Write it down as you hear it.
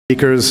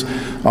Speakers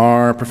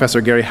are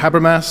Professor Gary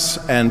Habermas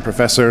and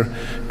Professor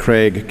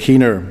Craig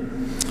Keener.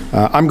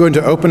 I'm going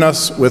to open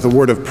us with a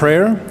word of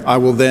prayer. I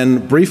will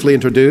then briefly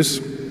introduce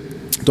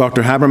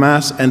Dr.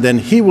 Habermas, and then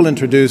he will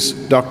introduce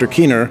Dr.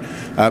 Keener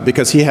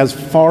because he has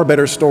far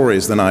better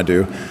stories than I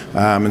do,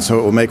 and so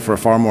it will make for a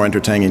far more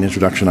entertaining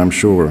introduction, I'm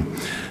sure.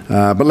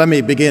 But let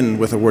me begin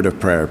with a word of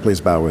prayer. Please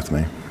bow with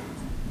me.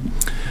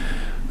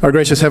 Our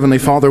gracious Heavenly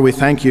Father, we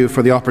thank you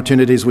for the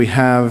opportunities we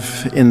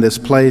have in this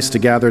place to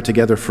gather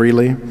together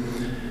freely.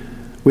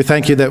 We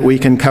thank you that we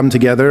can come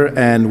together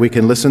and we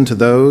can listen to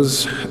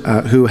those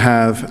who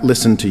have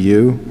listened to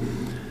you.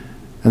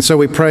 And so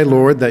we pray,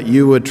 Lord, that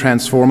you would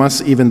transform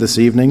us even this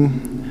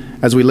evening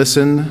as we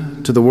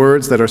listen to the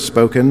words that are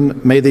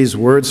spoken. May these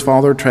words,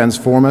 Father,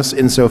 transform us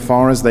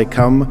insofar as they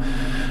come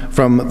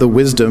from the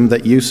wisdom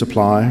that you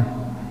supply.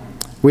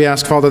 We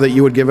ask, Father, that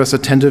you would give us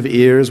attentive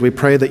ears. We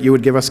pray that you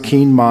would give us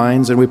keen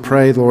minds, and we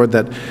pray, Lord,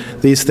 that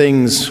these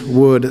things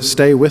would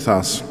stay with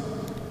us,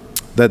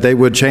 that they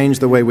would change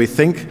the way we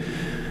think,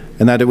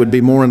 and that it would be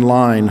more in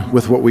line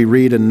with what we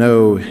read and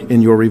know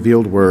in your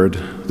revealed word,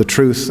 the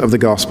truth of the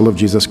gospel of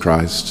Jesus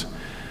Christ.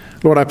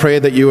 Lord, I pray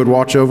that you would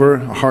watch over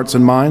our hearts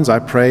and minds. I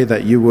pray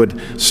that you would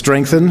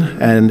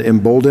strengthen and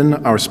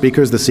embolden our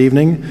speakers this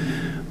evening,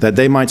 that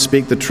they might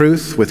speak the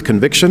truth with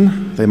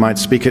conviction, they might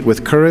speak it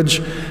with courage,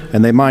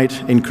 and they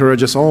might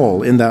encourage us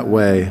all in that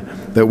way,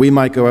 that we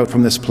might go out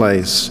from this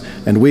place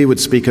and we would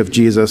speak of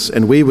Jesus,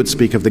 and we would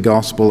speak of the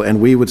gospel, and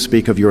we would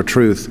speak of your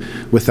truth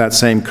with that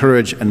same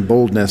courage and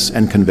boldness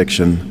and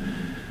conviction.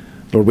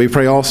 Lord, we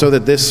pray also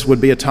that this would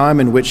be a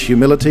time in which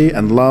humility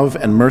and love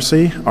and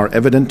mercy are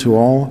evident to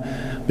all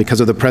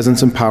because of the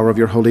presence and power of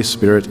your Holy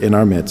Spirit in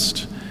our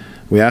midst.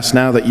 We ask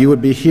now that you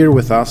would be here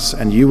with us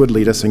and you would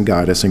lead us and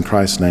guide us in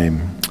Christ's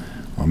name.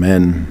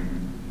 Amen.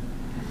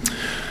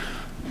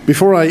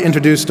 Before I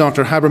introduce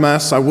Dr.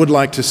 Habermas, I would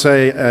like to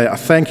say a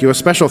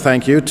special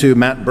thank you to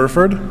Matt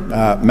Burford.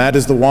 Matt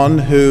is the one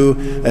who,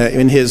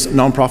 in his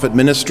nonprofit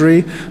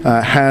ministry,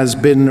 has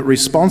been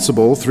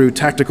responsible through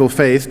Tactical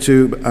Faith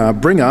to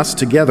bring us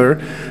together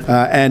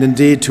and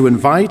indeed to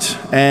invite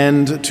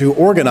and to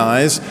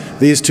organize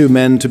these two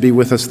men to be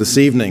with us this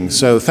evening.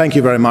 So thank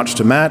you very much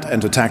to Matt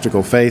and to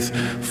Tactical Faith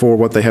for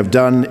what they have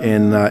done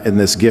in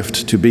this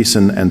gift to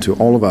Beeson and to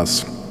all of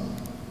us.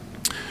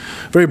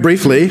 Very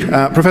briefly,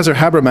 Professor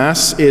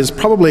Habermas is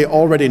probably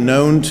already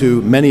known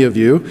to many of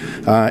you.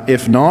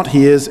 If not,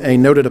 he is a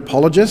noted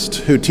apologist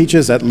who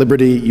teaches at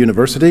Liberty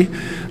University,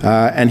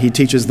 and he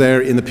teaches there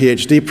in the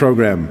PhD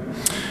program.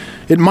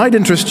 It might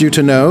interest you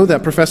to know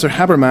that Professor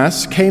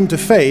Habermas came to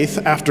faith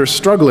after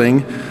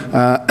struggling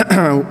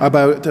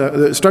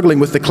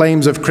with the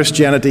claims of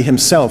Christianity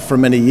himself for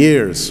many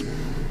years.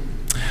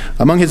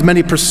 Among his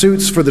many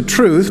pursuits for the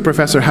truth,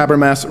 Professor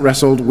Habermas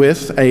wrestled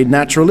with a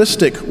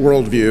naturalistic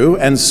worldview,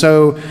 and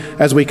so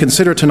as we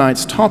consider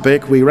tonight's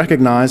topic, we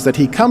recognize that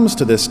he comes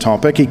to this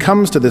topic, he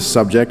comes to this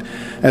subject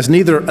as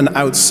neither an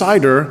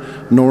outsider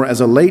nor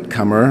as a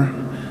latecomer,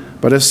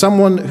 but as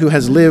someone who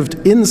has lived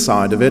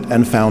inside of it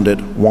and found it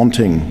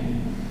wanting.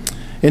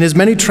 In his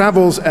many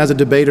travels as a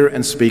debater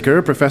and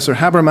speaker, Professor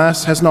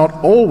Habermas has not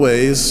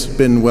always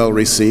been well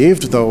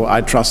received, though I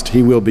trust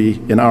he will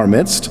be in our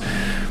midst,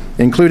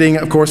 including,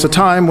 of course, a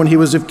time when he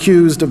was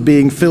accused of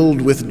being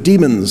filled with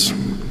demons.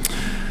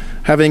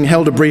 Having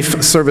held a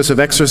brief service of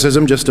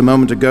exorcism just a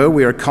moment ago,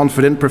 we are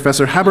confident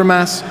Professor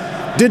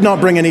Habermas did not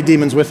bring any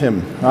demons with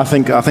him. I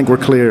think we're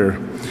clear.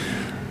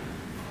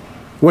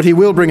 What he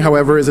will bring,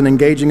 however, is an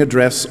engaging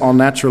address on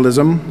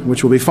naturalism,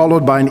 which will be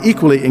followed by an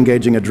equally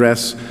engaging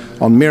address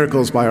on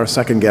miracles by our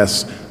second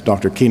guest,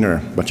 Dr.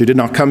 Keener. But you did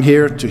not come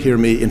here to hear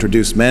me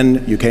introduce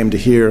men. You came to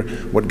hear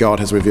what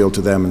God has revealed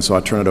to them, and so I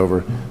turn it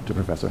over to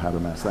Professor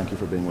Habermas. Thank you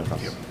for being with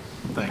us.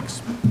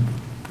 Thanks.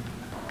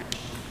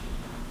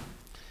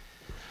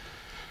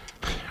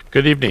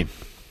 Good evening.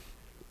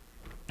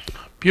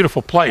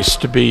 Beautiful place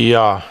to be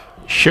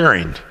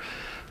sharing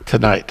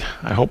tonight.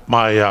 I hope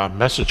my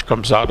message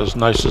comes out as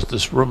nice as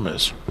this room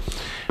is.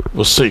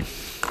 We'll see.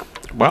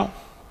 Well,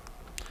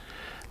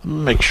 let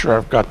me make sure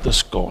I've got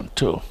this going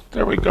too.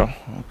 There we go.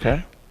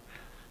 Okay.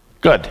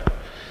 Good.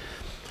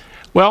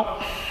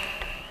 Well,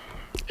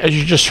 as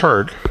you just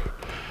heard,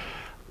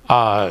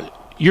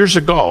 years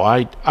ago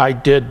I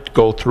did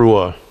go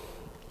through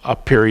a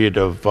period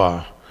of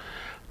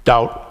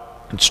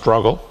doubt and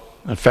struggle.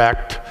 In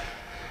fact,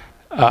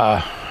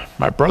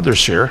 my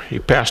brother's here. He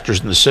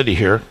pastors in the city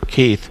here,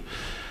 Keith.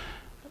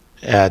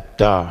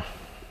 I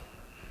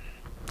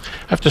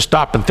have to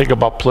stop and think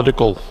about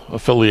political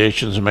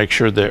affiliations and make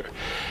sure they're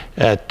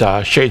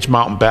at Shades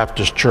Mountain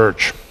Baptist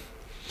Church.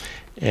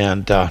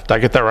 And did I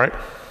get that right?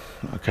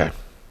 Okay.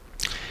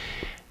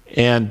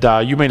 And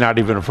you may not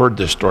even have heard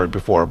this story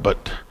before,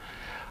 but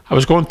I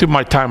was going through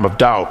my time of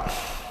doubt,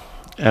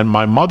 and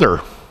my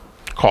mother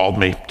called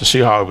me to see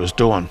how I was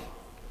doing.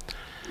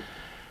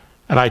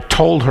 And I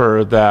told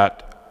her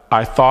that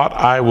I thought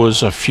I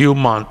was a few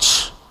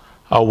months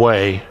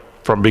away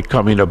from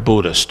becoming a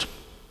Buddhist.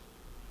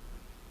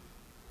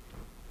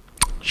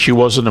 She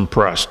wasn't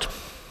impressed.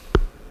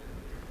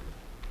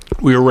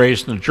 We were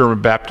raised in a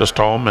German Baptist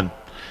home, and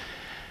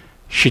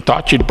she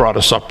thought she'd brought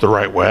us up the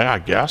right way, I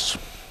guess.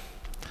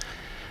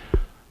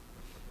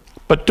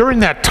 But during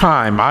that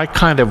time, I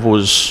kind of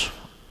was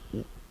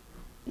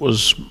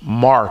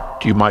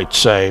marked, you might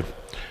say,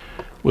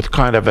 with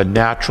kind of a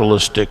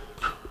naturalistic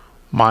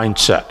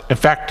mindset. In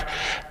fact,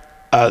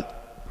 I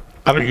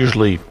don't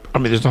usually, I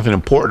mean, there's nothing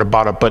important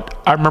about it,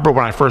 but I remember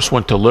when I first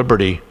went to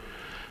Liberty,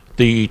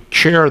 the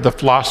chair of the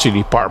philosophy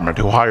department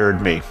who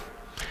hired me,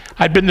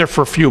 I'd been there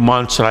for a few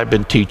months and I'd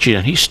been teaching,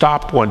 and he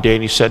stopped one day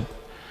and he said,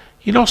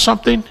 "You know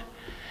something?"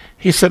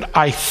 He said,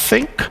 "I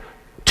think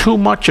too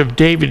much of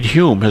David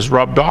Hume has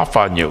rubbed off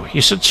on you."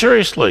 He said,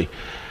 "Seriously,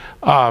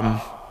 he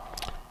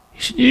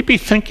said, you'd be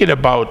thinking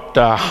about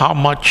how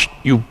much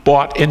you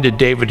bought into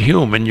David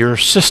Hume and your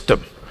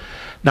system."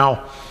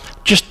 Now,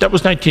 that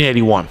was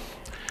 1981.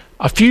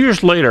 A few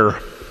years later,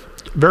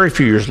 very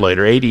few years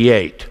later,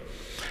 88,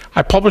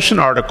 I published an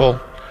article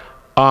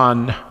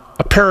on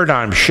a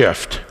paradigm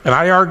shift, and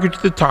I argued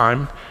at the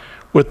time,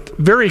 with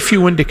very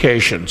few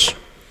indications,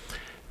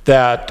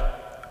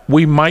 that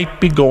we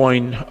might be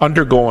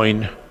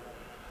undergoing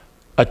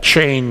a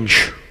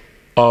change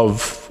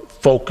of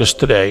focus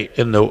today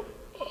in the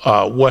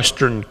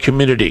Western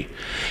community.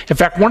 In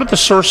fact, one of the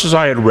sources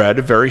I had read,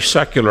 a very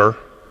secular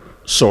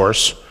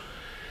source,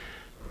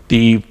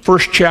 the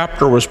first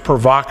chapter was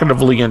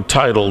provocatively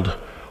entitled,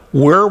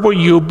 "Where Will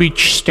You Be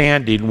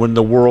Standing When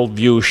the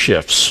Worldview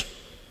Shifts?"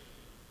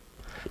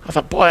 I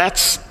thought, boy,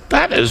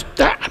 that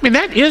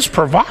is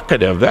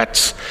provocative.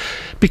 That's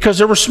because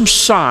there were some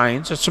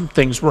signs that some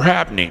things were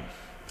happening.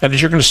 And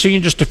as you're going to see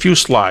in just a few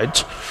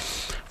slides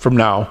from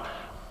now,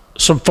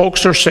 some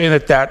folks are saying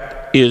that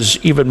that is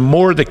even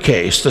more the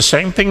case. The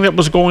same thing that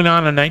was going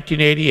on in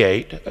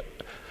 1988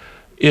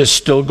 is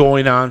still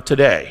going on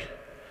today.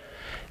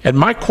 And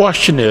my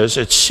question is,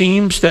 it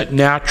seems that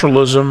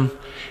naturalism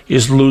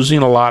is losing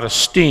a lot of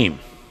steam.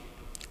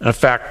 In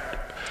fact,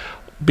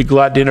 I'll be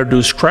glad to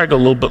introduce Craig a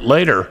little bit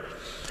later.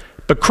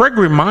 But Craig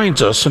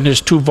reminds us in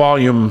his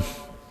two-volume,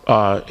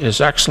 his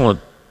excellent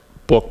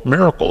book,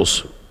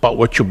 Miracles, about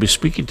which you'll be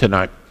speaking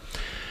tonight.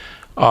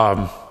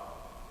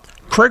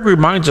 Craig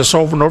reminds us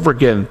over and over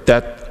again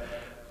that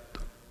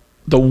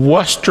the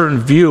Western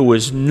view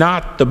is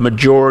not the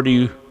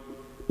majority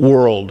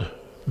world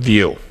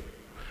view.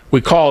 We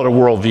call it a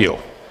world view,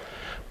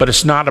 but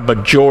it's not a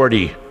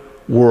majority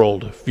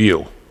world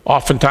view.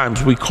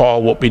 Oftentimes we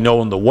call what we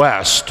know in the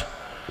West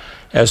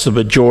as the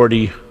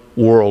majority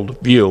world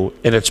view,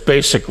 and it's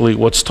basically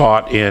what's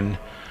taught in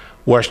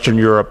Western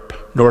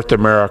Europe, North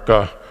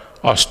America,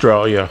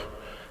 Australia,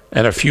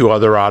 and a few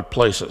other odd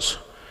places.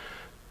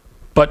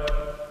 But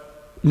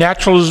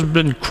naturalism has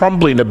been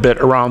crumbling a bit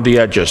around the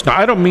edges. Now,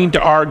 I don't mean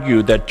to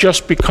argue that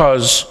just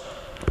because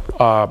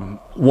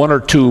one or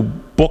two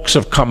books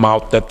have come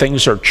out that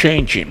things are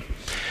changing,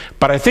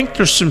 but I think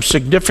there's some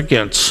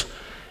significance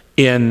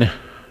in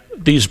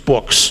these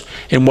books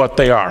in what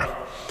they are.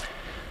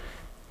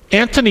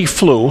 Anthony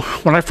Flew,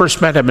 when I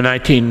first met him in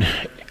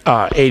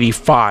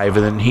 1985,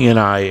 and then he and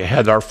I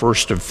had our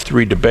first of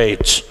 3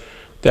 debates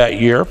that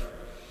year,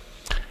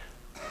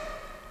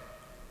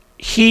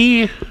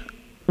 he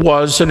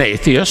was an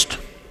atheist,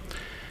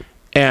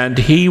 and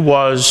he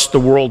was the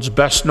world's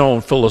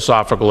best-known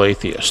philosophical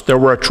atheist. There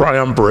were a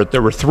triumvirate,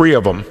 there were 3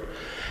 of them,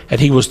 and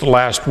he was the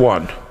last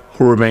one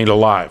who remained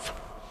alive.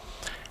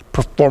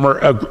 Former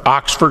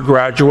Oxford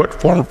graduate,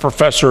 former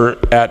professor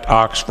at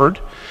Oxford,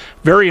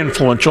 very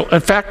influential. In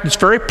fact, it's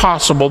very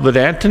possible that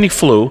Anthony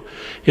Flew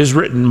has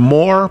written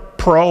more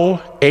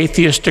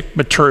pro-atheistic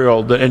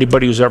material than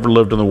anybody who's ever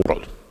lived in the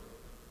world.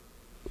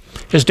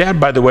 His dad,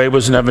 by the way,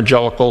 was an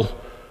evangelical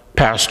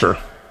pastor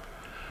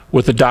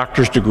with a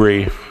doctor's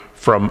degree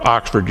from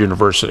Oxford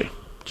University.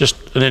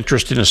 Just an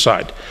interesting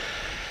aside.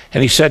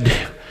 And he said,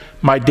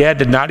 "My dad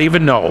did not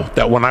even know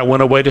that when I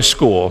went away to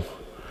school,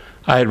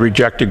 I had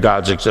rejected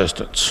God's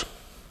existence,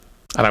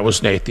 and I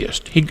was an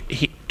atheist."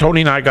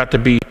 Tony and I got to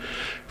be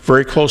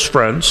very close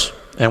friends,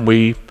 and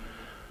we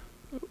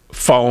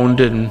phoned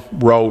and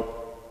wrote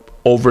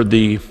over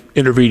the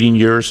intervening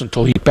years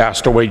until he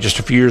passed away just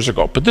a few years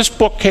ago. But this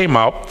book came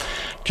out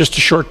just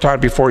a short time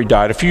before he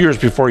died, a few years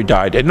before he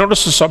died. And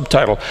notice the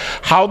subtitle,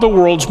 "How the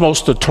World's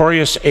Most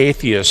Notorious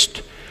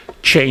Atheist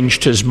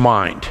Changed His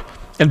Mind."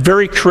 And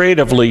very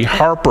creatively,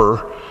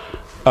 Harper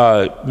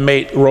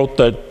wrote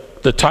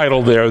the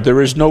title there, "There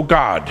Is No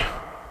God."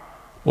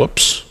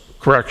 Whoops,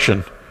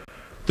 correction,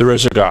 there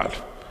is a God,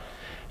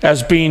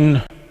 as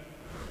being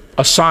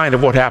a sign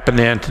of what happened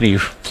to Anthony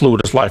Flew in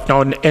his life.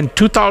 Now, in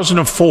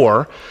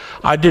 2004,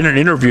 I did an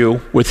interview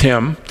with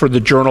him for the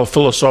journal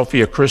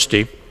Philosophia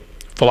Christi,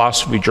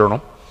 philosophy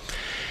journal,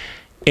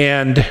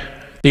 and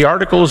the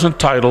article is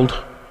entitled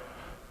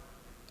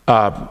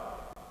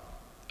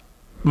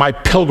 "My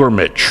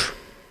Pilgrimage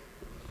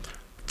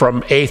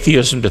from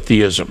Atheism to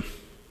Theism."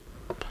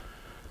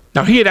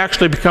 Now, he had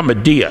actually become a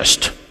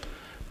deist,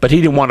 but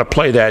he didn't want to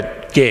play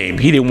that game.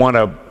 He didn't want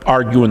to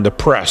argue in the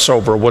press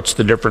over what's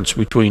the difference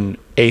between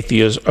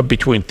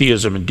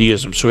theism and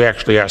deism. So he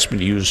actually asked me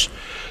to use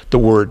the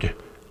word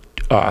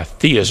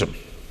theism.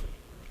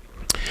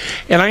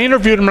 And I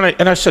interviewed him,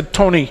 and I said,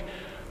 Tony,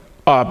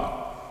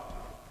 tell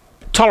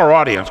our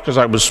audience, because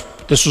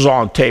this was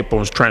all on tape and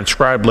was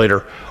transcribed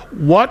later,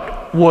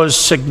 what was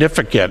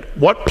significant?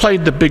 What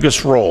played the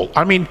biggest role?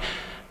 I mean,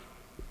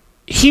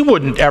 he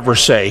wouldn't ever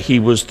say he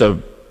was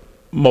the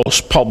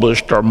most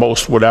published or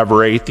most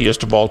whatever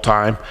atheist of all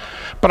time.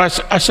 But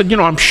I said,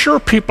 I'm sure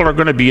people are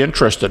going to be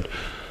interested.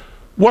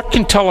 What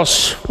can tell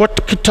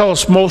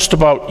us most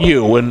about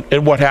you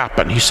and what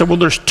happened? He said, well,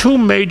 there's two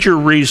major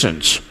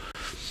reasons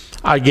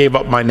I gave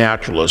up my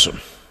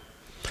naturalism.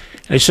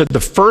 And he said, the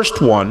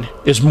first one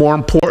is more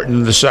important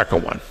than the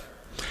second one.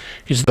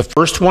 He said, the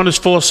first one is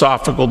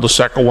philosophical, the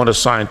second one is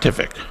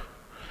scientific.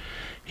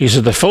 He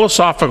said, the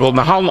philosophical,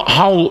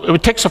 now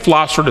it takes a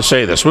philosopher to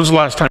say this. When's the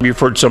last time you've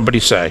heard somebody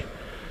say,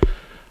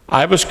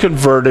 I was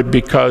converted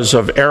because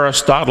of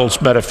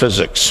Aristotle's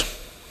metaphysics?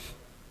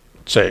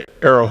 Say,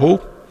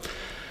 who?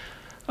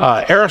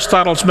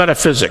 Aristotle's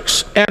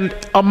metaphysics. And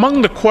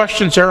among the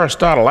questions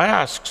Aristotle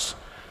asks,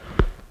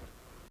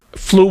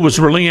 Flew was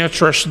really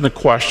interested in the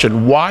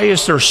question, why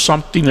is there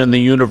something in the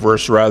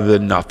universe rather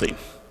than nothing?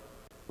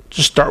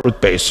 Just start with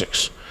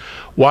basics.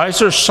 Why is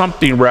there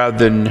something rather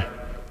than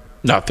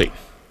nothing?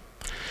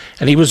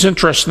 And he was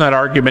interested in that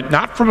argument,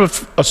 not from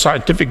a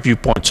scientific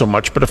viewpoint so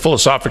much, but a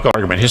philosophical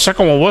argument. His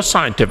second one was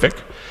scientific.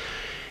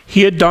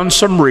 He had done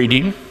some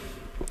reading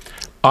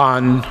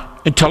on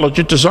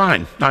intelligent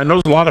design. Now, I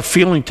know there's a lot of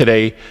feeling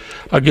today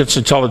against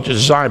intelligent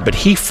design, but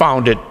he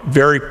found it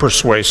very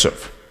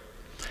persuasive.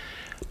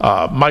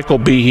 Michael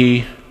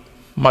Behe,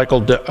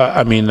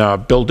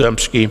 Bill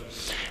Dembski,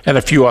 and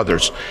a few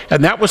others.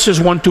 And that was his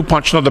 1-2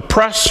 punch. Now, the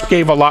press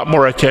gave a lot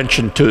more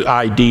attention to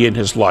ID in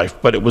his life,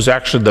 but it was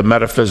actually the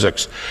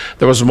metaphysics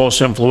that was the most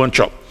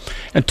influential.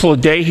 Until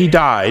the day he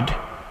died,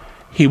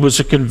 he was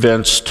a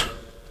convinced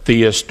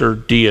theist or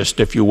deist,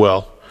 if you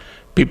will.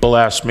 People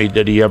ask me,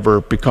 did he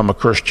ever become a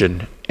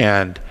Christian?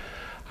 And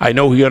I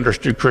know he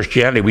understood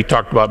Christianity. We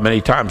talked about it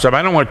many times.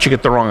 I don't want you to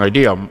get the wrong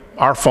idea.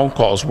 Our phone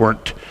calls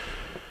weren't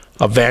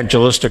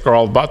evangelistic or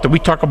all about that. We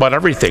talk about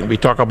everything. We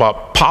talk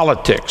about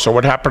politics or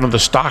what happened in the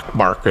stock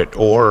market,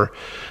 or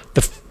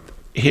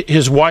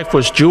his wife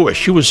was Jewish.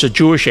 She was a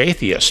Jewish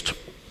atheist.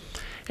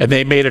 And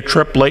they made a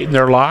trip late in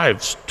their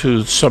lives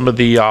to some of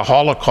the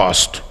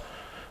Holocaust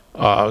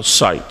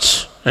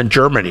sites in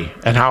Germany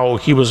and how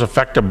he was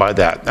affected by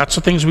that. That's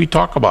the things we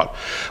talk about.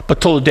 But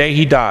till the day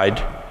he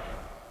died,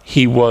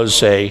 he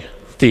was a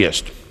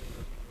theist.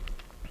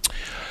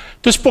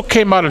 This book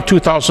came out in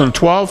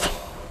 2012.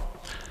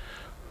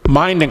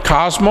 Mind and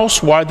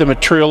Cosmos, Why the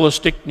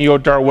Materialistic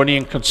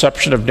Neo-Darwinian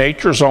Conception of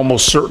Nature is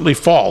Almost Certainly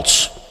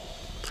False.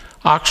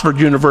 Oxford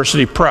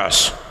University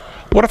Press.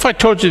 What if I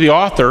told you the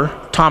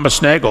author,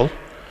 Thomas Nagel,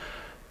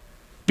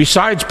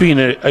 besides being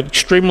an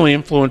extremely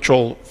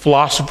influential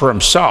philosopher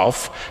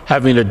himself,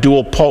 having a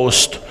dual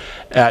post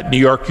at New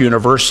York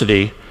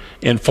University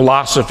in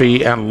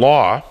philosophy and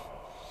law,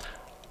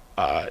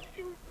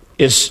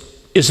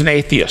 is an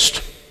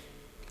atheist.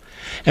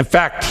 In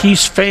fact,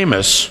 he's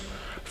famous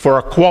for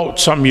a quote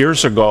some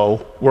years ago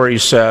where he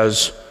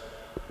says,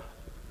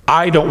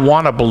 I don't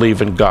want to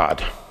believe in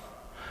God.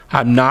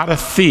 I'm not a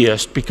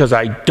theist because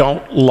I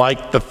don't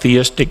like the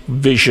theistic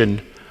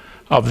vision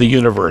of the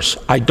universe.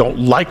 I don't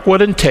like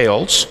what it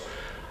entails.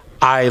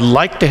 I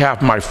like to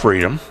have my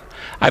freedom.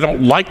 I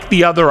don't like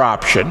the other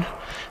option.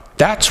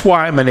 That's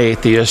why I'm an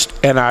atheist,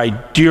 and I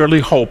dearly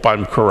hope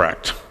I'm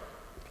correct.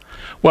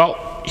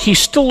 Well, he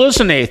still is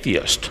an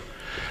atheist.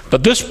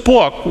 But this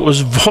book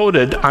was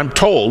voted, I'm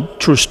told,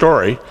 true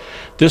story,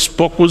 this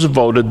book was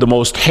voted the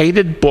most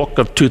hated book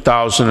of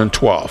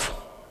 2012.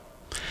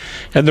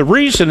 And the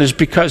reason is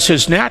because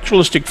his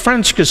naturalistic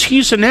friends, because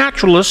he's a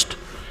naturalist,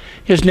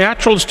 his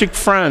naturalistic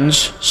friends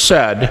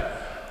said,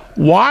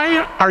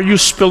 why are you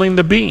spilling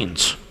the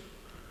beans?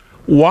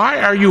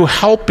 Why are you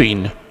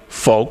helping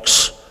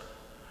folks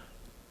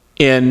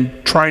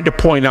in trying to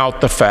point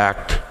out the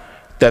fact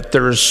that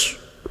there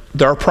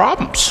are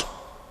problems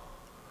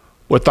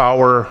with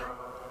our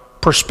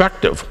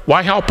perspective?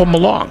 Why help them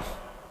along?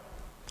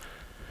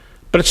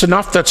 But it's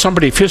enough that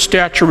somebody of his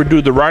stature would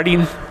do the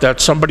writing,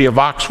 that somebody of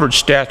Oxford's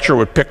stature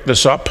would pick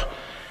this up.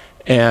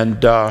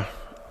 And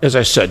as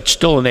I said,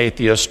 still an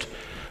atheist,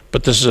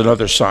 but this is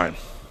another sign.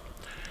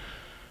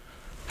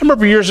 I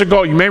remember years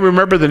ago, you may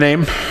remember the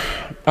name,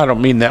 I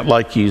don't mean that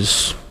like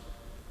he's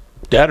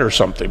dead or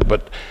something,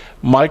 but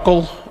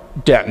Michael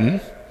Denton,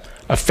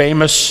 a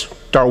famous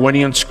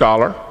Darwinian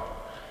scholar.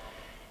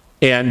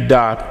 And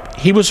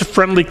he was a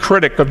friendly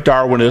critic of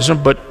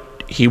Darwinism, but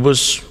he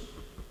was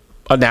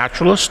a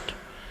naturalist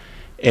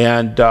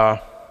and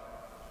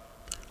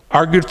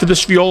argued for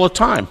this view all the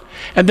time.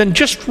 And then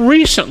just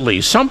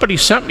recently, somebody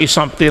sent me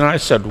something and I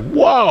said,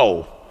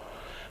 whoa,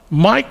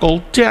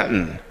 Michael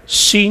Denton,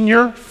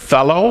 Senior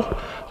Fellow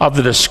of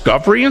the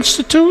Discovery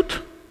Institute?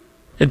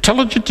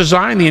 Intelligent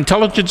Design, the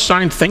Intelligent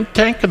Design think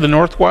tank of the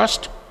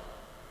Northwest?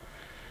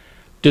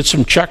 Did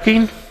some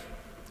checking,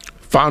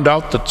 found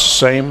out that the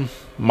same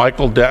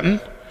Michael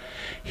Denton.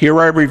 Here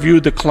I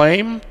review the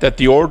claim that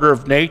the order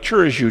of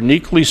nature is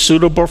uniquely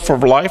suitable for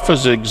life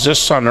as it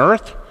exists on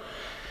Earth.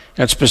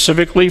 and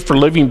specifically for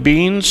living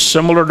beings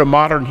similar to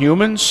modern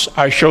humans,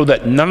 I show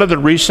that none of the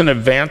recent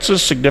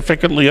advances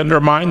significantly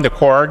undermine the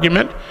core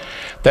argument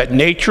that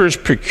nature is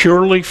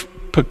peculiarly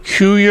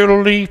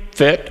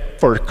fit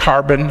for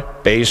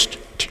carbon-based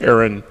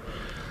Terran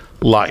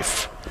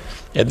life.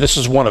 And this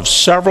is one of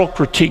several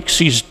critiques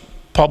he's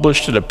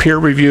published in a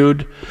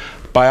peer-reviewed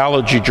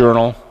biology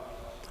journal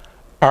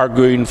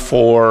arguing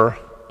for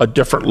a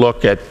different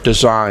look at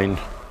design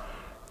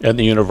and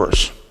the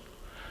universe.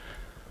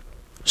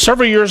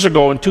 Several years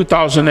ago in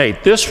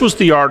 2008, this was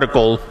the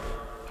article,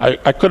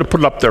 I could have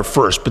put it up there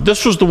first, but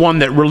this was the one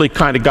that really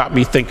kind of got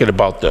me thinking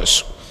about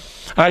this.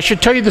 And I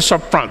should tell you this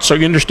up front so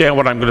you understand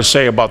what I'm going to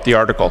say about the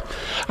article.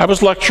 I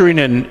was lecturing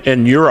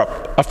in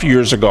Europe a few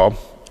years ago,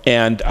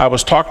 and I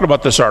was talking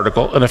about this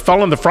article, and a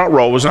fellow in the front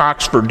row was an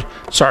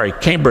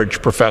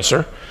Cambridge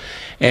professor,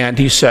 and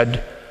he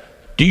said,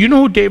 "Do you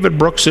know who David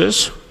Brooks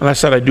is?" And I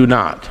said, "I do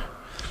not."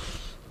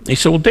 He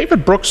said, "Well,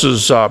 David Brooks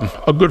is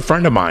a good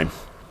friend of mine."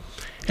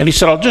 And he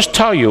said, "I'll just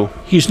tell you,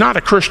 he's not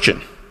a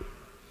Christian.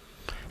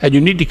 And you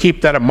need to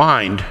keep that in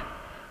mind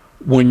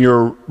when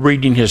you're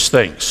reading his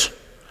things."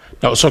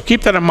 Now, so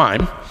keep that in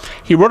mind.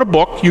 He wrote a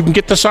book, you can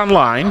get this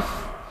online,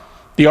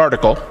 the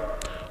article,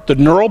 The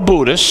Neural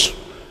Buddhist,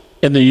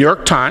 in the New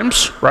York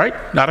Times, right?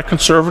 Not a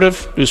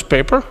conservative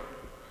newspaper.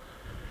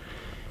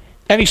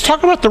 And he's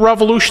talking about the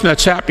revolution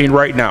that's happening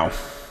right now.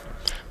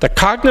 The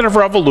cognitive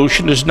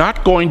revolution is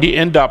not going to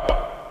end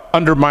up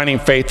undermining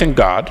faith in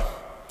God.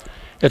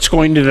 It's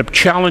going to end up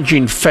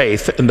challenging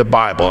faith in the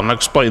Bible, and I'll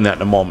explain that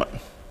in a moment.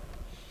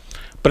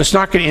 But it's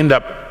not going to end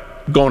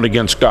up going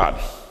against God.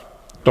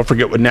 Don't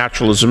forget what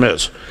naturalism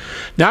is.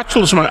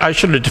 Naturalism, I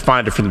should have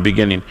defined it from the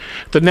beginning.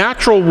 The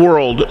natural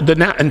world,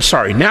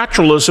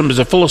 naturalism is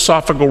a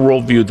philosophical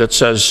worldview that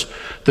says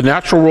the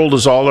natural world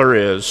is all there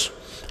is,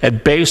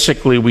 and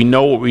basically we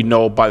know what we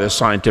know by the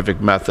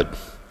scientific method.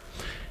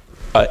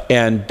 But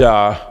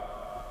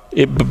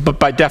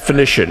by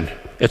definition,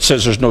 it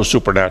says there's no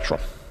supernatural.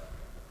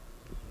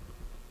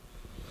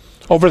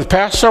 Over the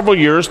past several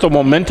years, the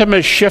momentum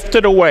has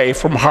shifted away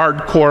from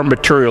hardcore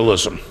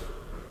materialism.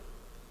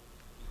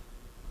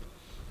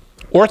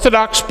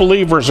 Orthodox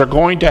believers are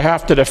going to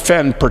have to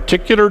defend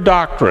particular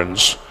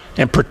doctrines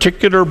and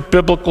particular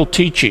biblical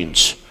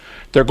teachings.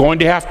 They're going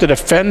to have to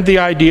defend the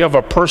idea of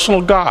a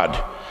personal God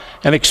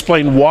and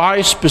explain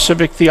why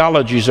specific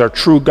theologies are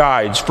true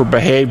guides for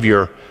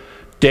behavior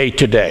day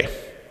to day.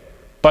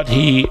 But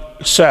he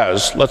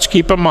says, let's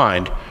keep in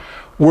mind,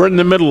 we're in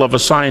the middle of a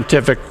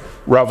scientific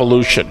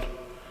revolution.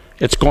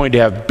 It's going to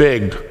have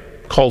big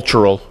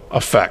cultural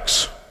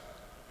effects.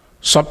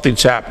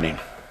 Something's happening.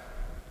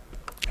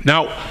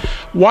 Now,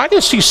 why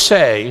does he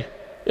say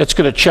it's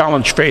going to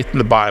challenge faith in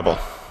the Bible?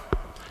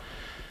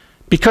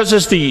 Because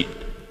as the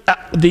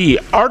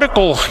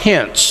article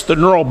hints, the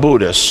Neural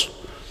Buddhist,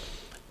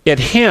 it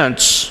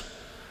hints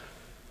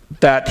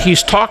that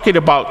he's talking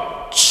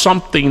about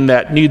something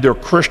that neither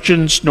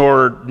Christians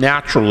nor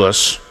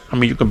naturalists, I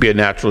mean, you can be a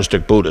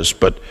naturalistic Buddhist,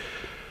 but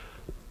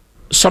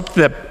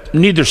something that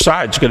neither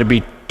side's going to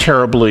be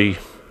terribly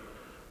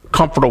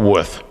comfortable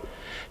with.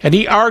 And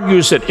he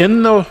argues that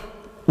in the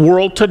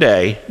world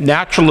today,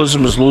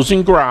 naturalism is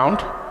losing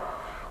ground.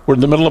 We're in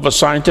the middle of a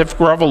scientific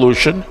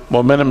revolution.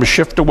 Momentum is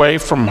shift away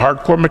from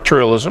hardcore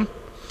materialism.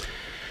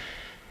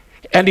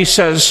 And he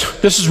says,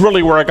 this is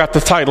really where I got the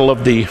title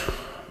of the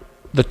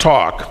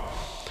talk.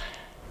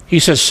 He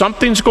says,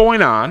 something's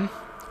going on,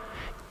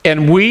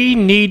 and we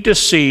need to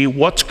see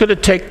what's going to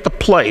take the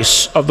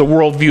place of the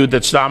worldview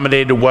that's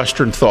dominated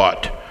Western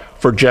thought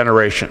for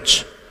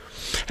generations.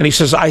 And he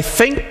says, I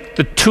think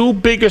the two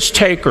biggest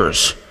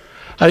takers,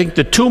 I think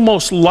the two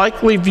most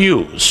likely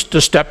views to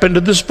step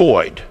into this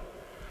void,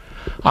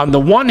 on the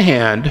one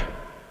hand,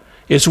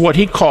 is what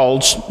he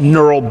calls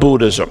Neural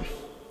Buddhism.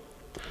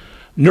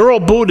 Neural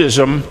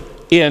Buddhism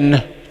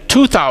in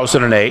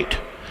 2008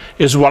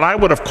 is what I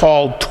would have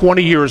called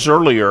 20 years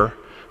earlier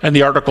in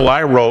the article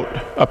I wrote,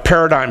 a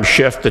paradigm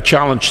shift, a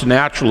challenge to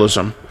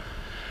naturalism.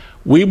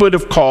 We would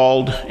have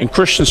called, in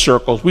Christian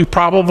circles, we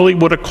probably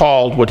would have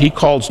called what he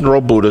calls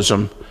Neural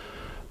Buddhism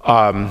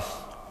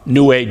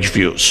New Age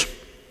views.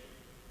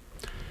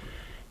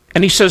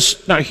 And he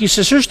says,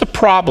 here's the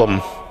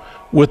problem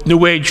with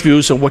New Age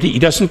views, and what he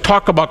doesn't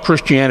talk about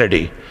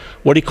Christianity,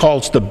 what he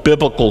calls the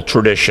biblical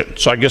tradition.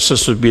 So I guess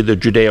this would be the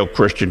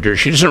Judeo-Christian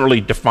tradition. He doesn't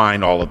really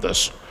define all of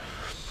this.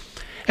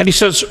 And he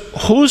says,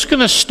 who's going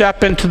to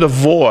step into the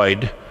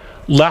void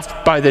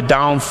left by the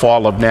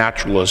downfall of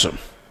naturalism?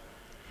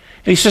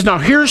 And he says, now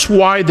here's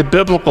why the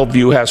biblical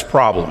view has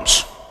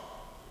problems.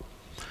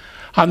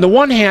 On the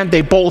one hand,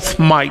 they both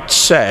might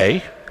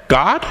say,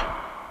 God?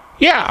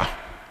 Yeah,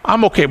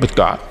 I'm okay with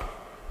God.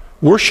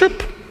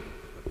 Worship?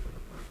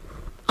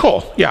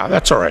 Cool, yeah,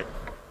 that's all right.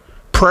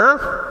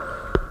 Prayer?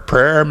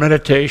 Prayer,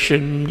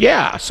 meditation,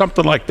 yeah,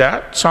 something like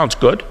that, sounds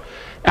good.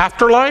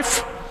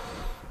 Afterlife?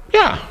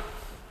 Yeah,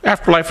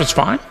 afterlife is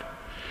fine.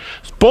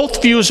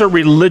 Both views are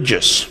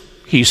religious,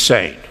 he's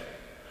saying.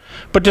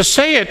 But to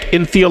say it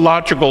in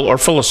theological or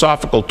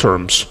philosophical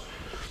terms,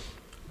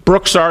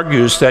 Brooks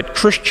argues that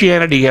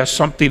Christianity has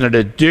something in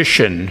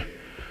addition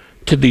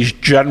to these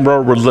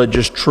general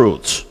religious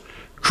truths.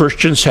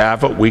 Christians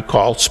have what we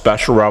call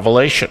special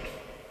revelation.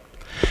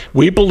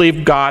 We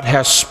believe God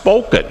has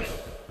spoken.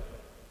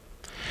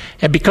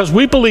 And because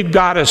we believe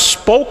God has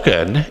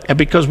spoken, and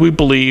because we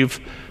believe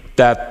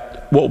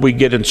that what we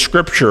get in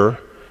Scripture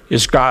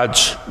is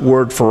God's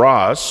word for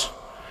us,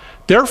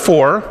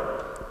 therefore,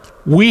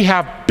 we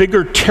have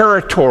bigger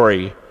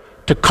territory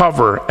to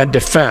cover and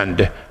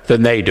defend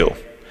than they do.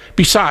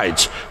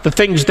 Besides, the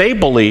things they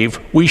believe,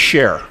 we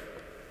share.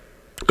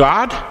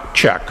 God?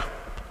 Check.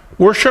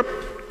 Worship?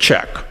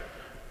 Check.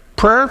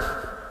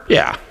 Prayer?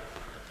 Yeah.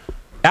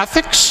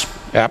 Ethics?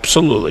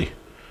 Absolutely.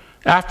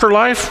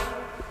 Afterlife?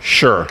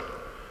 Sure.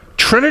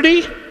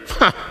 Trinity?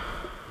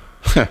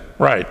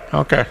 Right,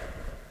 okay.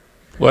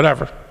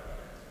 Whatever.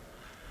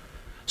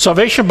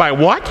 Salvation by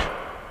what?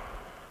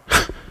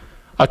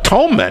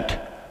 Atonement?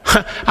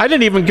 I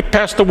didn't even get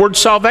past the word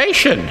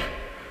salvation,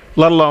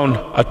 let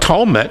alone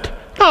atonement.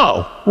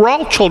 No, we're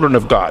all children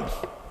of God.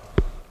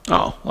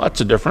 Oh, well, that's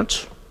a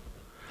difference.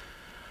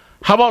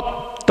 How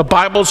about the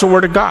Bible's the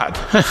Word of God?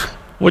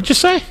 What'd you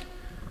say?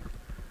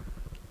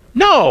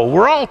 No,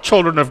 we're all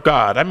children of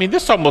God. I mean,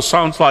 this almost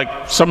sounds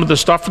like some of the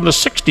stuff from the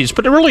 60s,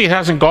 but it really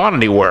hasn't gone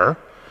anywhere.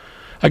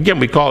 Again,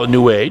 we call it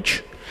New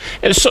Age.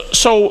 And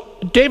so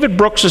David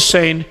Brooks is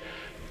saying,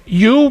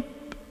 you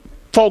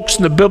folks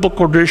in the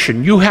biblical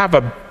tradition, you have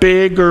a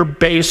bigger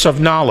base of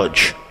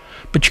knowledge,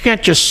 but you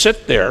can't just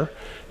sit there.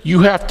 You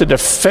have to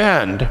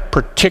defend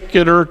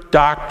particular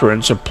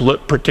doctrines and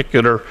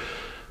particular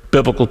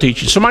biblical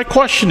teachings. So my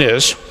question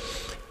is,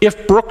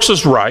 if Brooks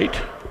is right,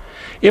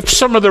 if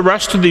some of the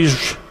rest of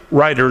these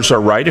writers are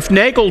right, if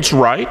Nagel's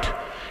right,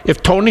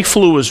 if Tony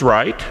Flew is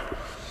right,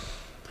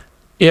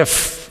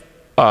 if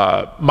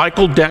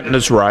Michael Denton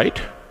is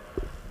right,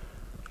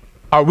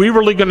 are we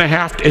really going to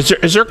have to,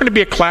 is there going to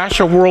be a clash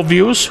of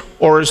worldviews?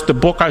 Or is the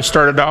book I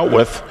started out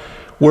with,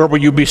 where will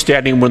you be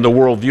standing when the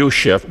worldview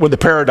shift, when the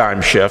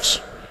paradigm shifts?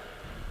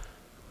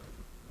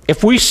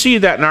 If we see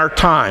that in our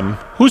time,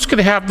 who's going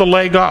to have the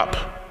leg up?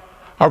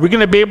 Are we going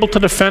to be able to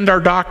defend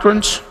our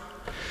doctrines?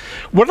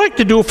 What I'd like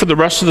to do for the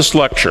rest of this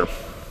lecture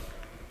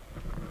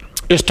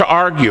is to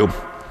argue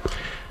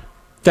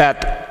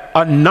that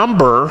a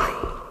number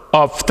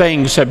of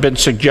things have been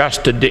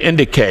suggested to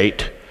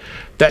indicate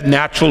that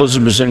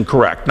naturalism is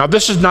incorrect. Now,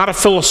 this is not a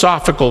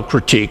philosophical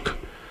critique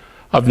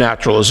of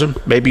naturalism.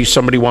 Maybe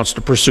somebody wants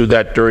to pursue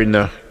that during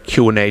the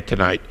Q&A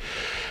tonight.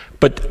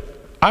 But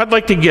I'd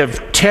like to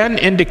give 10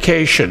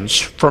 indications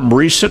from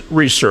recent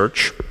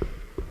research.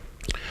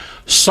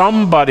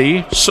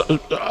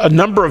 A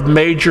number of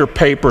major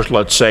papers,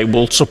 let's say,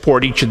 will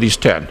support each of these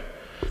 10.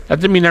 That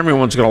doesn't mean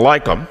everyone's going to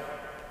like them.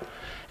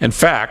 In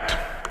fact,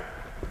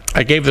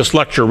 I gave this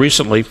lecture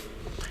recently.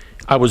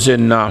 I was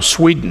in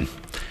Sweden,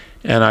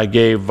 and I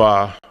gave,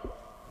 it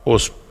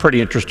was a pretty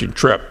interesting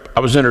trip. I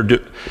was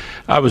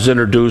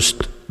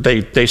introduced,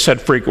 they said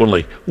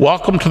frequently,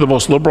 welcome to the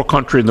most liberal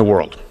country in the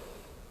world.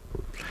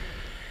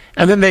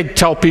 And then they'd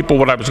tell people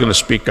what I was going to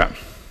speak on.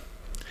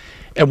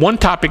 And one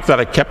topic that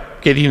I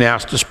kept getting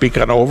asked to speak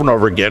on over and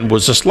over again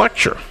was this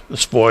lecture,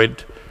 this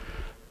void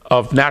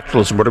of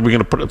naturalism. What are we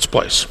going to put in its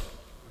place?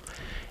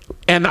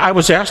 And I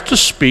was asked to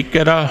speak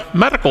at a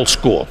medical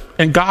school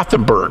in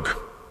Gothenburg.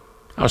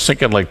 I was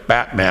thinking like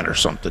Batman or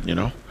something, you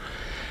know.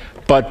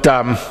 But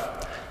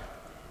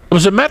it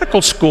was a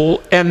medical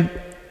school, and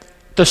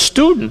the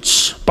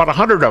students, about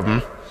 100 of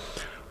them,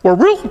 were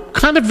real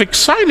kind of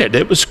excited.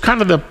 It was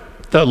kind of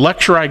the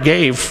lecture I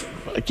gave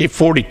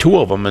 42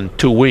 of them in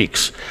 2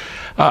 weeks.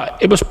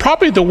 It was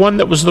probably the one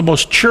that was the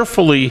most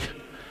cheerfully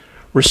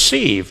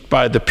received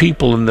by the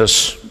people in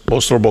this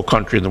most liberal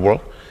country in the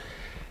world.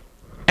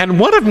 And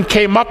one of them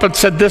came up and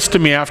said this to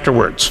me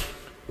afterwards.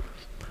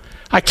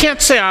 I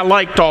can't say I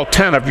liked all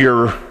 10 of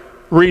your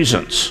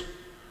reasons.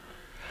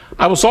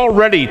 I was all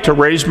ready to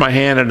raise my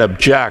hand and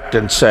object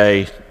and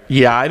say,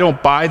 yeah, I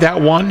don't buy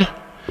that one,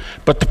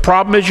 but the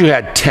problem is you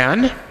had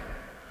 10,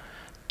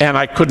 and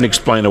I couldn't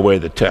explain away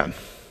the 10.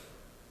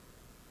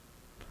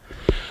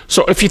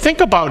 So if you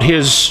think about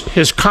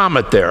his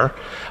comment there,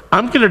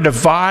 I'm going to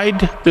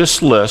divide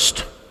this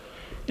list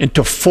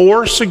into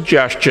 4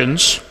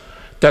 suggestions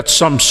that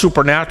some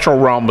supernatural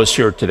realm is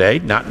here today,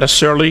 not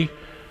necessarily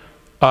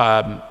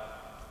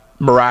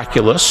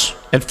miraculous.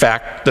 In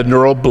fact, the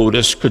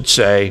neuro-Buddhists could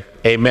say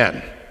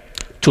amen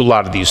to a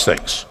lot of these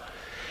things.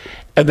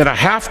 And then a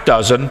half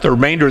dozen, the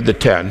remainder of the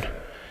 10,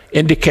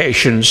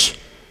 indications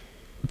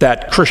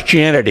that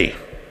Christianity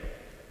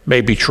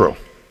may be true.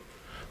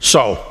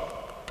 So,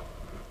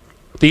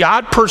 the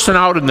odd person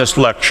out in this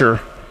lecture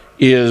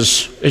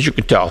is, as you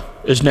can tell,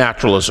 is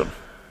naturalism.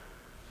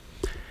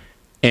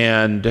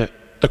 And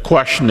the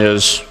question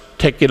is,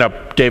 taking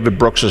up David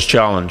Brooks's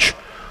challenge,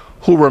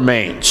 who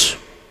remains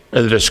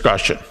in the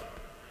discussion?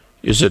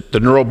 Is it the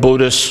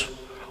neuro-Buddhists,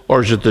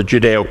 or is it the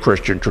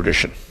Judeo-Christian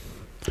tradition?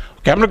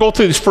 Okay, I'm going to go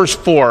through these first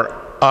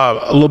 4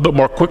 a little bit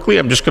more quickly.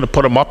 I'm just going to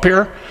put them up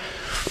here.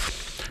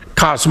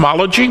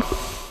 Cosmology.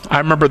 I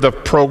remember the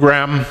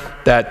program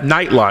that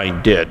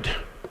Nightline did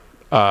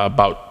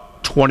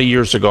about 20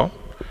 years ago,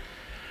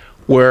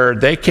 where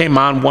they came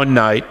on one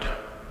night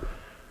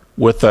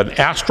with an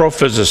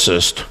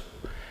astrophysicist,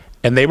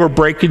 and they were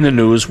breaking the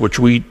news, which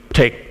we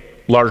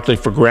take largely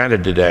for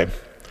granted today.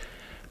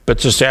 But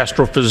this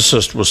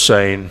astrophysicist was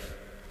saying,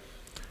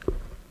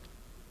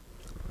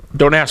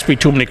 don't ask me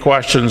too many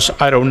questions,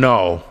 I don't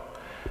know,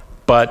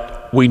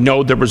 but we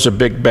know there was a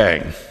Big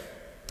Bang.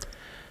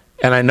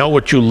 And I know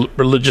what you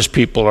religious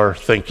people are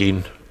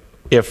thinking.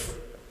 If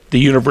the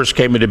universe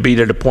came into being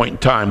at a point in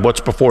time,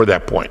 what's before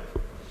that point?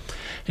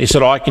 He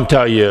said, all I can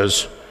tell you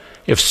is,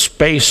 if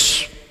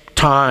space,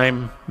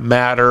 time,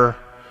 matter,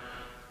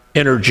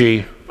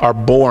 energy are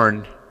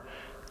born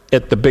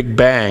at the Big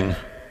Bang,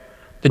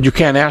 then you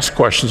can't ask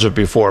questions of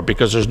before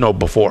because there's no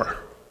before.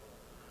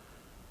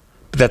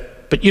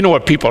 But you know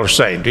what people are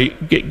saying.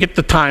 Get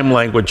the time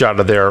language out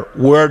of there.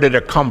 Where did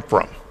it come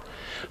from?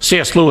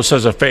 C.S. Lewis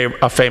has a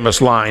famous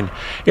line,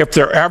 if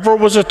there ever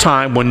was a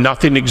time when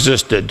nothing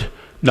existed,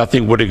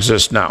 nothing would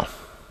exist now.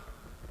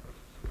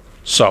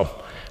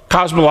 So,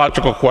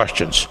 cosmological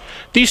questions.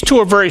 These two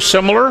are very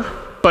similar,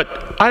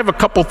 but I have a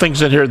couple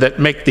things in here that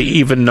make the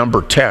even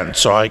number 10,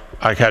 so I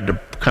had to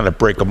kind of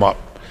break them up.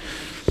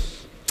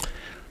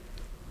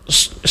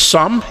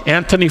 Some,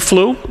 Antony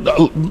Flew,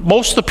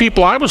 most of the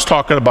people I was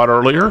talking about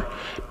earlier,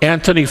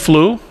 Antony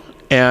Flew,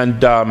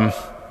 and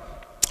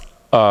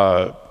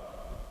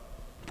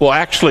well,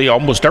 actually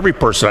almost every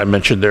person I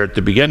mentioned there at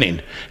the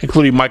beginning,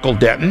 including Michael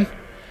Denton,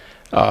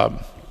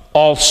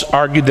 all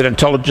argued that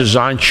intelligent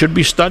design should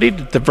be studied,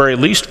 at the very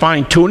least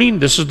fine-tuning.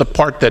 This is the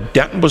part that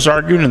Denton was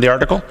arguing in the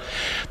article.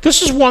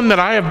 This is one that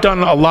I have done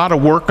a lot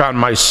of work on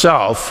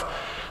myself,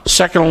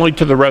 second only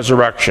to the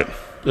resurrection.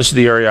 This is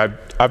the area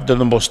I've done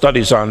the most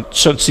studies on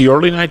since the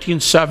early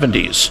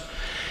 1970s.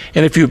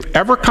 And if you've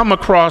ever come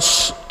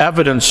across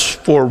evidence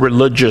for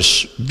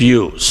religious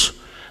views,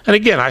 and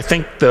again, I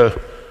think the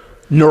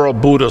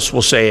neuro-Buddhists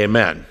will say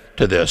amen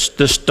to this.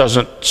 This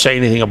doesn't say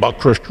anything about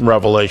Christian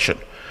revelation.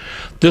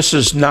 This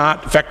is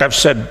not, in fact, I've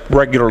said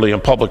regularly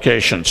in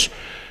publications,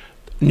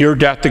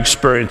 near-death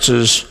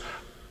experiences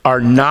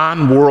are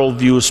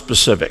non-worldview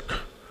specific.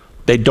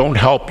 They don't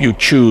help you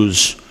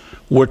choose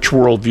which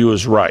worldview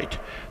is right.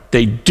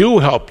 They do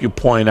help you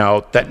point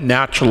out that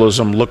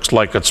naturalism looks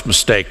like it's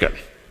mistaken,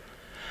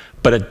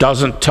 but it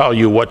doesn't tell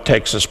you what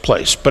takes its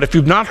place. But if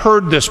you've not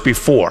heard this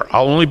before,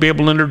 I'll only be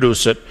able to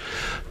introduce it.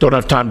 Don't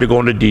have time to go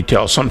into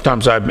detail.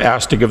 Sometimes I'm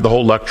asked to give the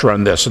whole lecture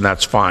on this, and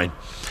that's fine.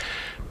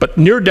 But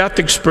near-death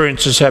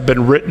experiences have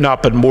been written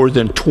up in more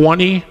than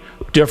 20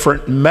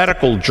 different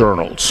medical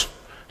journals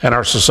in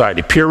our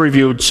society,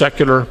 peer-reviewed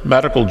secular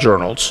medical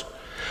journals.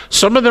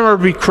 Some of them are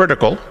to be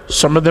critical,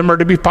 some of them are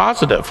to be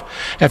positive.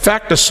 In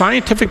fact, a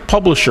scientific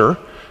publisher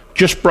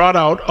just brought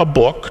out a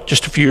book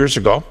just a few years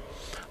ago,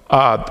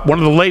 one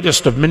of the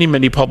latest of many,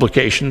 many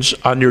publications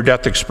on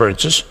near-death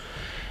experiences.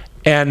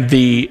 And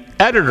the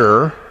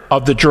editor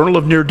of the Journal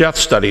of Near-Death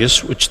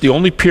Studies, which is the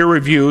only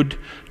peer-reviewed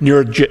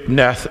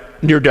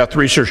near-death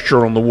research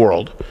journal in the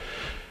world,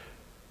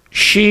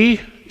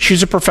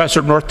 she's a professor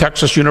at North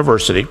Texas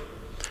University.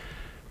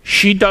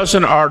 She does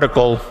an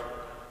article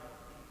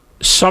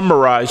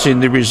summarizing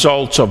the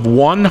results of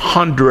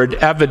 100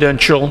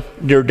 evidential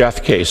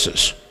near-death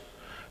cases.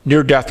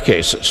 Near-death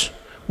cases.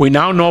 We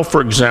now know,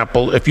 for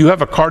example, if you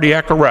have a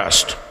cardiac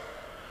arrest,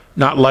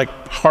 not like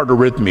heart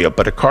arrhythmia,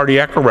 but a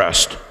cardiac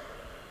arrest,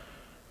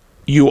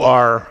 you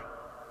have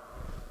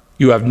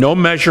no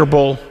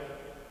measurable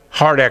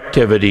heart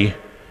activity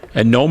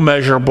and no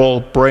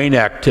measurable brain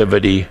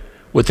activity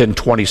within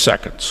 20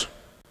 seconds.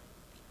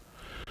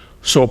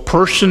 So a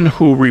person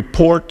who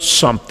reports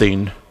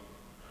something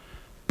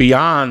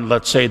beyond,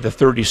 let's say, the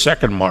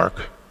 30-second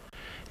mark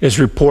is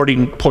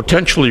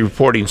potentially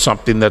reporting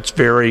something that's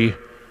very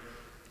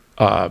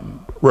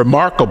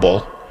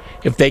remarkable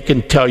if they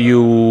can tell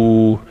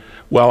you,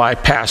 well, I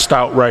passed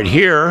out right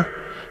here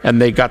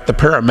and they got the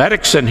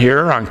paramedics in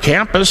here on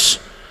campus,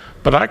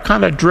 but I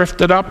kind of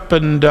drifted up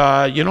and,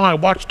 you know, I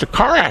watched a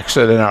car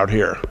accident out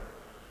here.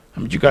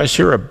 Did you guys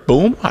hear a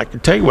boom? I can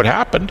tell you what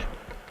happened.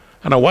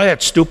 I don't know why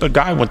that stupid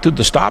guy went through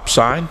the stop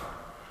sign,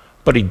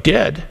 but he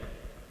did.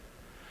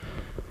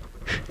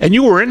 And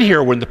you were in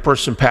here when the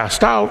person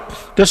passed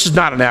out. This is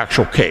not an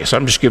actual case.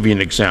 I'm just giving you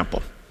an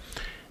example.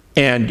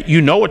 And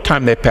you know what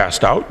time they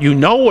passed out. You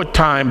know what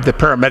time the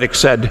paramedic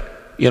said,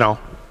 you know,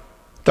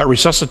 they're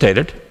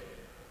resuscitated.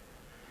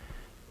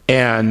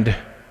 And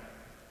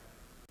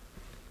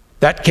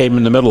that came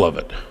in the middle of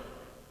it.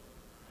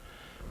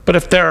 But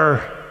if they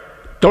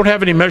don't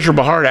have any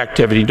measurable heart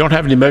activity, don't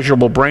have any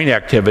measurable brain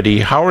activity,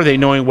 how are they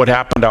knowing what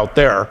happened out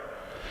there?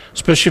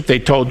 Especially if they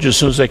told you as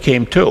soon as they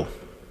came to.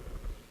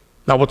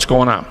 Now what's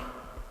going on?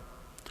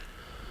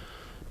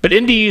 But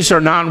NDEs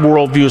are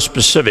non-worldview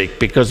specific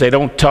because they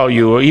don't tell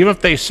you, even if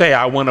they say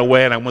I went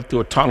away and I went through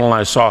a tunnel and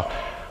I saw,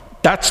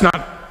 that's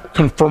not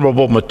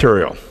confirmable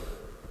material.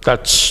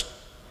 That's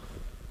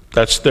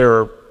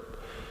their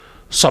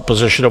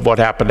supposition of what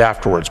happened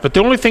afterwards. But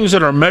the only things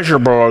that are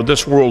measurable are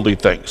this worldly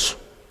things.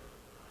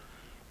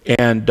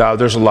 And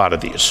there's a lot of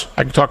these.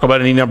 I can talk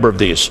about any number of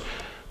these.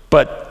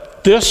 But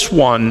this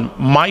one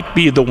might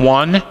be the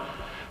one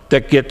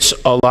that gets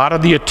a lot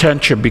of the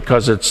attention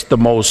because it's the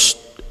most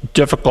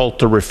difficult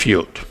to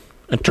refute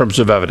in terms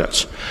of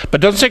evidence. But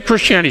it doesn't say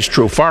Christianity is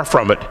true, far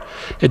from it.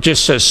 It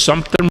just says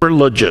something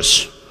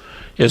religious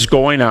is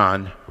going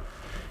on.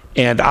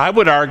 And I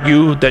would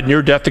argue that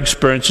near-death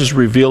experiences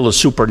reveal a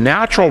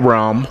supernatural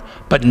realm,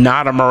 but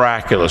not a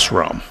miraculous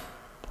realm.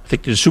 I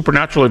think the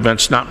supernatural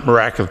event's not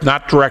miraculous,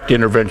 not direct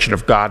intervention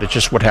of God. It's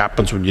just what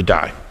happens when you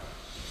die.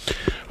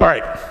 All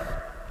right.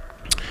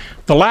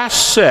 The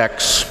last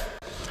 6,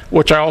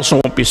 which I also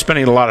won't be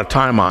spending a lot of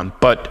time on,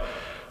 but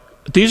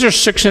these are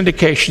 6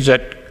 indications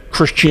that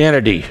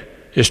Christianity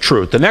is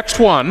true. The next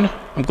one,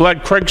 I'm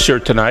glad Craig's here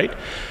tonight,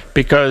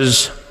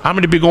 because I'm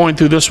going to be going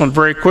through this one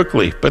very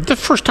quickly. But the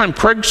first time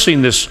Craig's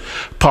seen this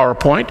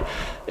PowerPoint,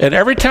 and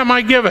every time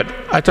I give it,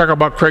 I talk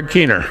about Craig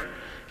Keener.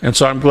 And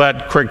so I'm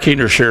glad Craig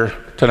Keener's here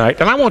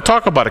tonight. And I won't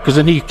talk about it because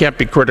then he can't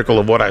be critical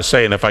of what I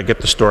say and if I get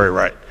the story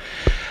right.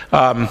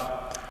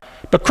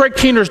 But Craig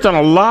Keener's done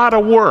a lot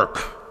of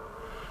work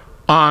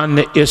on,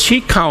 as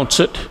he counts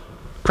it,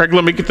 Craig,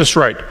 let me get this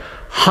right,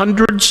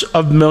 hundreds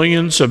of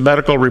millions of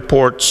medical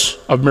reports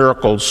of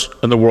miracles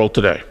in the world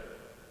today.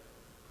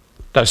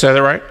 Did I say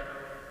that right?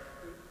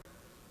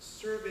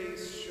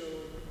 Surveys show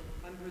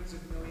hundreds of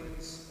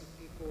millions of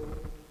people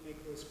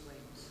make those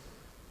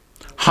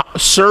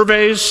claims.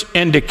 Surveys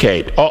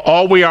indicate,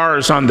 all we are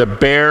is on the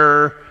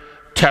bare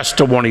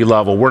testimony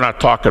level. We're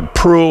not talking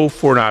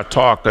proof, we're not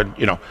talking,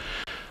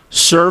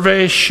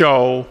 Surveys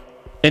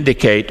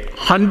indicate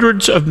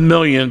hundreds of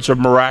millions of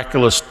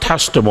miraculous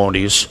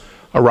testimonies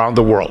around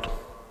the world.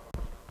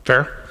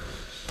 Fair?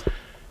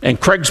 In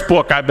Craig's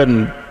book, I've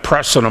been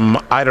pressing him,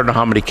 I don't know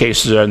how many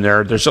cases are in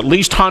there. There's at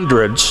least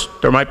hundreds.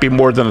 There might be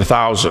more than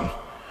 1,000.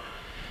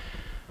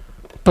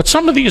 But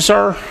some of these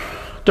are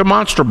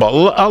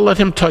demonstrable. I'll let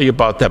him tell you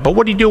about that. But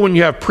what do you do when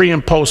you have pre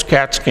and post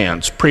CAT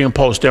scans, pre and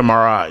post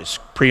MRIs,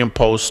 pre and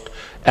post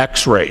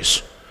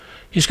X-rays?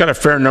 He's got a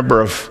fair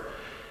number of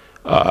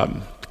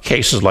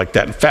cases like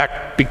that. In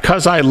fact,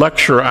 because I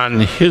lecture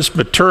on his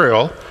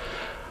material,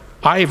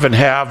 I even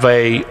have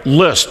a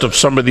list of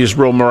some of these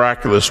real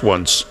miraculous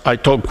ones. I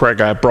told Craig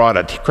I brought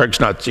it. Craig's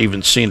not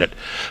even seen it.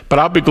 But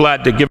I'll be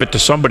glad to give it to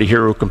somebody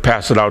here who can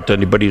pass it out to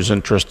anybody who's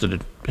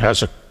interested,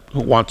 who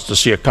wants to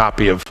see a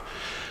copy of,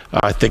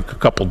 I think, a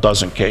couple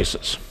dozen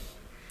cases.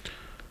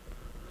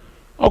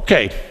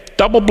 Okay,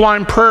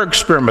 double-blind prayer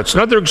experiments.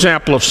 Another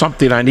example of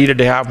something I needed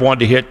to have one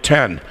to hit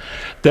 10.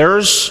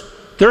 There's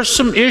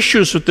some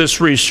issues with this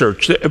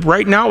research.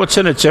 Right now it's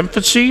in its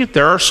infancy.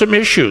 There are some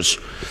issues.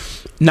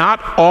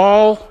 Not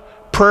all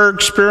prayer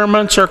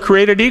experiments are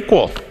created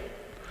equal.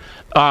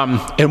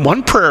 In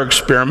one prayer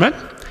experiment,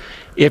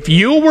 if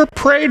you were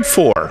prayed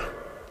for,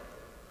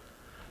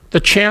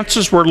 the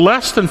chances were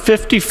less than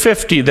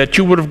 50-50 that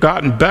you would have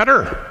gotten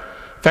better.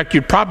 In fact,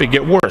 you'd probably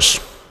get worse.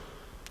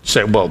 You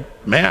say, well,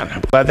 man,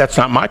 I'm glad that's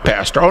not my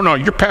pastor. Oh, no,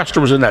 your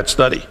pastor was in that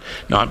study.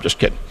 No, I'm just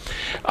kidding.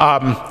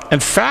 In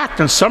fact,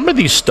 in some of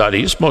these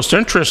studies, most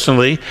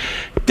interestingly,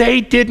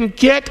 they didn't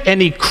get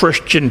any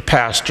Christian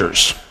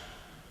pastors.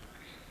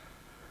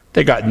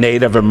 They got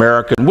Native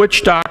American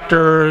witch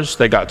doctors.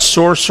 They got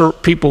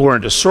people who are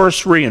into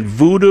sorcery and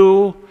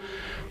voodoo.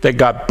 They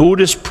got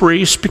Buddhist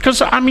priests.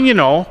 Because, I mean, you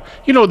know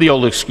the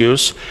old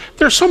excuse.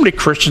 There's so many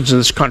Christians in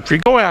this country.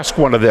 Go ask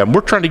one of them.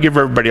 We're trying to give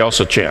everybody else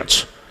a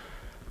chance.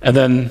 And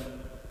then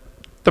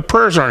the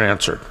prayers aren't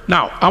answered.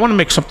 Now, I want to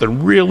make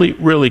something really,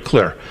 really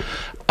clear.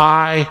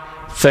 I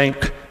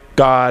think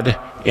God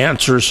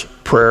answers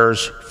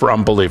prayers for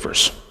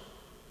unbelievers.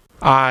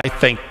 I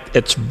think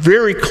it's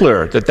very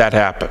clear that that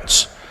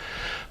happens.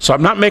 So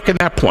I'm not making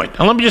that point.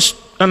 And let me just,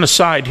 on the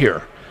side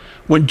here,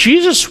 when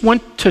Jesus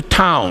went to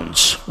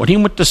towns, when he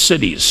went to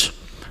cities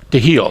to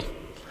heal,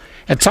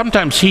 and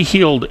sometimes he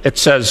healed, it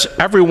says,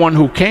 everyone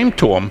who came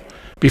to him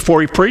before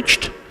he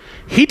preached,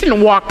 he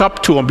didn't walk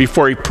up to him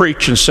before he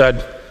preached and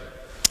said,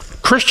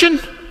 Christian,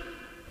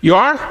 you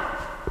are?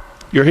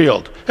 You're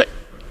healed. Hey,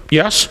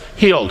 yes,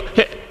 healed.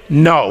 Hey,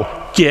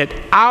 no, get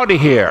out of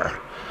here.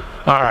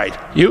 All right,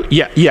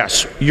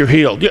 yes, you're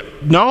healed.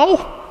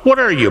 No? What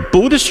are you,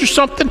 Buddhist or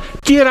something?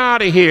 Get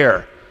out of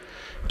here.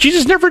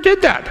 Jesus never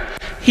did that.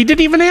 He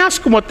didn't even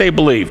ask them what they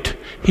believed.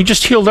 He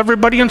just healed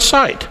everybody in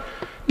sight.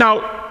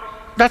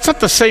 Now, that's not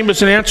the same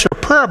as an answer to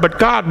prayer, but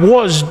God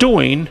was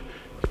doing,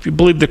 if you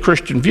believe the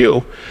Christian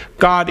view,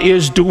 God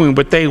is doing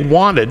what they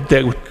wanted.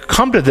 They would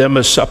come to them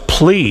as a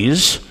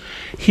please,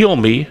 heal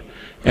me,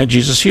 and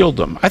Jesus healed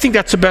them. I think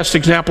that's the best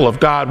example of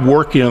God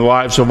working in the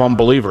lives of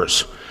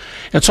unbelievers.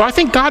 And so I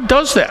think God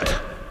does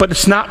that, but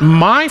it's not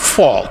my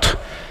fault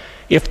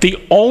if the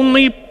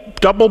only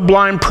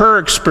double-blind prayer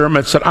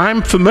experiments that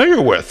I'm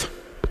familiar with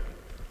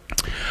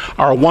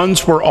are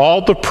ones where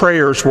all the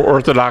prayers were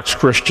Orthodox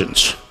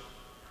Christians.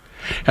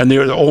 And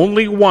they're the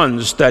only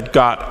ones that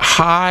got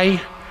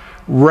high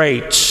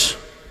rates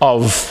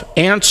of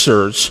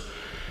answers,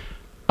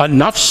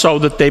 enough so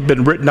that they've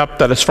been written up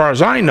that, as far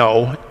as I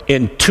know,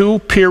 in 2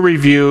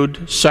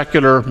 peer-reviewed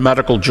secular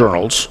medical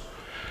journals.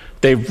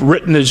 They've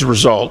written these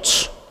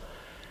results.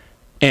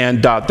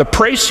 And the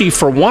précis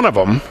for one of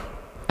them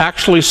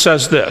actually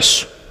says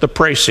this. The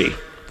précis,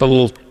 the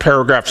little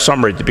paragraph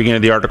summary at the beginning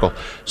of the article,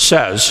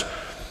 says,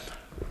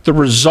 the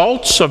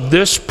results of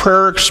this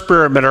prayer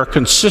experiment are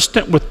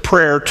consistent with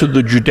prayer to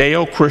the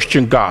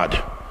Judeo-Christian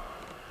God.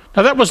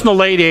 Now that was in the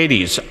late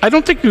 80s. I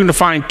don't think you're going to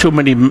find too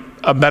many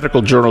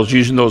medical journals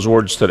using those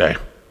words today.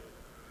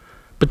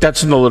 But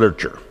that's in the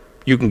literature.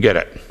 You can get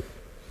it.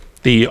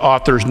 The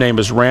author's name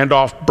is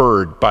Randolph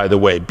Byrd, by the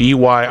way,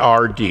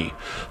 B-Y-R-D,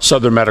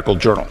 Southern Medical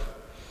Journal.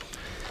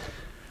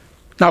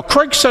 Now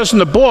Craig says in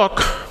the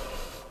book,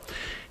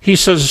 he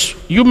says,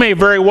 you may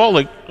very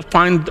well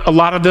find a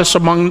lot of this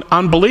among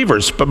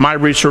unbelievers, but my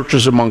research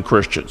is among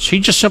Christians. He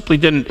just simply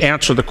didn't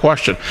answer the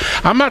question.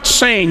 I'm not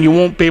saying you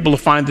won't be able to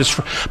find this,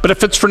 but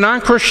if it's for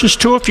non-Christians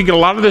too, if you get a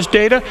lot of this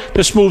data,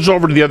 this moves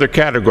over to the other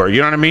category.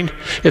 You know what I mean?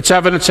 It's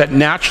evidence that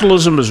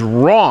naturalism is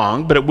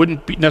wrong, but it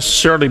wouldn't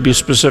necessarily be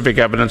specific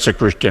evidence that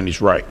Christianity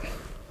is right.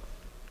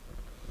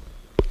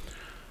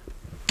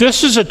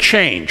 This is a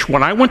change.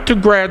 When I went to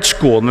grad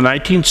school in the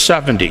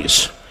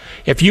 1970s,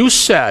 if you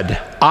said,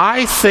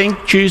 I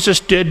think Jesus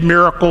did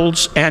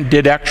miracles and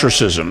did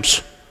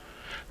exorcisms,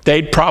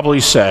 they'd probably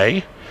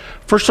say,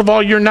 first of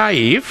all, you're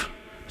naive.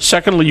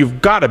 Secondly,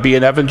 you've got to be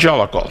an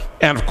evangelical.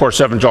 And of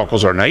course,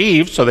 evangelicals are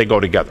naive, so they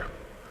go together.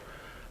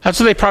 That's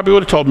what they probably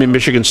would have told me in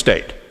Michigan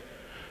State.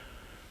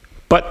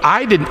 But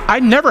I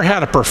never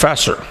had a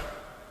professor,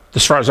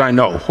 as far as I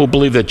know, who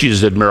believed that Jesus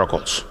did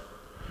miracles.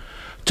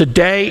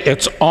 Today,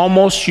 it's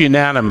almost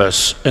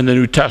unanimous in the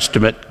New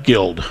Testament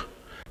guild.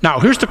 Now,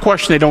 here's the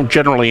question they don't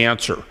generally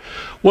answer.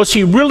 Was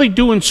he really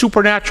doing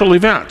supernatural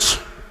events?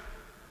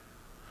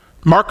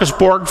 Marcus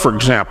Borg, for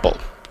example,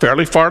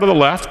 fairly far to the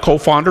left,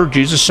 co-founder of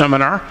Jesus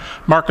Seminar.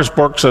 Marcus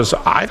Borg says,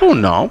 I don't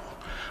know.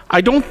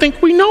 I don't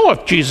think we know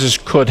if Jesus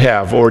could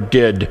have or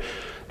did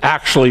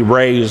actually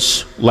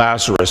raise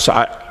Lazarus.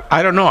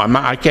 I don't know.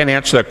 I can't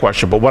answer that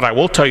question. But what I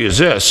will tell you is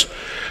this.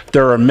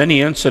 There are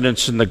many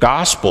incidents in the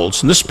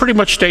Gospels, and this pretty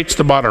much states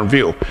the modern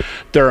view.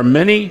 There are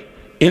many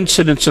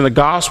incidents in the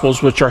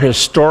Gospels which are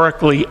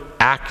historically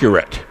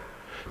accurate,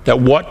 that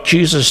what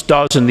Jesus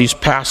does in these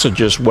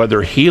passages,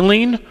 whether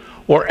healing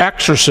or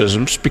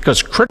exorcisms,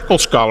 because critical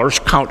scholars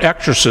count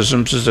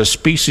exorcisms as a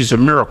species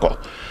of miracle.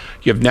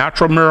 You have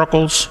natural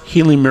miracles,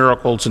 healing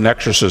miracles, and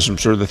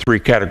exorcisms are the three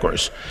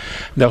categories.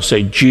 And they'll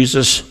say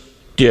Jesus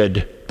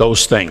did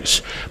those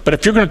things. But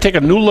if you're going to take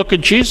a new look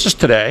at Jesus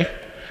today,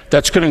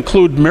 that's going to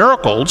include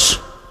miracles,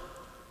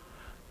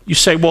 you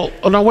say, well,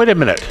 oh no, wait a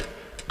minute.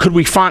 Could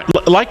we find,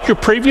 like your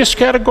previous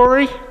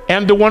category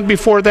and the one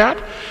before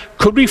that,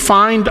 could we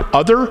find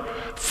other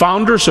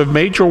founders of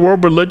major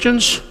world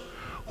religions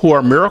who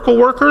are miracle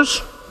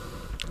workers?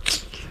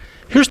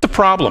 Here's the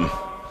problem.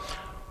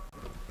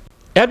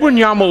 Edwin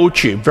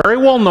Yamauchi, very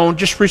well known,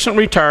 just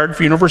recently retired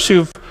from the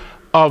University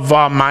of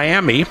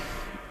Miami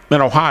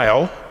in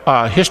Ohio,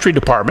 history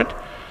department.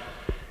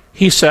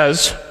 He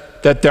says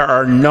that there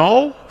are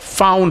no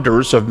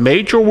founders of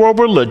major world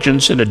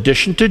religions in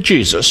addition to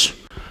Jesus,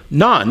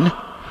 none,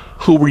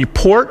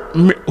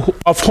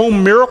 of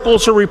whom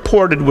miracles are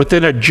reported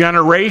within a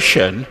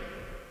generation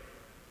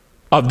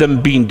of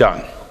them being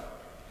done.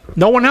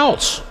 No one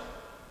else.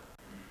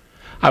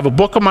 I have a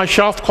book on my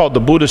shelf called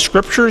The Buddhist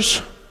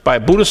Scriptures by a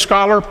Buddhist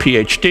scholar,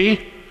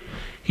 PhD.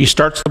 He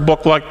starts the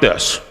book like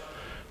this.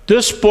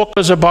 This book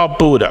is about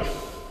Buddha,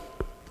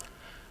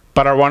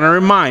 but I want to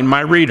remind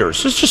my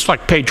readers, it's just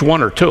like page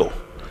 1 or 2.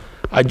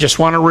 I just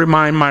want to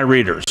remind my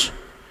readers,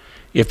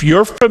 if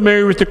you're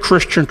familiar with the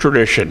Christian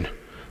tradition,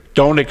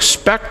 don't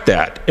expect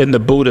that in the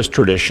Buddhist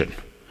tradition.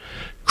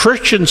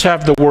 Christians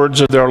have the words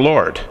of their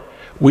Lord.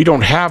 We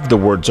don't have the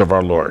words of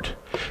our Lord.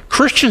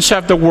 Christians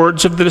have the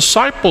words of the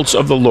disciples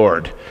of the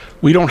Lord.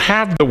 We don't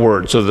have the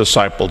words of the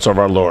disciples of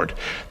our Lord.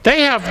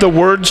 They have the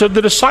words of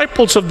the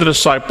disciples of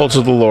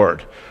the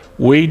Lord.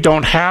 We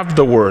don't have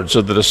the words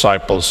of the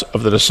disciples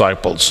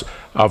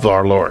of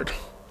our Lord.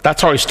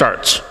 That's how he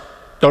starts.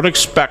 Don't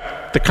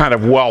expect the kind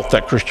of wealth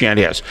that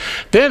Christianity has.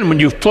 Then when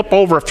you flip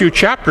over a few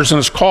chapters and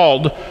it's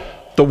called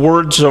The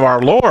Words of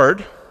Our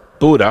Lord,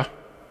 Buddha,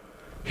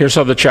 here's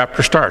how the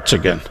chapter starts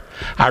again.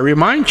 I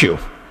remind you,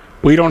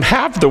 we don't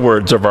have the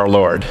words of our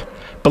Lord,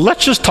 but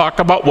let's just talk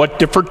about what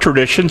different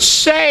traditions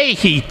say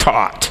he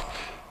taught.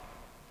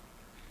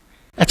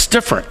 That's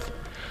different.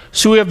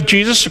 So we have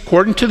Jesus,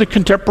 according to the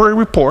contemporary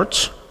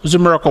reports, who's a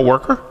miracle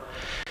worker.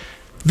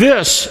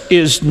 This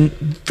is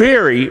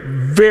very,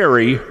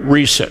 very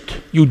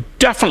recent. You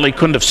definitely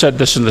couldn't have said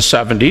this in the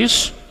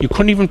 70s. You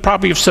couldn't even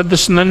probably have said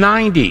this in the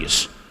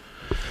 90s.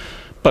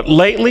 But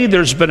lately,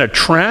 there's been a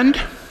trend,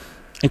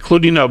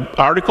 including an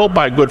article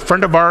by a good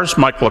friend of ours,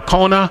 Mike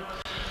Lacona,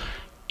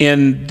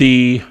 in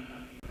the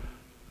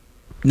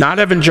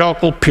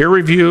non-evangelical,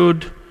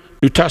 peer-reviewed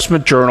New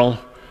Testament journal,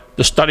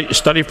 the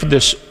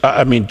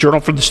Journal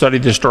for the Study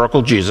of the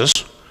Historical Jesus.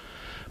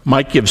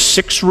 Mike gives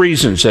 6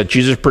 reasons that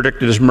Jesus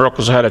predicted his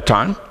miracles ahead of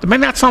time. It may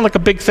not sound like a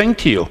big thing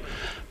to you,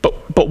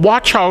 but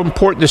watch how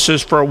important this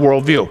is for a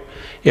worldview.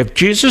 If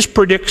Jesus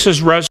predicts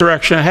his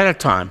resurrection ahead of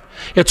time,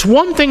 it's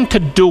one thing to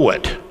do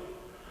it.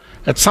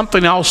 It's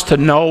something else to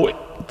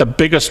know the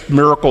biggest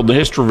miracle in the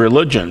history of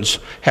religions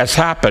has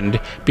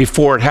happened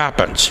before it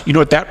happens. You know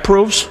what that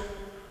proves?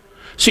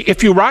 See,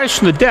 if you rise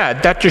from the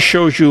dead, that just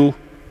shows you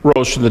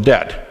rose from the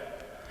dead.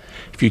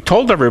 If you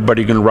told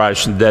everybody you're going to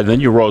rise from the dead,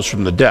 then you rose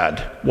from the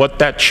dead. What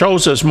that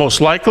shows is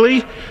most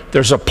likely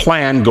there's a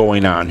plan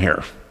going on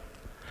here.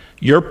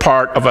 You're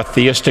part of a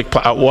theistic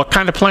plan. What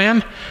kind of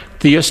plan?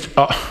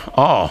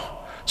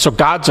 So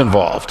God's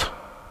involved.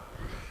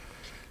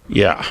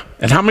 Yeah.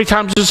 And how many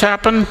times does this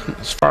happen?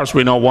 As far as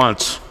we know,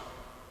 once.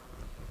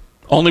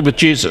 Only with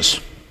Jesus.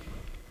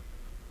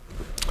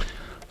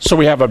 So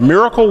we have a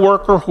miracle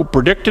worker who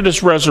predicted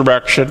his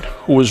resurrection,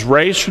 who was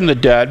raised from the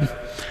dead.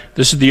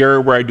 This is the area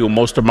where I do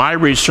most of my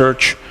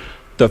research.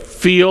 The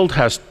field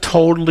has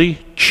totally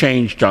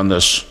changed on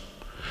this.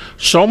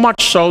 So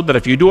much so that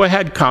if you do a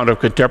head count of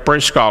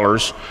contemporary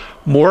scholars,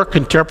 more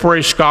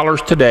contemporary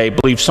scholars today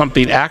believe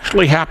something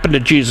actually happened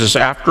to Jesus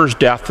after his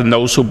death than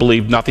those who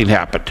believe nothing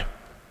happened.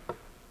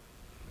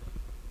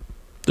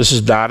 This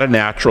is not a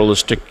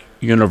naturalistic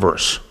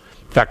universe.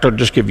 In fact, I'll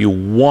just give you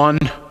one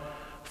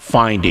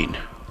finding.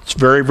 It's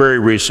very, very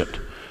recent.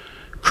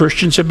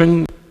 Christians have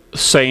been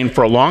saying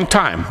for a long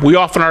time, we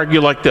often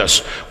argue like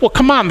this, well,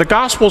 come on, the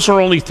Gospels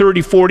are only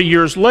 30, 40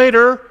 years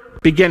later,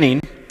 beginning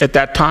at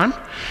that time.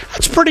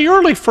 That's pretty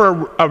early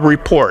for a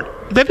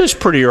report. That is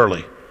pretty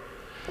early.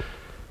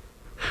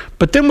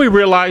 But then we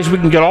realize we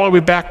can get all the way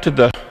back to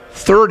the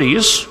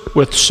 30s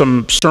with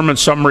some sermon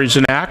summaries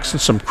in Acts and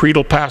some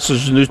creedal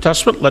passages in the New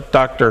Testament. Let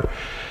Dr.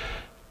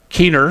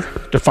 Keener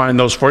define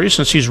those for you,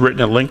 since he's written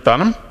a length on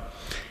them.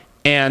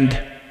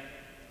 And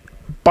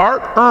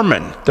Bart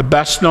Ehrman, the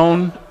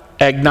best-known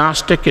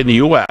agnostic in the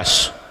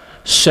U.S.,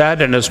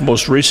 said in his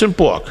most recent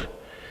book,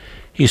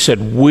 he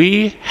said,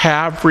 we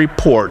have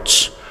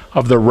reports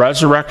of the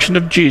resurrection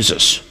of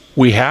Jesus.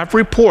 We have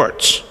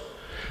reports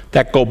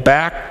that go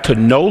back to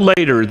no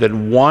later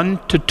than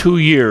 1 to 2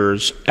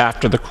 years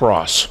after the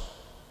cross.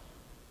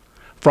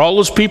 For all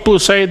those people who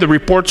say the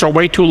reports are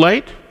way too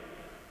late,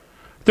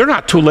 they're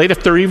not too late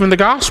if they're even the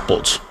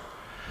Gospels.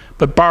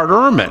 But Bart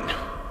Ehrman,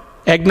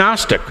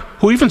 agnostic,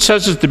 who even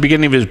says at the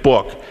beginning of his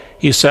book,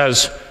 he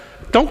says,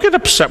 don't get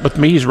upset with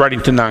me. He's writing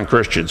to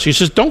non-Christians. He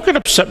says, don't get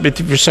upset with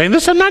me if you're saying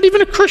this. I'm not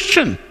even a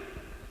Christian.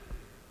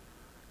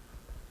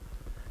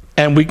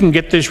 And we can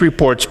get these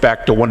reports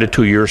back to 1 to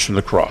 2 years from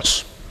the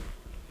cross.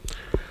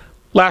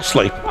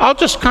 Lastly, I'll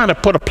just kind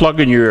of put a plug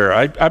in your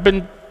ear.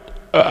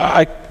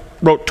 I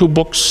wrote 2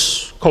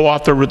 books,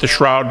 co-author with The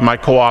Shroud. My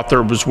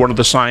co-author was one of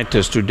the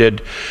scientists who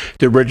did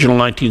the original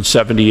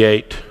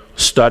 1978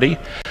 study.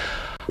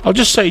 I'll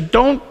just say,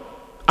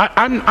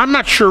 I'm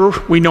not sure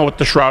we know what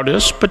the Shroud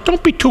is, but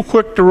don't be too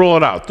quick to rule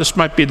it out. This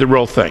might be the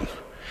real thing.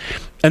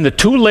 And the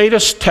 2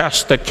 latest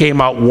tests that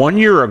came out 1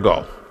 year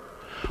ago,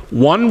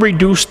 one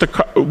reversed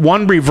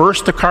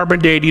the carbon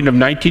dating of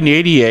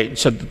 1988 and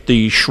said that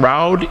the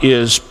Shroud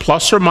is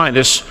plus or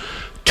minus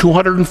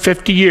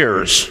 250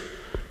 years,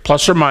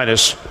 plus or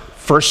minus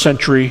 1st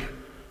century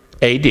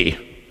AD.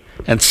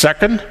 And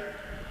second,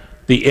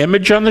 the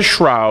image on the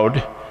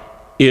Shroud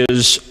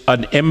is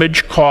an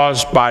image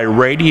caused by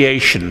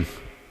radiation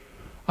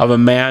of a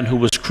man who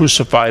was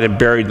crucified and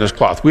buried in this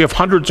cloth. We have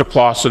hundreds of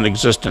cloths in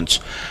existence.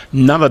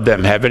 None of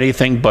them have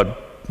anything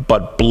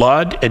but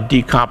blood and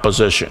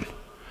decomposition.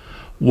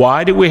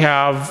 Why do we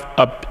have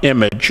an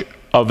image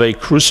of a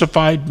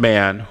crucified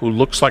man who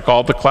looks like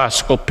all the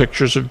classical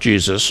pictures of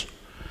Jesus,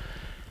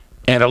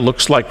 and it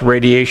looks like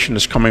radiation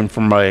is coming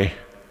from a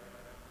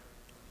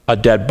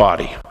dead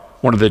body?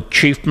 One of the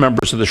chief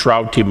members of the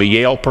Shroud team, a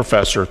Yale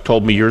professor,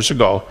 told me years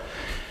ago,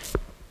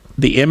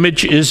 the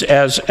image is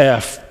as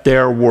if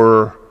there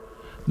were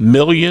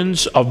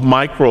millions of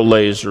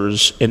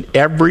microlasers in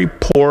every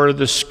pore of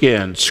the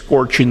skin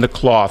scorching the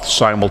cloth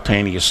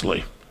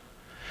simultaneously.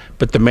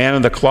 But the man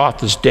in the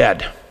cloth is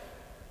dead.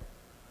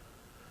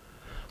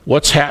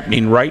 What's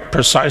happening right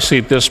precisely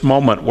at this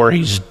moment where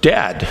he's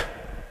dead,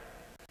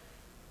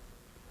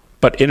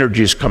 but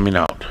energy is coming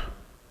out?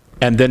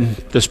 And then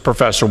this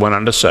professor went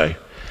on to say,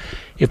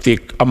 if the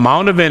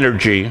amount of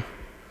energy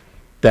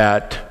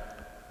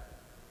that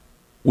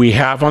we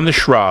have on the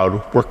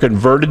Shroud were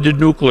converted to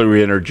nuclear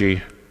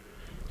energy,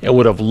 it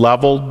would have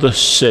leveled the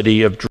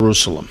city of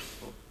Jerusalem.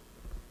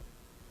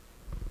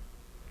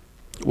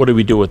 What do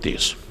we do with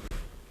these?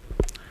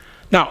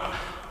 Now,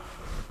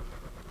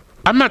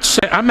 I'm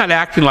not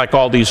acting like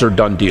all these are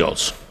done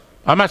deals.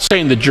 I'm not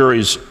saying the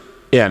jury's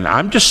in.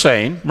 I'm just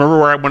saying, remember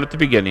where I went at the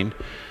beginning,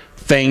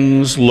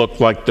 things look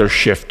like they're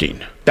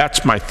shifting.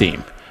 That's my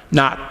theme.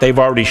 Not, they've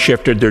already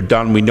shifted, they're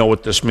done, we know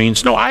what this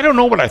means. No, I don't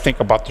know what I think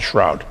about the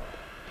Shroud.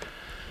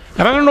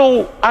 And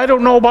I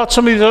don't know about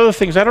some of these other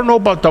things. I don't know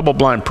about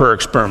double-blind prayer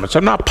experiments.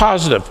 I'm not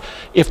positive.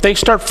 If they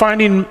start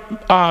finding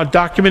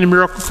documented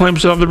miracle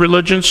claims in other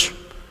religions,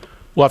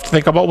 we'll have to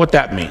think about what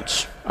that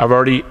means. I've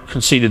already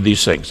conceded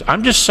these things.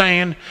 I'm just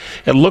saying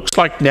it looks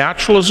like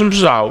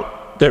naturalism's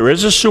out. There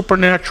is a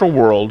supernatural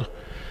world.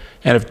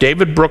 And if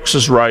David Brooks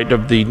is right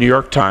of the New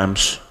York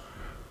Times,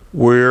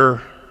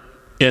 we're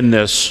in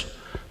this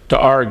to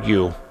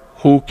argue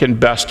who can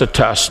best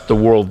attest the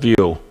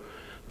worldview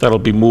that'll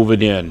be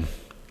moving in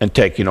and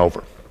taking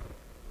over.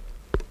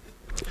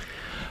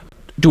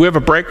 Do we have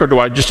a break, or do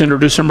I just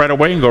introduce him right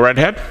away and go right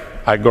ahead?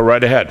 I go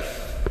right ahead.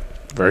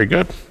 Very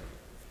good.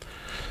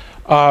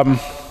 I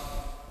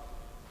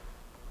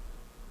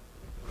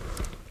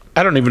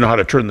don't even know how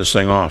to turn this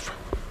thing off.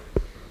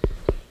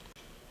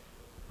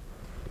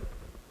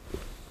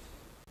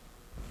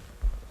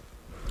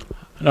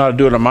 I know how to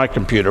do it on my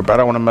computer, but I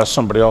don't want to mess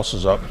somebody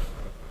else's up.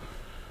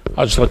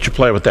 I'll just let you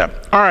play with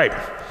that. All right.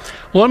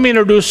 Well, let me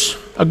introduce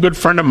a good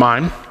friend of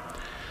mine,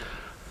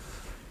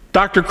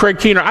 Dr. Craig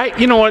Keener.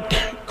 You know what?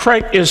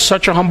 Craig is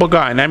such a humble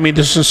guy, and I mean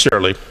this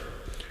sincerely.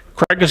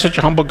 Craig is such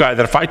a humble guy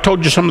that if I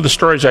told you some of the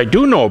stories I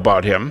do know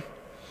about him,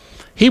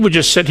 he would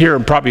just sit here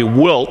and probably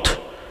wilt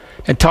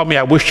and tell me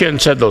I wish he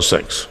hadn't said those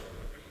things.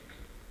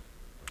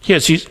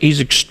 Yes, he's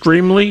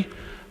extremely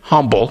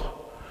humble.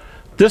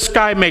 This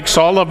guy makes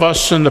all of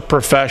us in the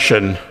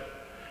profession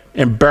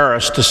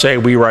embarrassed to say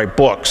we write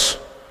books,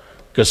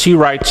 because he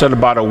writes in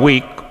about a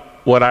week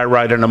what I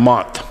write in a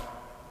month.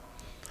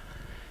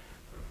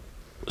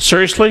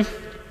 Seriously,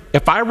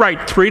 if I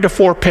write 3 to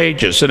 4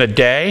 pages in a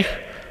day,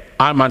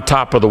 I'm on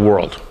top of the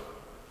world.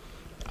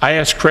 I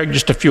asked Craig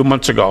just a few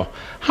months ago,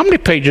 how many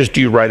pages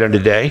do you write in a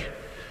day?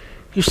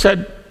 He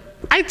said,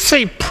 I'd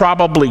say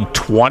probably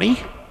 20.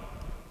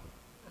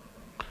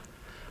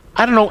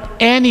 I don't know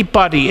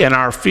anybody in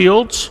our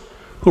fields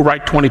who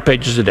write 20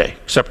 pages a day,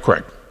 except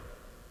Craig.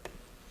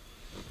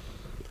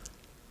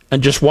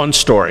 And just one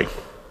story.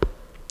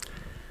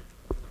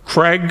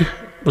 Craig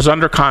was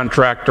under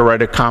contract to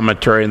write a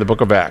commentary in the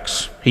book of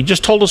Acts. He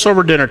just told us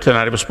over dinner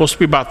tonight it was supposed to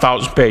be about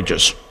 1,000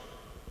 pages.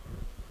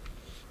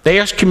 They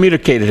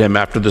excommunicated him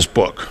after this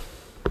book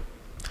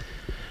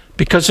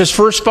because his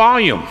first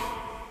volume,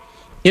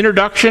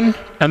 introduction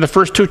and the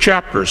first 2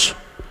 chapters,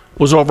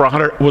 was over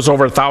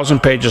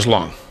 1,000 pages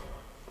long.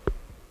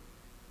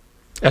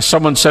 As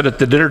someone said at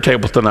the dinner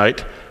table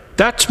tonight,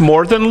 that's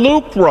more than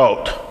Luke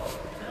wrote.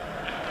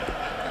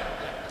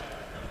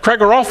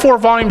 Craig, are all 4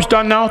 volumes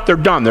done now? They're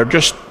done. They're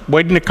just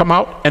waiting to come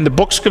out. And the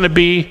book's going to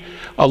be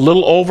a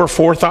little over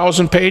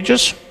 4,000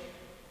 pages.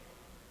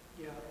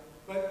 Yeah,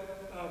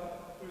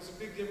 but there's a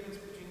big difference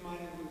between mine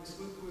and Luke's.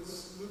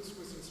 Luke's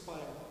was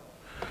inspired.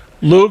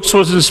 Luke's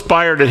was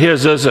inspired, and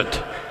his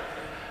isn't.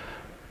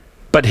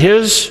 But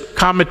his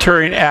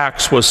commentary in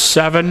Acts was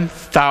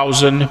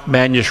 7,000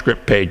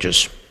 manuscript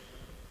pages.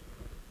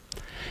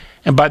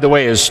 And by the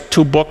way, his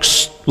 2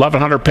 books,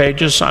 1,100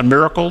 pages on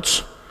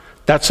miracles,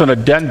 that's an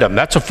addendum,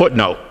 that's a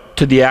footnote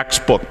to the Acts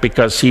book,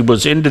 because he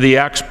was into the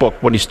Acts book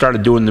when he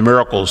started doing the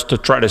miracles to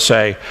try to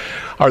say,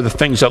 are the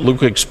things that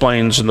Luke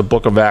explains in the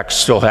book of Acts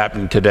still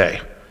happening today?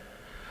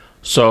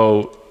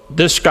 So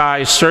this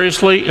guy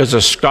seriously is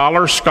a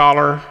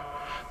scholar.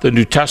 The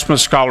New Testament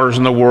scholars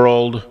in the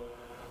world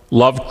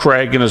love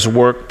Craig and his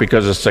work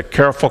because it's a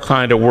careful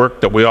kind of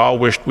work that we all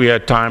wished we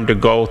had time to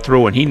go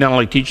through. And he not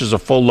only teaches a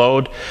full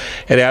load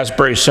at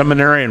Asbury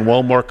Seminary in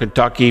Wilmore,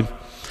 Kentucky,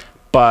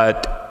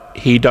 but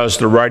he does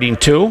the writing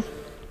too.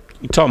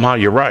 You tell him how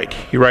you write.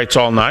 He writes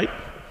all night,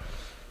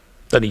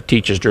 then he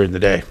teaches during the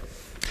day.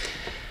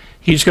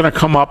 He's going to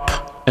come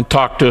up and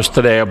talk to us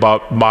today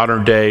about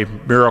modern day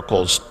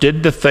miracles.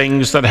 Did the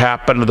things that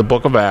happened in the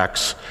book of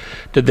Acts,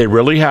 did they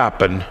really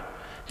happen?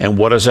 And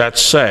what does that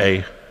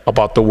say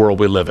about the world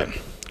we live in?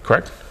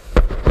 Correct?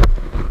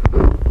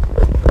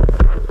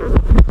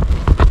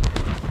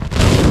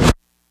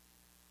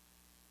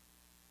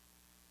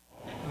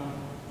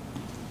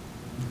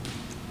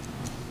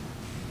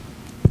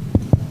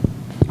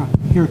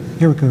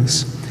 Here it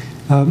goes.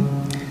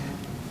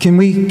 Can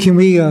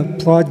we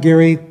applaud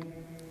Gary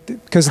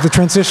because of the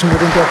transition we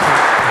didn't get through?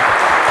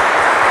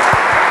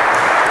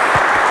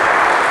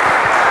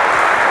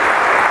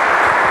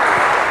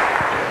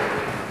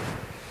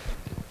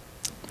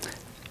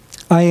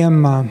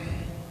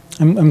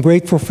 I'm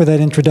grateful for that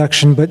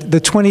introduction, but the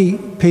 20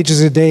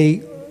 pages a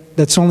day,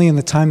 that's only in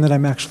the time that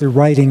I'm actually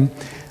writing.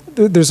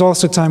 There's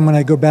also time when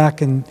I go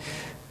back and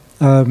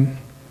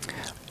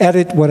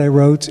edit what I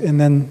wrote, and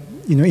then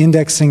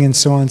indexing and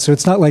so on. So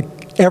it's not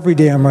like every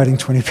day I'm writing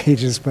 20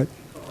 pages, but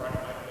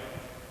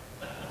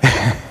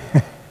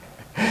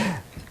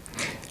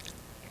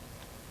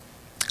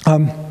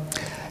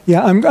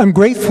yeah, I'm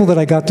grateful that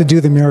I got to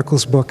do the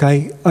Miracles book.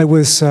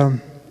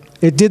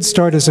 It did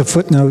start as a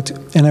footnote,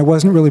 and I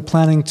wasn't really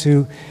planning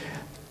to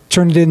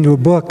turn it into a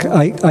book.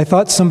 I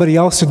thought somebody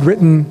else had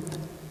written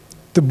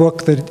the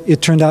book that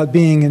it turned out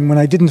being, and when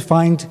I didn't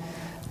find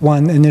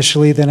one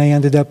initially, then I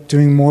ended up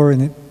doing more,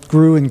 and it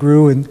grew and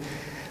grew, and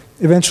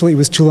eventually it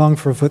was too long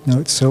for a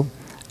footnote, so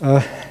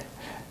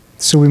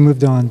we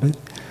moved on, but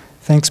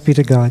thanks be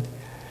to God.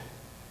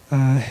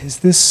 Is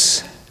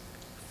this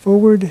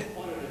forward?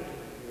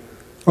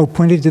 Oh,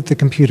 pointed at the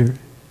computer.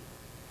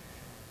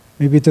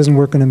 Maybe it doesn't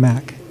work on a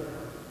Mac.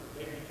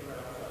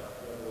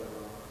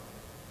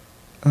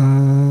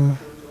 I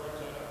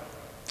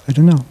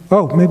don't know.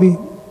 Oh, maybe,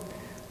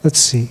 let's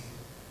see.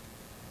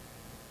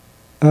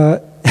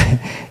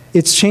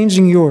 It's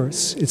changing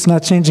yours. It's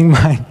not changing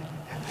mine.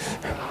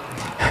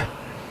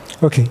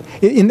 Okay.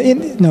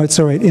 No, it's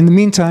all right. In the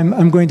meantime,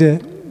 I'm going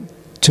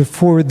to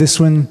forward this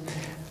one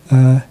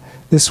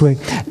this way.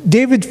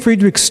 David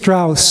Friedrich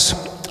Strauss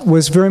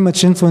was very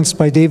much influenced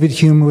by David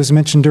Hume, who was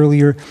mentioned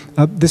earlier.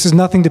 This is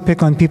nothing to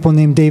pick on people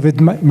named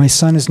David. My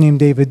son is named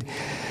David.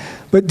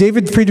 But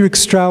David Friedrich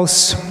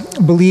Strauss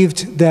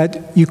believed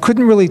that you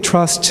couldn't really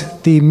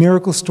trust the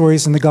miracle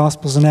stories in the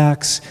Gospels and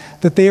Acts,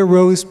 that they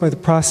arose by the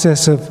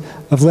process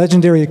of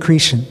legendary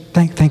accretion.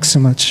 Thanks so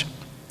much.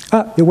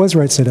 It was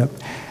right side up.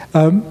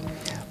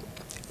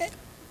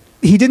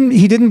 He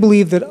didn't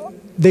believe that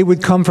they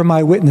would come from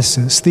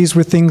eyewitnesses. These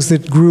were things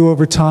that grew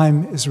over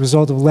time as a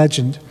result of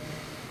legend.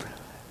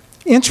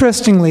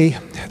 Interestingly,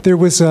 there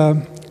was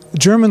a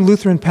German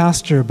Lutheran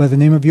pastor by the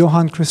name of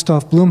Johann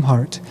Christoph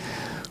Blumhardt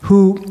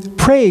who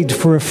prayed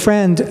for a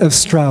friend of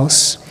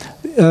Strauss.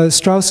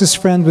 Strauss's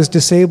friend was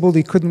disabled,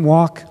 he couldn't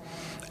walk.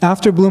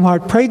 After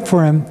Blumhardt prayed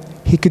for him,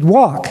 he could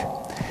walk.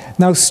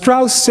 Now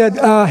Strauss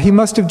said he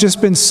must have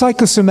just been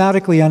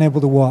psychosomatically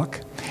unable to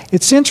walk.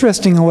 It's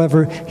interesting,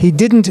 however, he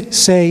didn't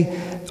say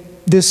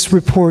this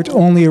report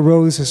only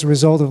arose as a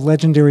result of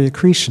legendary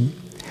accretion.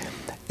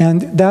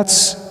 And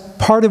that's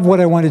part of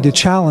what I wanted to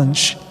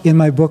challenge in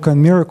my book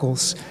on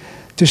miracles,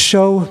 to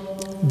show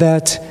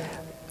that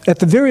at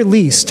the very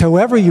least,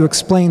 however you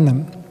explain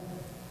them,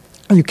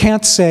 you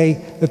can't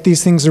say that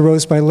these things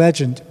arose by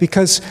legend,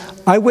 because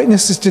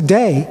eyewitnesses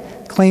today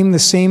claim the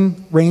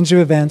same range of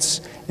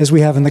events as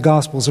we have in the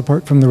Gospels,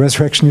 apart from the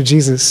resurrection of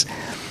Jesus.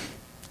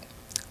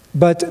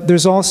 But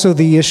there's also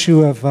the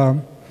issue of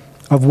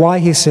why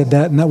he said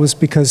that, and that was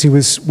because he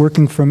was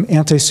working from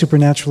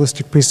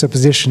anti-supernaturalistic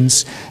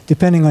presuppositions,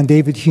 depending on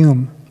David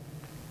Hume.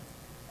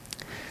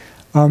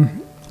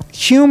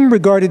 Hume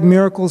regarded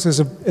miracles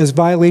as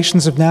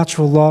violations of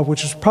natural law,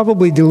 which was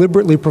probably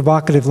deliberately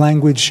provocative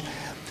language.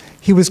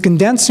 He was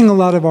condensing a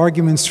lot of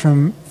arguments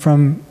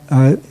from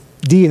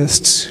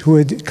deists who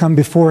had come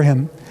before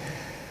him.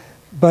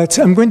 But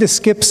I'm going to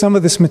skip some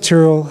of this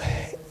material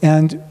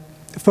and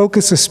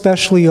focus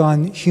especially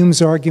on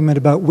Hume's argument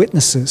about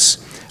witnesses,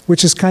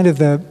 which is kind of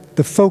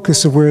the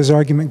focus of where his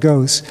argument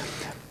goes.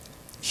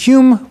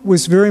 Hume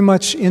was very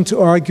much into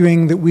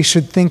arguing that we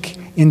should think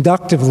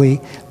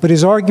inductively, but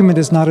his argument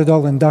is not at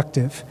all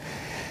inductive.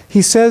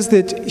 He says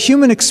that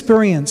human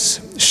experience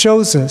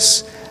shows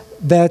us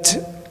that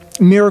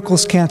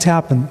miracles can't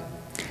happen.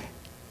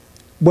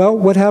 Well,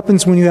 what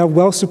happens when you have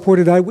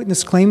well-supported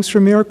eyewitness claims for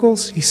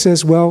miracles? He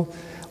says, well,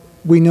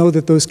 we know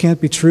that those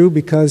can't be true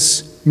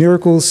because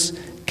miracles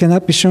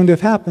cannot be shown to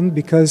have happened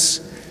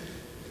because...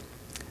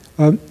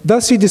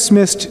 thus he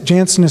dismissed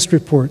Jansenist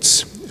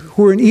reports,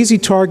 who were an easy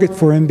target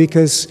for him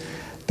because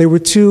they were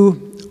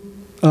too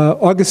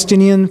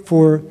Augustinian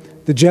for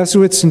the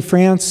Jesuits in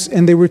France,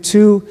 and they were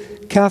too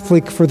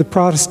Catholic for the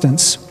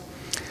Protestants.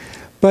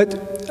 But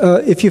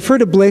if you've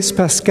heard of Blaise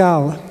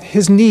Pascal,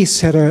 his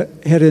niece had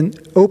an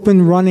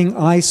open running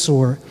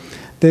eyesore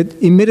that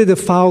emitted a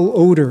foul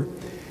odor.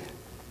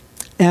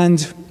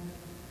 And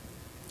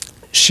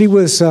she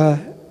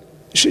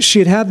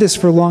had had this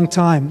for a long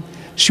time.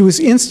 She was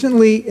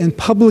instantly and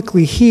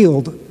publicly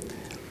healed.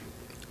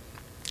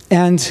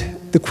 And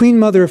the Queen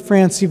Mother of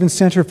France even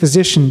sent her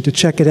physician to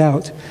check it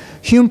out.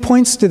 Hume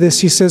points to this.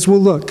 He says, well,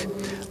 look,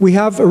 we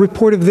have a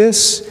report of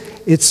this.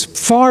 It's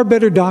far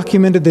better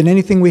documented than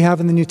anything we have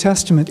in the New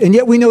Testament. And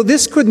yet we know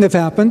this couldn't have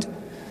happened.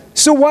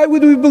 So why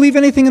would we believe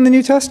anything in the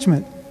New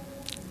Testament?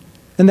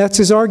 And that's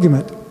his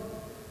argument.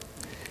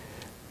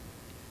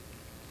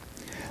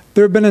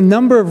 There have been a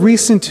number of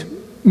recent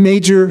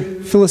major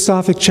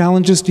philosophic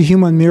challenges to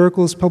Hume on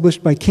miracles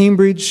published by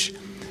Cambridge,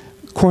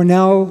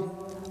 Cornell,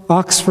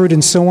 Oxford,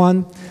 and so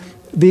on.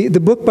 The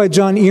book by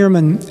John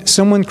Ehrman,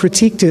 someone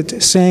critiqued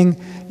it saying,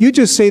 you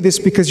just say this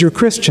because you're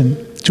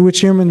Christian, to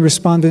which Ehrman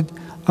responded,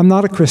 I'm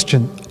not a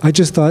Christian. I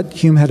just thought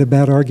Hume had a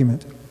bad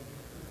argument.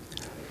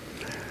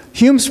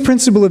 Hume's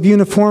principle of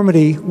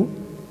uniformity,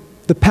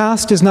 the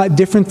past is not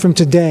different from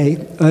today.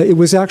 It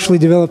was actually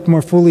developed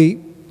more fully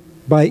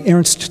by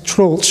Ernst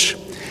Troeltsch.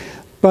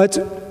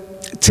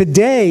 But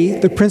today,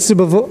 the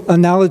principle of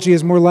analogy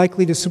is more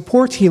likely to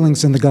support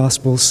healings in the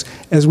Gospels,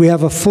 as we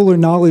have a fuller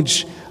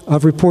knowledge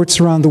of reports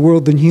around the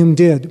world than Hume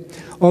did.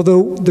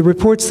 Although the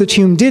reports that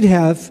Hume did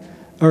have,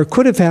 or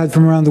could have had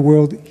from around the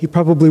world, he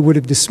probably would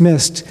have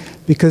dismissed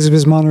because of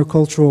his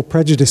monocultural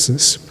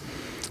prejudices.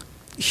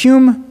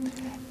 Hume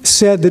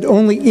said that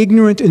only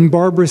ignorant and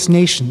barbarous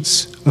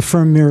nations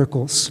affirm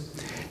miracles.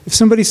 If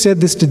somebody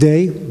said this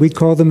today, we'd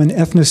call them an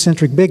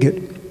ethnocentric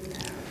bigot,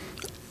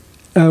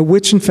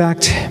 which in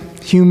fact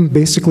Hume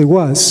basically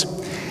was.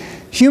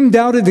 Hume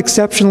doubted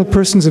exceptional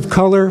persons of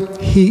color.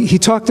 He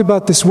talked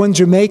about this one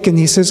Jamaican.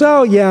 He says,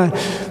 oh yeah,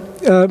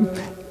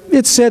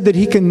 it's said that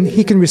he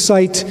can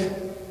recite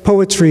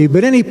poetry,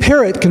 but any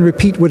parrot can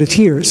repeat what it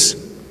hears.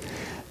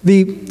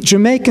 The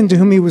Jamaican to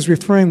whom he was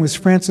referring was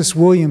Francis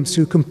Williams,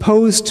 who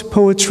composed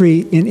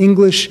poetry in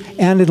English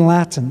and in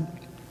Latin.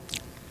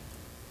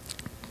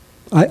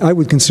 I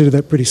would consider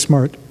that pretty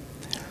smart.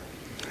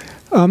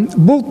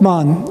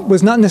 Bultmann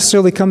was not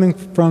necessarily coming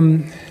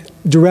from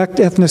direct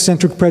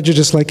ethnocentric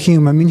prejudice like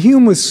Hume. I mean,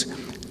 Hume was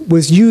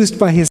was used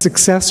by his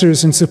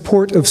successors in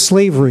support of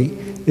slavery,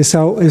 is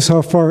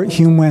how far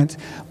Hume went.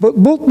 But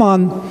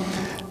Bultmann,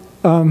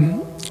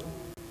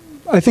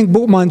 I think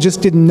Bultmann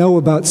just didn't know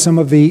about some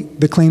of the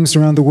claims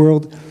around the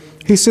world.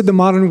 He said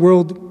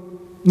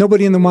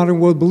nobody in the modern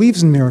world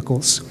believes in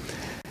miracles.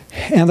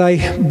 And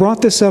I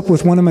brought this up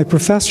with one of my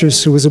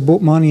professors who was a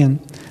Bultmannian.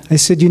 I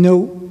said, you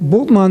know,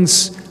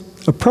 Bultmann's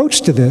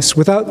approach to this,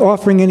 without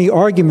offering any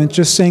argument,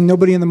 just saying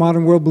nobody in the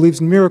modern world believes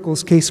in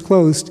miracles, case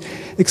closed,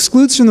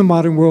 excludes from the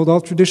modern world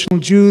all traditional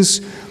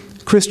Jews,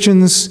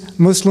 Christians,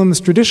 Muslims,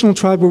 traditional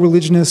tribal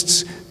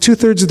religionists,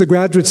 2/3 of the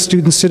graduate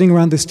students sitting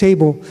around this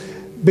table,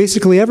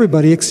 basically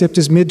everybody except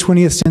his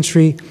mid-20th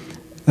century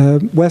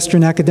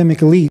Western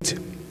academic elite.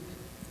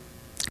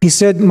 He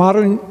said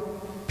modern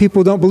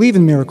people don't believe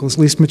in miracles, at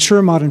least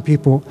mature modern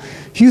people.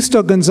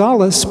 Justo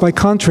Gonzalez, by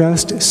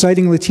contrast,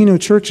 citing Latino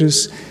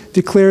churches,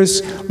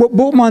 declares what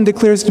Bultmann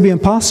declares to be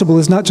impossible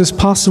is not just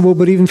possible,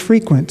 but even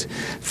frequent.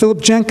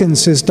 Philip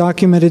Jenkins has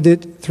documented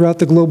it throughout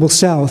the global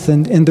South,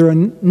 and there are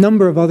a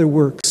number of other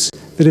works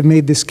that have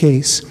made this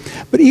case.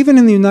 But even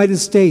in the United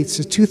States,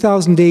 a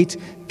 2008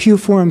 Pew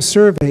Forum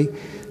survey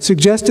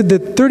suggested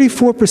that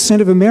 34%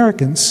 of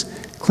Americans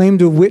claim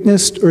to have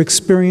witnessed or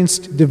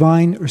experienced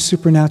divine or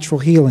supernatural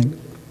healing.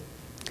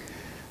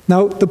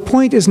 Now, the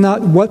point is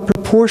not what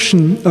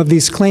proportion of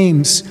these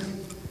claims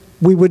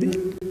we would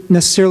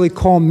necessarily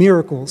call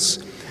miracles.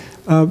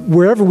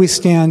 Wherever we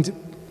stand,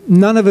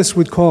 none of us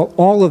would call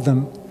all of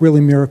them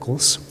really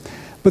miracles.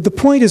 But the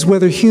point is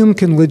whether Hume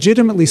can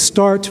legitimately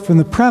start from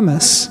the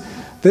premise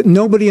that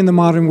nobody in the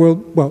modern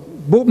world, well,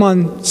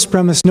 Bultmann's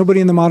premise, nobody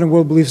in the modern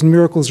world believes in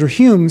miracles, or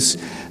Hume's,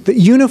 that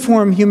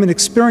uniform human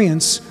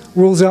experience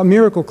rules out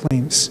miracle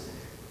claims.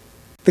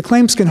 The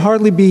claims can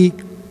hardly be,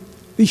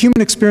 the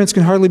human experience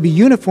can hardly be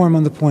uniform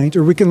on the point,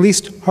 or we can at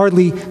least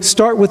hardly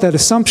start with that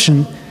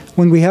assumption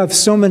when we have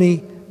so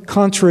many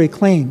contrary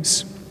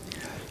claims.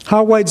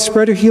 How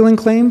widespread are healing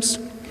claims?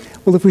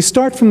 Well, if we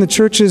start from the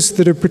churches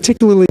that are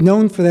particularly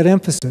known for that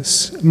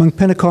emphasis among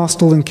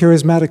Pentecostal and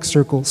charismatic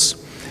circles,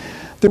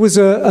 there was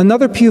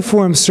another Pew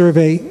Forum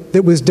survey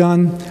that was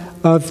done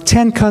of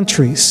 10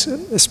 countries,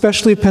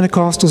 especially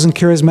Pentecostals and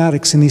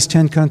charismatics in these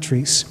 10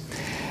 countries.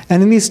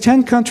 And in these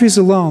 10 countries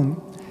alone,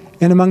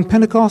 and among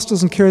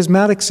Pentecostals and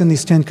charismatics in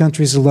these 10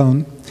 countries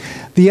alone,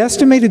 the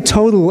estimated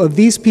total of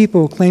these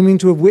people claiming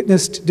to have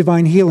witnessed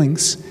divine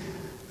healings,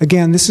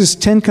 again, this is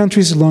 10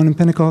 countries alone and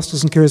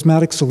Pentecostals and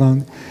charismatics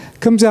alone,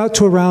 comes out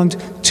to around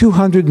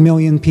 200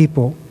 million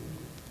people.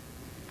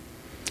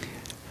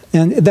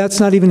 And that's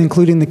not even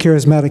including the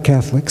charismatic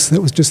Catholics.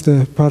 That was just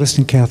the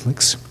Protestant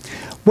Catholics.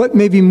 What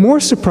may be more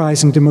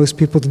surprising to most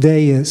people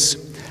today is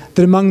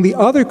that among the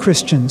other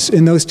Christians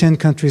in those 10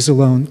 countries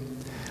alone,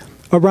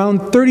 around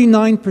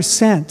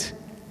 39%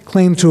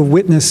 claim to have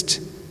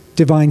witnessed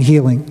divine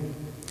healing.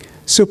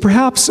 So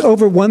perhaps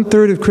over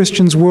 1/3 of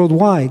Christians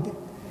worldwide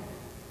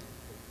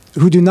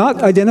who do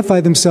not identify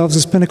themselves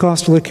as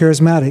Pentecostal or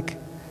charismatic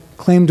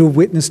claim to have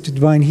witnessed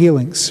divine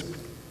healings.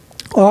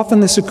 Often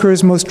this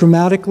occurs most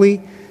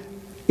dramatically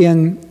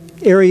in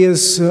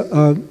areas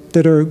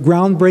that are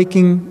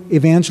groundbreaking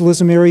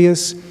evangelism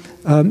areas.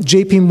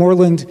 J.P.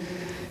 Moreland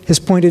has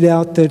pointed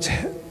out that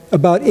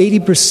about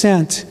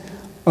 80%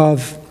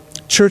 of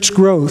church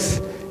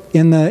growth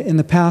in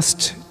the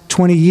past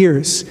 20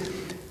 years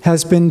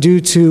has been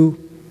due to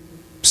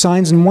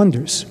signs and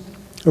wonders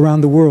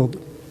around the world.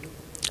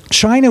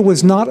 China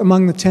was not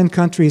among the 10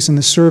 countries in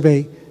the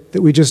survey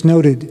that we just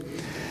noted,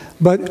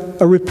 but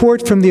a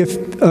report from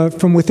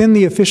within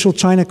the official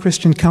China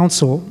Christian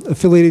Council,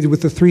 affiliated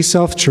with the Three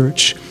Self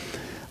Church,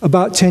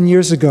 about 10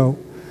 years ago,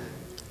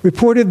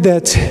 reported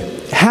that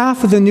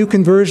half of the new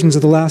conversions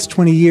of the last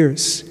 20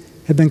 years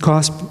have been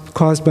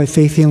caused by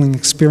faith-healing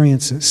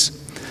experiences.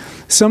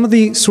 Some of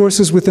the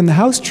sources within the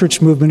house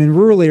church movement in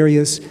rural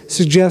areas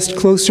suggest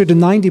closer to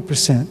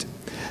 90%.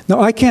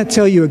 Now, I can't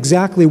tell you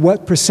exactly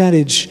what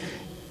percentage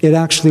it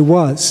actually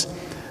was,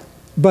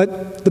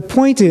 but the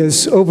point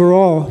is,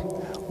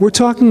 overall, we're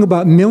talking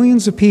about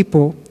millions of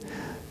people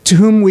to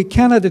whom we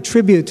cannot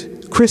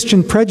attribute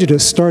Christian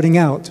prejudice starting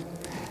out.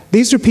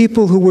 These are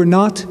people who were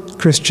not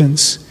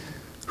Christians,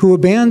 who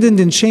abandoned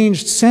and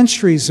changed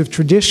centuries of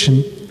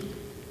tradition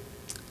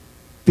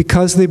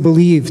because they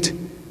believed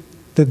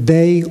that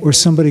they or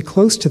somebody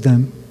close to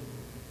them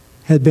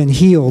had been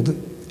healed,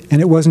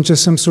 and it wasn't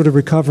just some sort of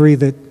recovery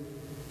that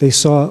they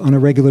saw on a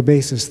regular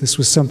basis. This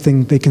was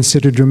something they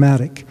considered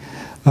dramatic.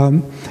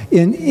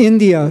 In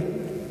India,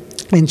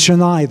 in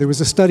Chennai, there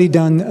was a study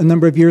done a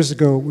number of years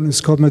ago when it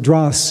was called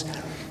Madras,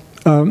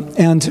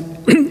 and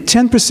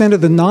 10%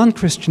 of the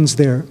non-Christians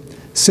there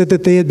said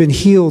that they had been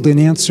healed in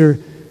answer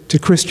to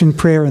Christian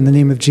prayer in the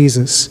name of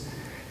Jesus.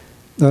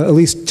 At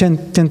least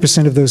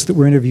 10% of those that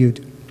were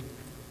interviewed.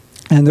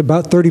 And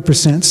about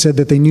 30% said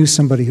that they knew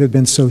somebody who had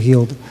been so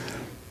healed.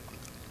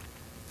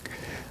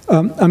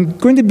 I'm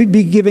going to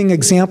be giving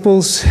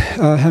examples.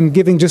 I'm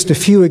giving just a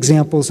few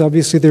examples.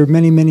 Obviously, there are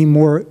many, many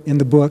more in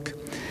the book.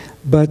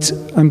 But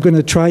I'm going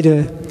to try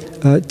to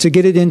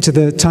get it into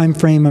the time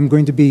frame. I'm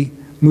going to be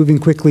moving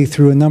quickly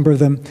through a number of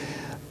them.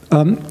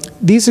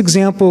 These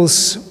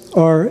examples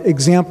are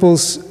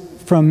examples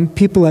from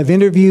people I've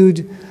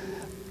interviewed,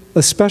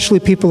 especially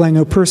people I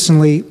know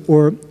personally,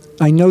 or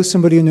I know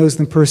somebody who knows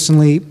them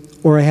personally,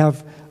 or I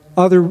have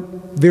other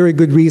very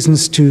good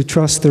reasons to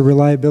trust their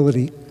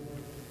reliability.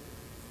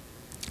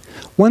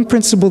 One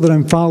principle that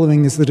I'm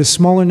following is that a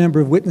smaller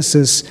number of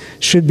witnesses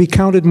should be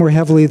counted more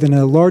heavily than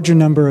a larger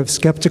number of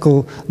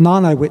skeptical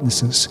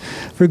non-eyewitnesses.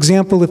 For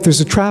example, if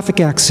there's a traffic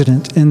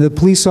accident and the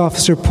police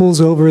officer pulls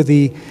over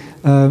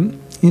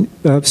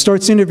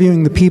starts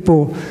interviewing the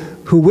people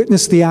who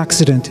witnessed the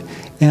accident,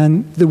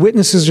 and the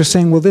witnesses are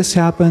saying, well, this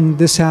happened,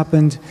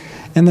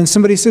 and then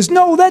somebody says,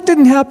 no, that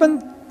didn't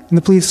happen. And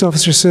the police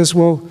officer says,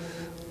 well,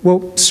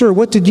 sir,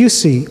 what did you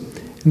see?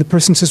 And the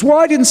person says, well,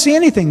 I didn't see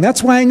anything.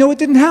 That's why I know it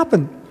didn't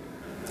happen.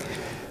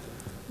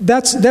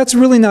 That's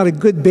really not a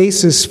good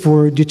basis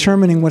for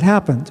determining what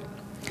happened.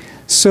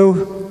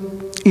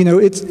 So, you know,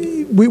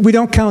 we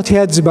don't count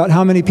heads about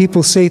how many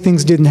people say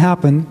things didn't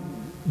happen.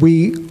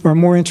 We are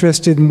more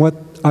interested in what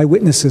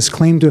eyewitnesses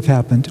claim to have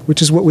happened,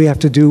 which is what we have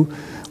to do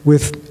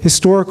with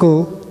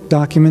historical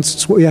documents.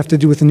 It's what we have to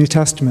do with the New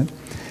Testament.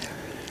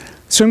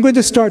 So I'm going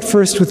to start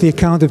first with the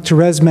account of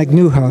Therese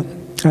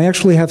Magnuha. I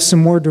actually have some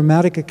more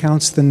dramatic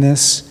accounts than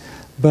this,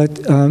 but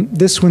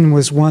this one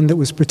was one that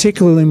was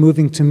particularly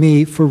moving to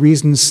me for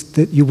reasons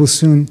that you will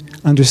soon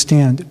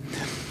understand.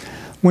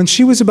 When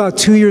she was about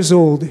 2 years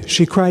old,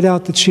 she cried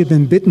out that she had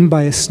been bitten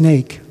by a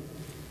snake.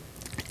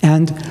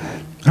 And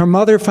her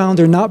mother found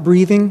her not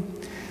breathing.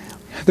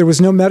 There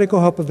was no medical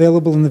help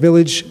available in the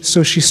village,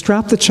 so she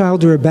strapped the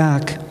child to her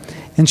back,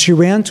 and she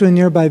ran to a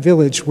nearby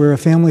village where a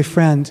family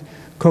friend,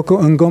 Coco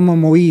Ngoma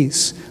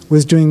Moise,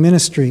 was doing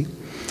ministry.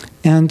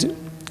 And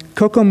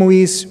Coco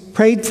Moise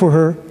prayed for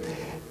her,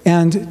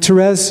 and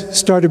Therese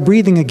started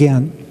breathing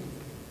again.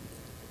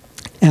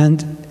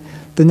 And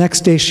the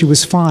next day she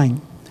was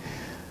fine.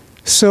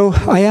 So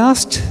I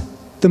asked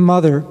the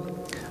mother,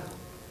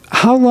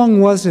 how long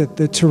was it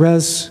that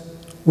Therese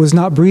was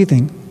not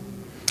breathing?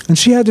 And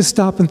she had to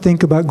stop and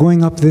think about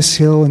going up this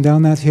hill and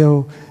down that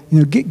hill, you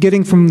know,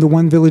 getting from the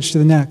one village to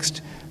the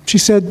next. She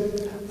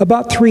said,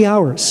 about 3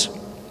 hours.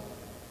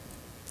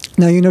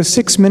 Now, you know,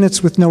 6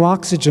 minutes with no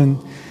oxygen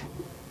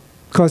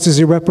causes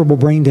irreparable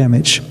brain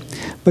damage.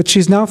 But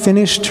she's now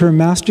finished her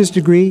master's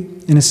degree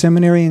in a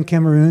seminary in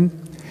Cameroon.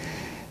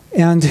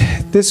 And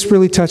this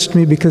really touched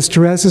me because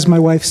Therese is my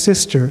wife's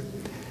sister,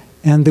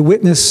 and the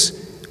witness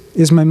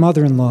is my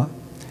mother-in-law.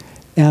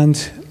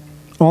 And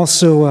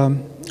also,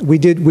 we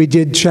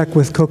did check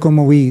with Coco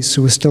Moise,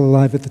 who was still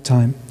alive at the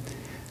time.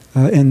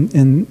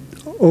 And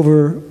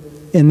over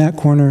in that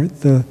corner,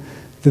 the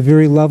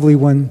very lovely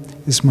one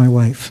is my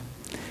wife.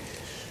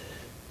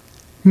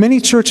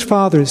 Many church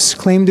fathers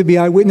claimed to be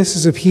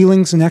eyewitnesses of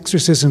healings and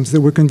exorcisms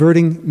that were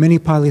converting many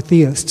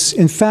polytheists.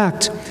 In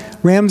fact,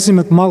 Ramsay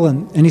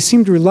MacMullen, and he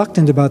seemed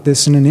reluctant about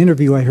this in an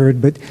interview I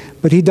heard,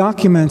 but he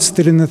documents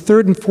that in the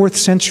 3rd and 4th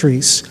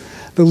centuries,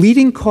 the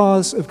leading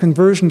cause of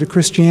conversion to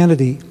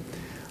Christianity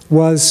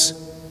was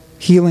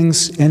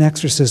healings and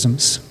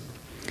exorcisms.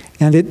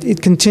 And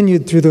it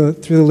continued through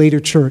the later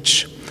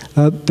church.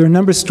 There are a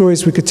number of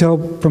stories we could tell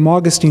from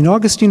Augustine.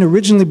 Augustine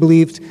originally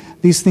believed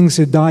these things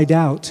had died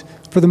out,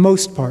 for the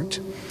most part.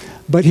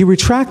 But he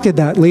retracted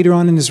that later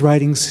on in his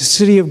writings.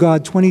 City of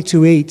God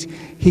 22:8,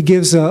 he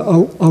gives a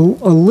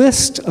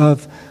list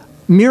of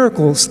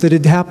miracles that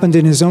had happened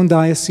in his own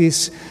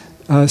diocese,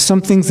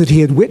 some things that he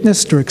had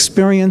witnessed or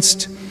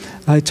experienced.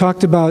 I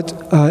talked about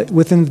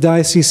within the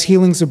diocese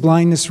healings of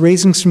blindness,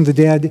 raisings from the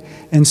dead,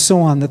 and so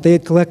on, that they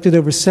had collected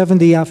over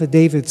 70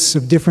 affidavits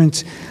of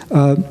different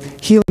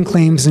healing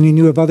claims, and he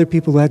knew of other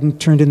people who hadn't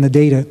turned in the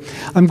data.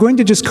 I'm going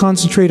to just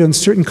concentrate on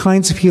certain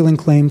kinds of healing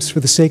claims for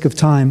the sake of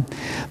time,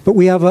 but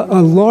we have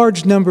a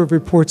large number of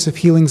reports of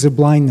healings of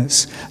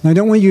blindness. And I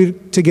don't want you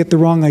to get the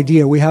wrong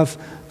idea. We have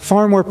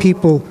far more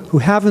people who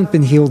haven't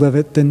been healed of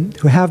it than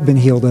who have been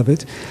healed of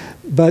it,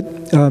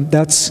 but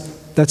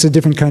that's a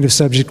different kind of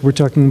subject. We're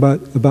talking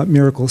about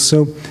miracles.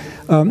 So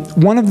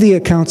one of the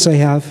accounts I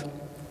have,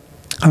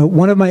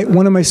 one of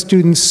my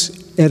students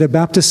at a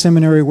Baptist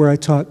seminary where I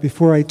taught,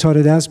 before I taught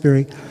at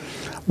Asbury,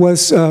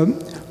 was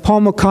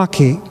Paul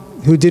Mokake,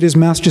 who did his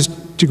master's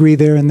degree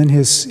there and then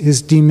his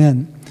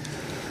DMin.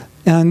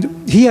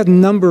 And he had a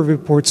number of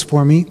reports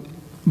for me,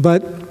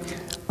 but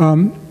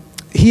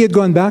he had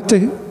gone back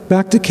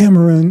to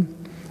Cameroon,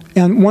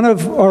 and one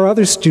of our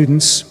other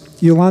students,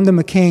 Yolanda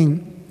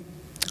McCain,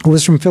 who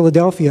was from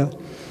Philadelphia,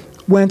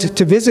 went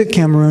to visit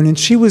Cameroon, and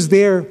she was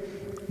there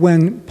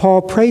when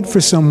Paul prayed for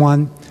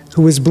someone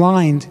who was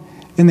blind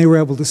and they were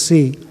able to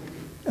see.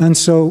 And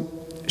so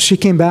she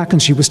came back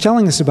and she was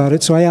telling us about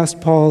it, so I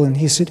asked Paul and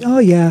he said, oh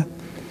yeah.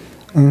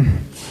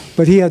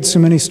 But he had so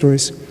many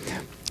stories.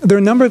 There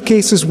are a number of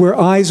cases where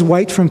eyes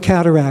white from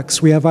cataracts,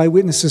 we have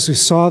eyewitnesses who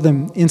saw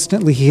them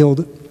instantly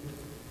healed.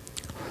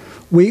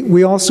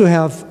 We also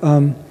have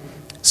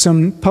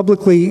some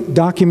publicly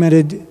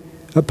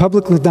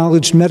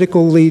acknowledged,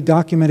 medically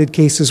documented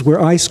cases where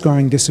eye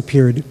scarring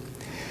disappeared.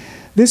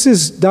 This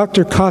is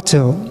Dr.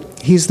 Kato.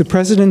 He's the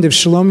president of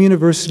Shalom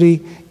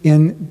University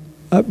in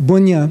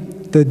Bunia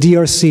the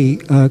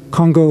DRC,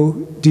 Congo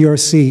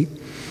DRC.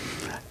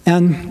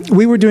 And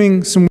we were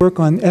doing some work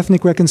on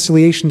ethnic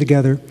reconciliation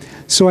together.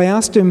 So I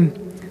asked him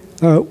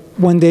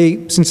one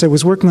day, since I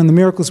was working on the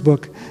Miracles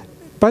book,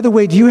 by the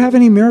way, do you have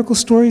any miracle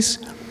stories?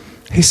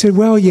 He said,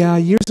 well, yeah,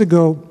 years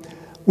ago,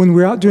 when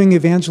we were out doing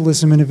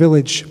evangelism in a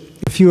village,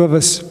 a few of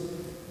us,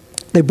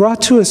 they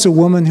brought to us a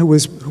woman who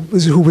was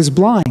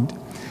blind.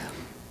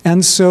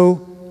 And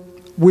so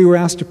we were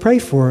asked to pray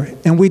for her.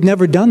 And we'd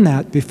never done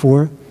that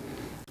before.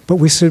 But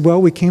we said, well,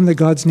 we came that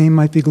God's name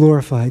might be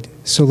glorified.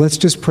 So let's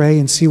just pray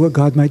and see what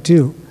God might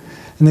do.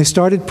 And they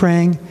started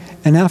praying.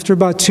 And after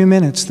about 2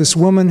 minutes, this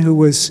woman who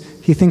was,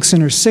 he thinks,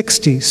 in her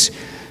 60s,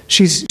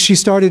 she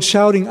started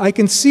shouting, I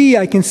can see,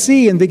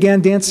 and began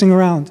dancing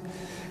around.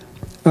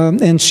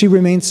 And she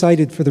remained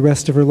sighted for the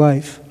rest of her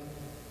life.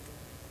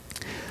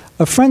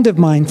 A friend of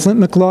mine, Flint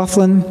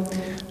McLaughlin,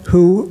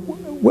 who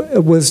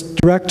was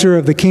director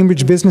of the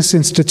Cambridge Business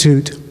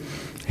Institute,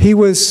 he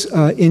was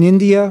in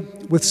India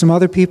with some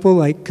other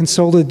people. I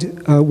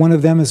consulted one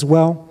of them as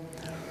well.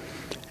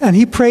 And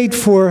he prayed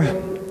for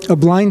a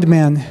blind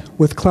man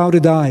with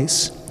clouded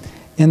eyes.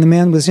 And the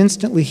man was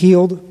instantly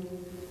healed.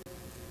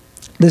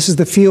 This is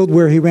the field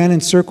where he ran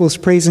in circles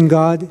praising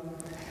God.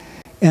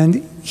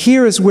 And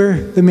here is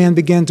where the man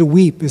began to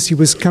weep as he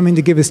was coming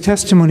to give his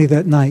testimony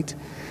that night.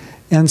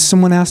 And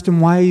someone asked him,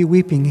 why are you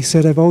weeping? He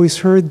said, I've always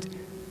heard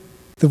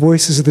the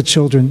voices of the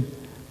children,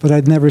 but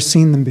I'd never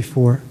seen them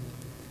before.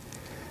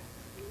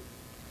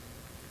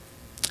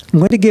 I'm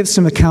going to give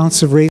some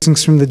accounts of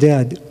raisings from the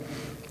dead,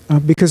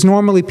 because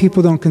normally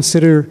people don't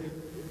consider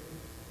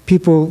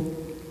people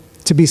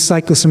to be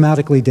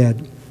psychosomatically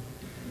dead.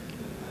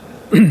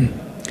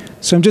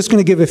 So I'm just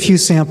going to give a few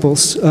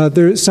samples.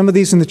 There are some of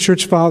these in the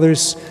Church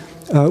Fathers.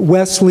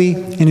 Wesley,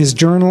 in his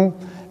journal.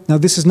 Now,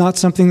 this is not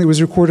something that was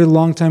recorded a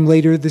long time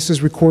later. This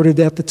is recorded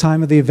at the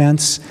time of the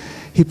events.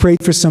 He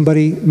prayed for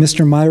somebody,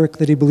 Mr. Myrick,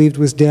 that he believed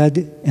was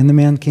dead, and the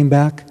man came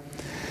back.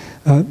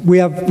 We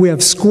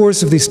have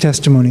scores of these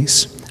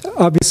testimonies.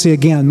 Obviously,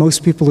 again,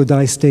 most people who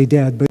die stay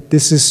dead, but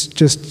this is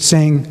just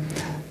saying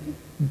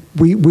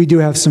we do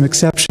have some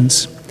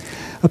exceptions.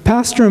 A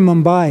pastor in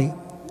Mumbai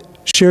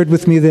shared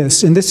with me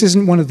this, and this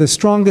isn't one of the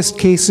strongest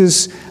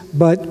cases,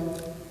 but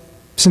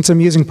since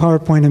I'm using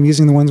PowerPoint, I'm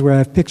using the ones where I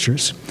have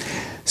pictures.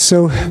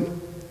 So,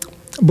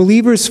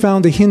 believers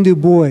found a Hindu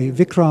boy,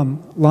 Vikram,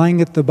 lying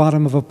at the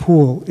bottom of a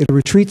pool at a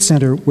retreat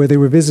center where they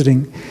were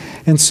visiting.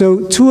 And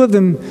so 2 of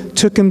them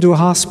took him to a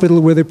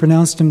hospital where they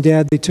pronounced him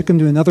dead. They took him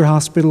to another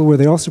hospital where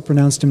they also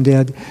pronounced him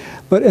dead.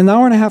 But an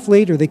hour and a half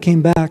later, they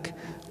came back.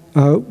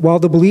 While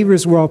the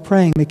believers were all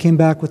praying, they came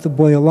back with the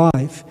boy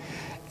alive.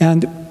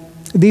 And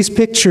these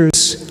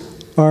pictures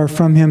are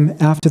from him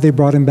after they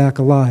brought him back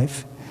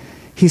alive.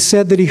 He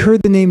said that he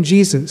heard the name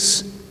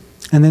Jesus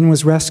and then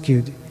was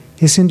rescued.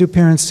 His Hindu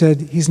parents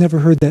said he's never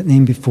heard that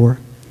name before.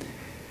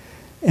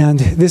 And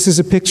this is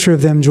a picture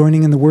of them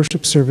joining in the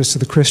worship service of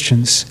the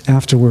Christians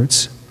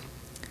afterwards.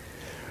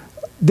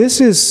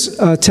 This is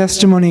a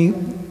testimony.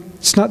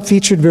 It's not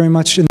featured very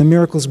much in the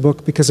Miracles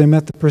book because I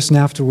met the person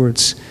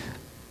afterwards.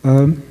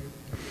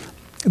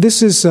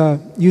 This is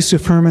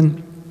Yusuf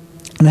Herman,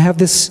 and I have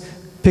this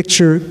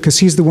picture because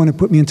he's the one who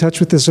put me in touch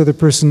with this other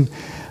person.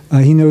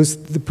 He knows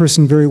the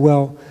person very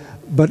well.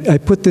 But I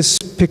put this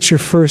picture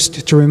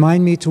first to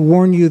remind me, to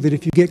warn you that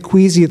if you get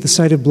queasy at the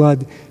sight of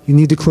blood, you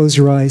need to close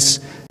your eyes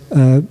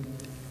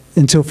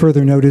until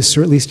further notice,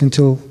 or at least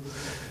until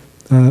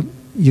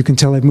you can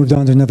tell I've moved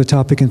on to another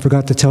topic and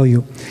forgot to tell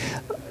you.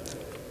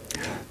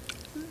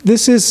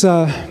 This is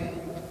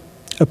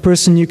a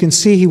person, you can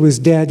see he was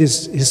dead.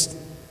 His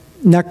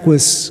neck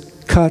was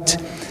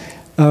cut.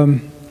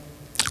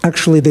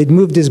 Actually, they'd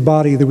moved his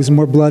body. There was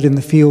more blood in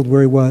the field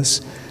where he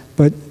was.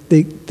 But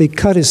they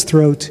cut his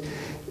throat.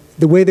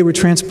 The way they were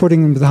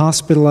transporting him to the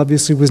hospital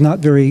obviously was not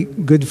very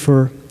good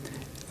for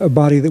a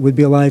body that would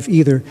be alive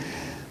either.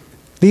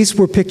 These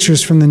were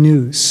pictures from the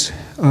news.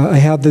 I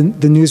had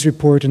the news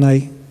report, and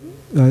I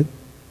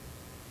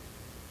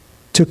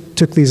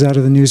took these out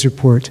of the news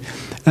report.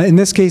 In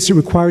this case, it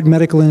required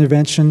medical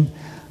intervention,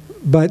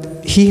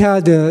 but he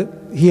had an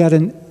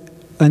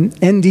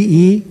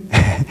NDE.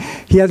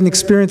 He had an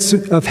experience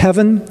of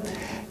heaven,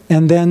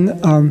 and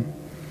then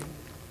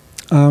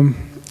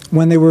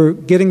when they were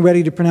getting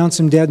ready to pronounce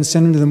him dead and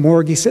send him to the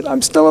morgue, he said,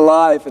 I'm still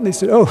alive. And they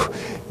said, oh.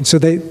 And so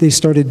they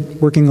started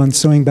working on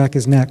sewing back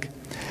his neck.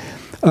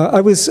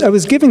 I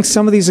was giving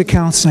some of these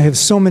accounts, and I have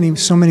so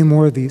many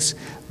more of these,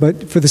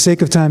 but for the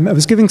sake of time, I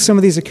was giving some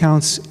of these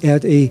accounts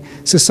at a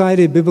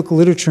Society of Biblical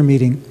Literature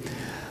meeting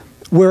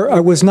where I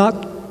was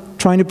not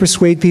trying to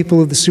persuade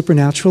people of the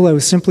supernatural. I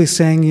was simply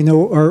saying, you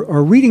know,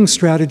 our reading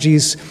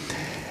strategies,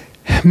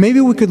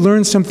 maybe we could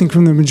learn something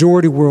from the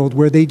majority world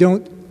where they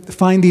don't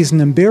find these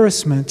an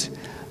embarrassment,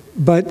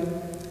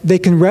 but they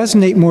can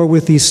resonate more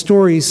with these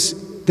stories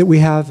that we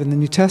have in the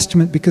New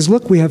Testament, because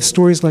look, we have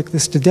stories like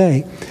this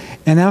today.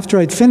 And after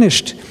I'd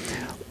finished,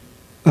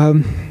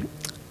 Ayo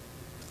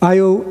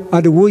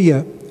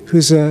Adewuya,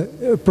 who's a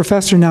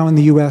professor now in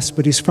the US,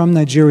 but he's from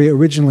Nigeria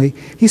originally,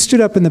 he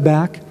stood up in the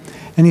back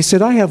and he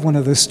said, I have one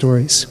of those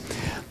stories.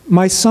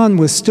 my son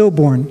was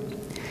stillborn,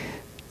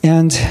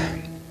 and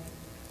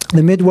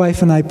the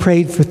midwife and I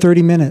prayed for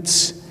 30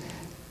 minutes,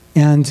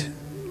 and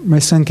my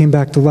son came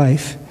back to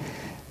life.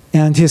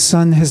 And his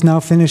son has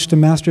now finished a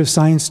Master of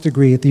Science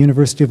degree at the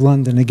University of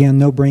London. Again,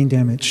 no brain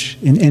damage.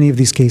 In any of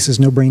these cases,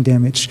 no brain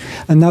damage.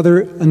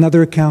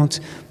 Another account,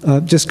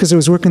 just because I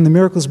was working the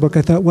Miracles book,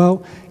 I thought,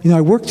 well,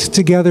 I worked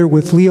together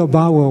with Leo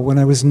Bawo when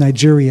I was in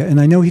Nigeria, and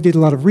I know he did a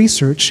lot of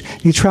research.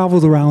 He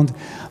traveled around.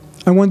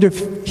 I wonder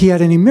if he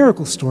had any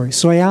miracle stories.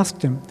 So I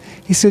asked him.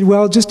 He said,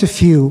 well, just a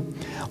few.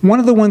 One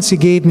of the ones he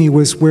gave me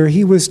was where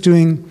he was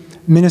doing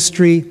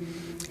ministry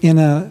in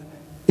a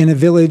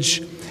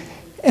village,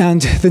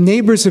 and the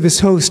neighbors of his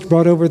host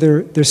brought over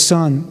their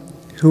son,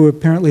 who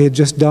apparently had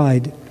just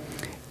died.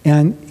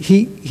 And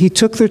he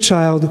took their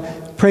child,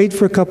 prayed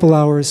for a couple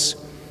hours,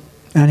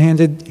 and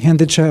handed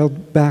the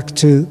child back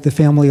to the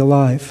family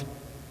alive.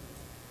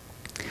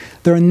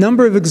 There are a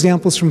number of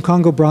examples from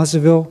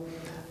Congo-Brazzaville,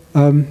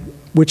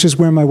 which is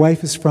where my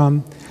wife is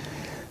from,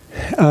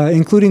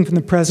 including from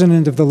the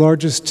president of the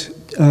largest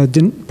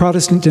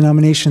Protestant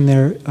denomination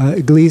there,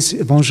 Église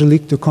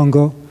Évangélique du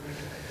Congo.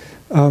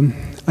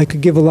 I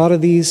could give a lot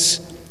of these,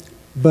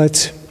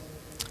 but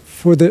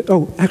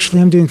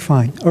actually I'm doing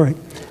fine. All right,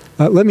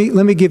 let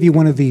me give you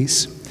one of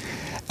these.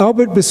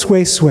 Albert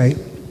Bisweswe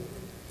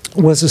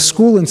was a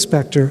school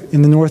inspector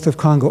in the north of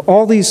Congo.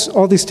 All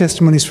these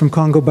testimonies from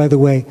Congo, by the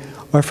way,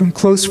 are from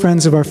close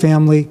friends of our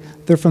family.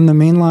 They're from the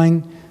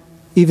mainline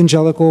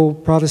evangelical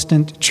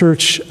Protestant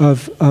church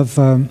of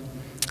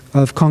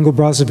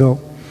Congo-Brazzaville.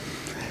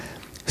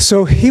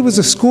 So he was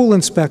a school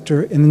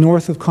inspector in the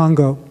north of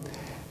Congo,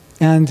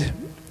 and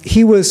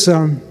he was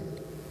at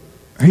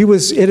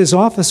his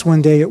office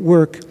one day at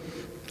work,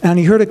 and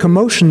he heard a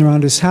commotion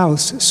around his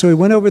house. So he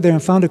went over there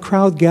and found a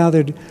crowd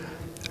gathered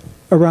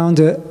around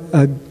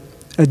a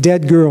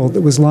dead girl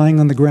that was lying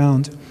on the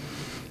ground.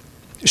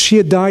 She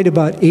had died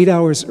about 8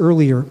 hours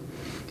earlier,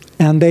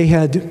 and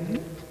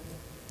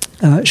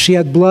she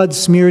had blood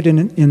smeared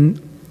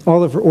in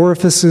all of her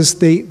orifices.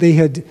 They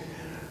had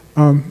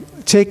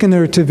taken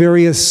her to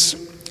various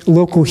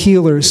local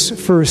healers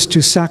first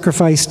to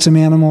sacrifice some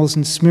animals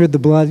and smeared the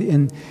blood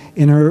in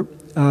her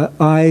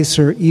eyes,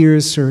 her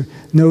ears, her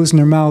nose, and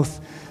her mouth,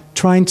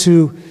 trying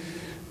to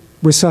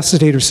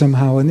resuscitate her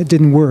somehow, and it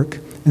didn't work.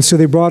 And so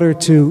they brought her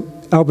to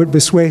Albert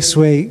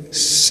Bisweswe,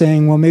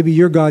 saying, well, maybe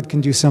your God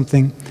can do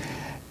something.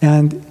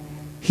 And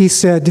he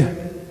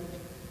said,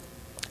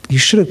 you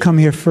should have come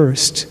here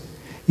first.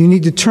 You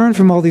need to turn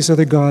from all these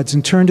other gods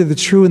and turn to the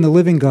true and the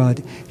living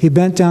God. He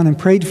bent down and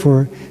prayed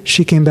for her.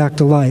 She came back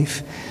to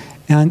life.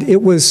 And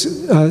it was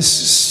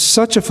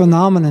such a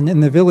phenomenon in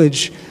the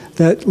village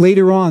that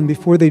later on,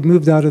 before they'd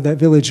moved out of that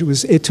village, it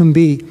was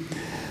Etumbi,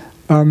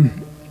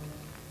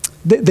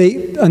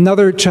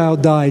 another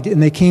child died,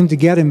 and they came to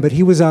get him, but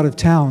he was out of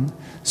town.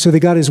 So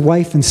they got his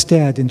wife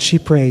instead, and she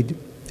prayed.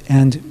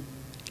 And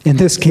in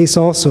this case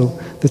also,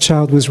 the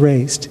child was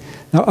raised.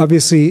 Now,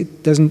 obviously,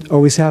 it doesn't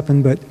always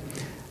happen, but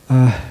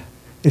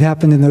it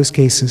happened in those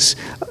cases.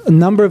 A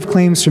number of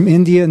claims from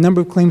India, a number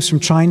of claims from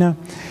China.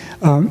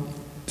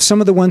 Some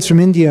of the ones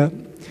from India,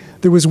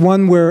 there was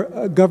one where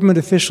a government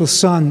official's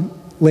son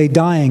lay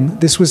dying.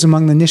 This was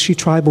among the Nishi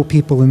tribal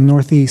people in the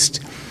northeast.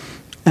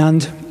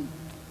 And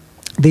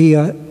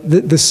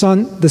the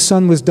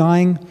son was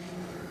dying,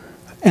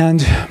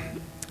 and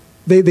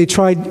they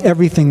tried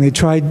everything. They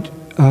tried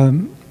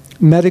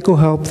medical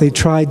help. They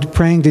tried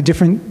praying to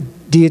different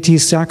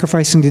deities,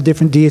 sacrificing to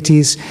different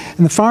deities.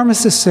 And the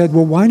pharmacist said,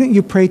 well, why don't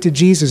you pray to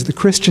Jesus, the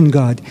Christian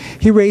God?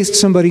 He raised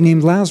somebody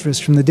named Lazarus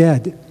from the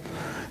dead.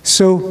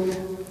 So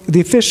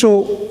the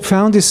official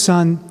found his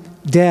son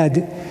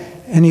dead,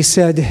 and he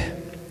said,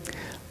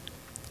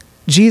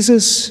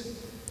 Jesus,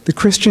 the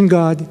Christian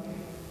God,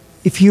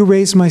 if you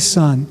raise my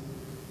son,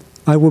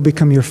 I will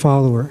become your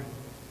follower.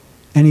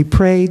 And he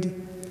prayed.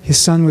 His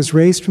son was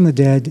raised from the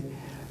dead,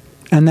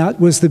 and that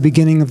was the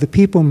beginning of the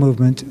people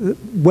movement,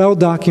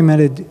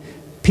 well-documented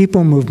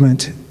people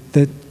movement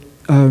that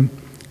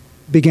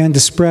began to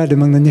spread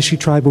among the Nishi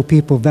tribal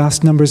people.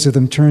 Vast numbers of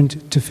them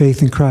turned to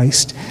faith in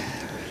Christ.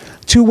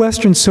 Two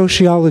Western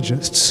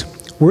sociologists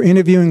were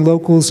interviewing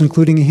locals,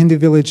 including a Hindu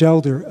village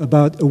elder,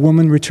 about a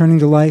woman returning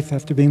to life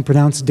after being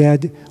pronounced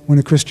dead when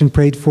a Christian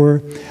prayed for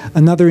her.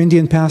 Another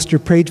Indian pastor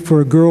prayed for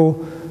a girl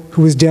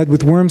who was dead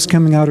with worms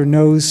coming out her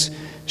nose.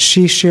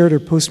 She shared her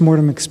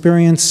post-mortem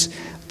experience.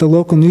 The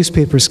local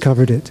newspapers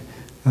covered it.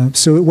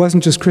 So it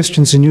wasn't just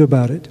Christians who knew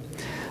about it.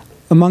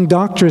 Among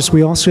doctors,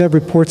 we also have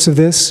reports of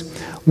this.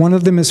 One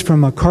of them is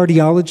from a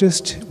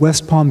cardiologist,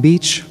 West Palm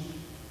Beach.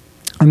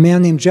 A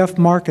man named Jeff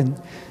Markin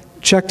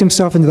checked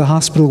himself into the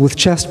hospital with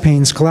chest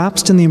pains,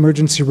 collapsed in the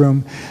emergency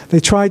room. They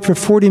tried for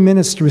 40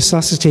 minutes to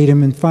resuscitate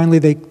him, and finally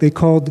they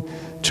called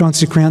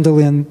Chauncey Crandall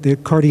in, the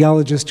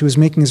cardiologist who was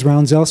making his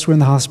rounds elsewhere in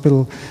the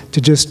hospital,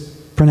 to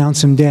just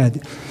pronounce him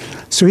dead.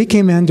 So he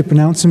came in to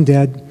pronounce him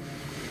dead,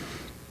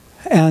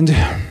 and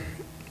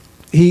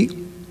he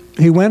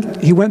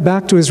went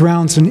back to his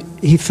rounds, and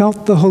he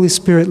felt the Holy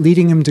Spirit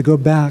leading him to go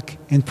back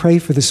and pray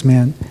for this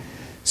man.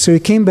 So he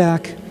came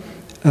back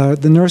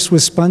The nurse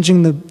was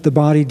sponging the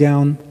body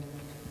down.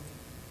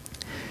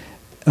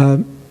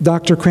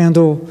 Dr.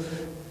 Crandall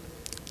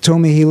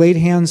told me he laid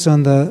hands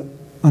on the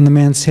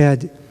man's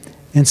head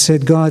and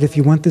said, "God, if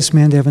you want this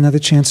man to have another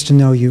chance to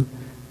know you,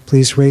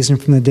 please raise him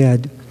from the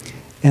dead."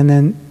 And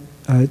then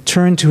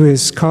turned to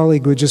his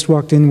colleague who had just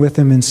walked in with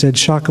him and said,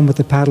 "Shock him with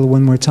the paddle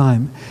one more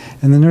time."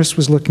 And the nurse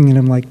was looking at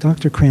him like,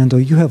 "Dr. Crandall,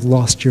 you have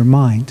lost your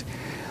mind."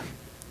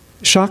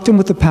 Shocked him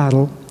with the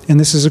paddle, and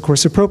this is, of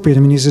course, appropriate.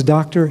 I mean, he's a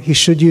doctor. He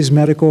should use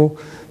medical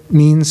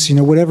means,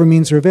 whatever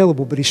means are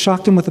available. But he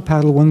shocked him with the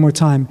paddle one more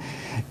time.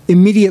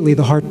 Immediately,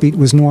 the heartbeat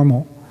was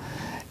normal.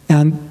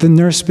 And the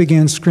nurse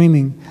began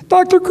screaming,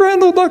 Dr.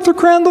 Crandall,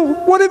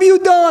 what have you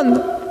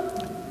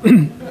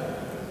done?"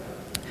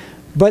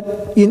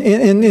 But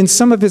in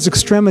some of his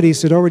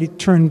extremities had already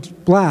turned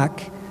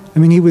black. I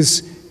mean, he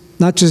was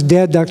not just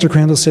dead, Dr.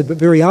 Crandall said, but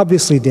very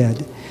obviously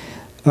dead.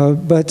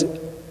 But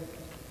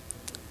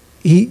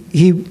he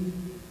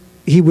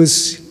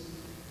was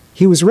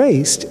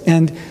raised,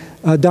 and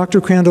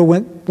Dr. Crandall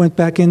went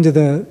back into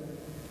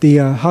the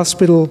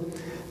hospital.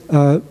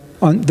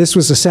 This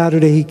was a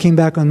Saturday. He came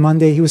back on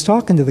Monday. He was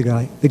talking to the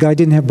guy. The guy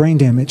didn't have brain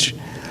damage.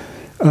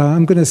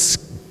 I'm going to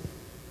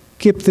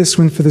skip this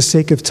one for the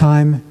sake of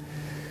time.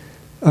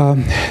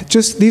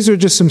 These are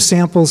just some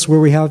samples where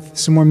we have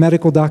some more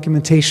medical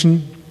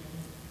documentation.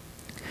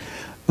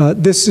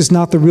 This is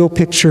not the real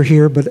picture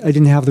here, but I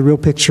didn't have the real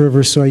picture of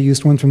her, so I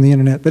used one from the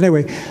internet. But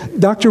anyway,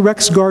 Dr.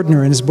 Rex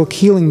Gardner, in his book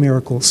Healing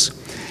Miracles,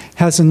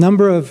 has a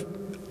number of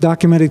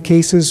documented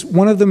cases.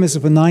 One of them is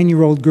of a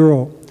 9-year-old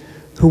girl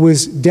who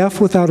was deaf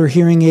without her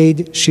hearing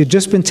aid. She had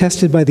just been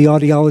tested by the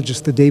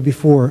audiologist the day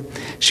before.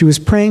 She was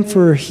praying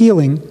for her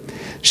healing.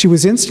 She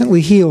was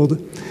instantly healed.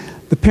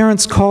 The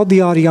parents called the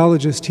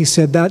audiologist. He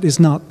said, "That is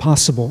not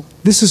possible.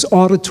 This is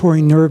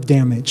auditory nerve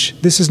damage.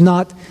 This is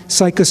not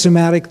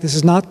psychosomatic. This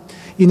is not,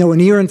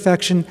 an ear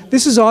infection.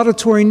 This is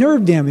auditory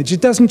nerve damage.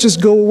 It doesn't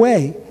just go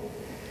away."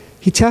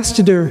 He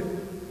tested her.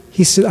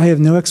 He said, "I have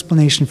no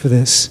explanation for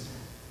this,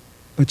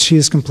 but she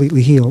is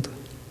completely healed."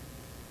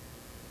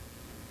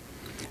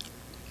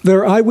 There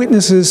are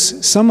eyewitnesses,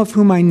 some of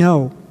whom I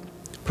know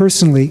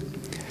personally,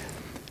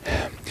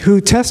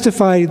 who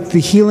testified the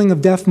healing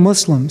of deaf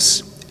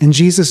Muslims in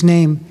Jesus'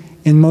 name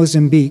in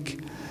Mozambique.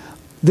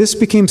 This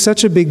became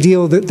such a big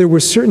deal that there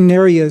were certain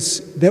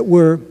areas that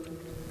were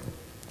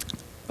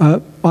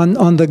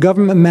on the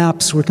government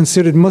maps were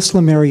considered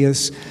Muslim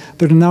areas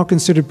that are now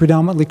considered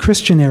predominantly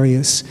Christian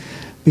areas,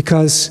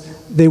 because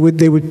they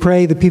would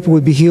pray, the people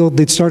would be healed,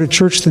 they'd start a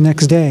church the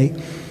next day.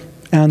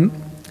 And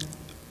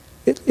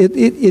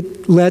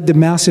it led to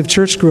massive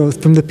church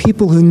growth from the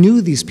people who knew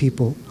these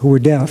people who were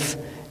deaf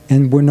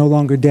and were no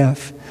longer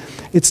deaf.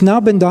 It's now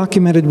been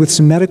documented with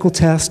some medical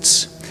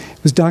tests.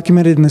 It was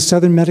documented in the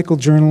Southern Medical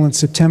Journal in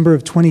September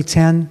of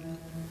 2010.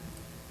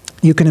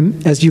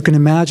 As you can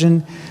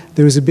imagine,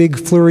 there was a big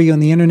flurry on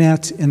the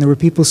internet, and there were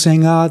people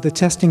saying, the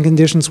testing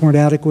conditions weren't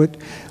adequate.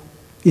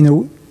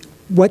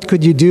 What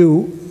could you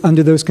do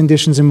under those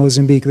conditions in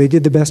Mozambique? They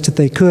did the best that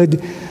they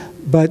could,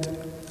 but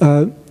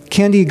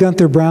Candy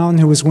Gunther Brown,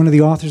 who was one of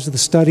the authors of the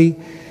study,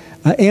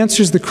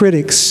 answers the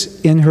critics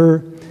in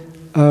her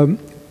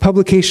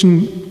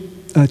publication,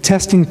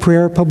 Testing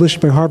Prayer,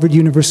 published by Harvard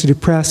University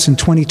Press in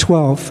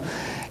 2012.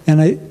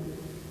 And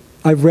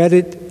I read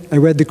it, I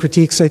read the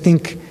critiques. I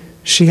think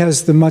she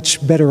has the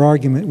much better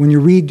argument. When you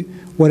read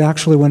what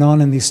actually went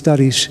on in these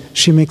studies,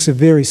 she makes a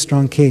very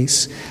strong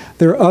case.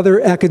 There are other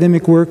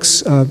academic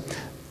works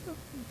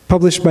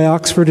published by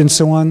Oxford and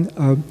so on,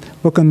 a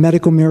book on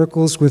medical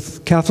miracles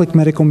with Catholic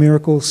medical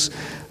miracles.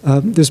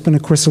 There's been,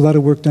 of course, a lot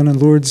of work done on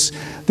Lourdes.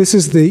 This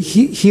is the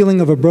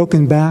healing of a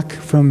broken back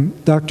from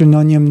Dr.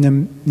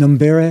 Nonyam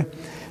Nombere.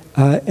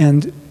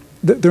 And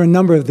there are a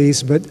number of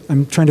these, but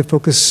I'm trying to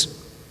focus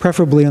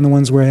preferably on the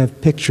ones where I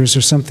have pictures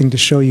or something to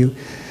show you.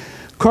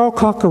 Carl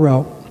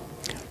Cockerell,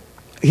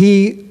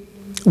 he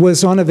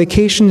was on a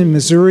vacation in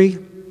Missouri.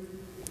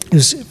 He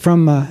was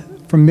from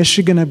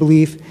Michigan, I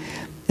believe.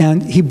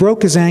 And he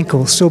broke his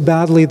ankle so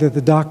badly that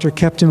the doctor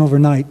kept him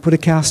overnight, put a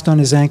cast on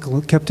his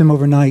ankle, kept him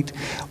overnight.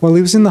 While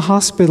he was in the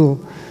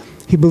hospital,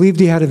 he believed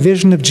he had a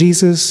vision of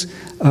Jesus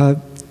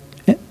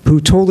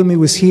who told him he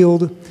was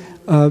healed.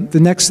 The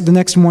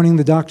next morning,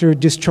 the doctor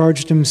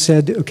discharged him,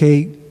 said,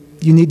 okay,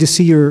 you need to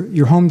see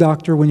your home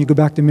doctor when you go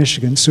back to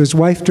Michigan. So his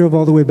wife drove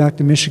all the way back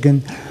to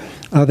Michigan.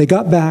 They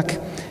got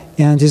back,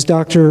 and his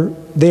doctor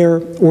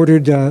there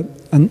ordered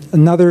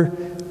another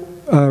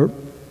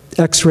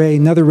X-ray,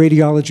 another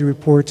radiology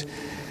report.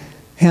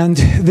 And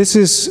this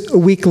is a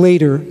week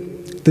later.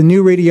 The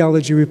new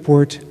radiology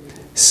report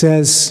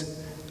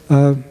says,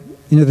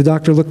 the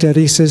doctor looked at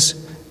it, he says,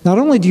 not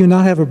only do you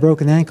not have a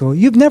broken ankle,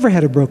 you've never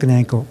had a broken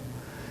ankle.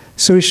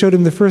 So he showed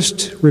him the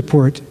first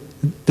report.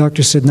 The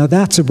doctor said, now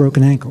that's a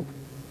broken ankle.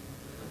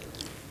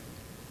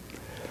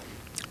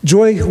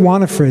 Joy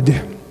Wanifred.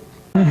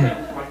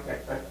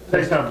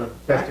 Say something.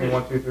 Testing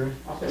 1, 2,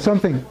 3.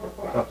 Something.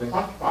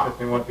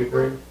 Testing 1, 2,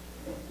 3.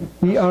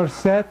 We are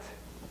set,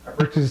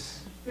 which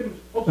is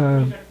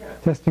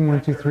testing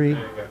 1, 2, 3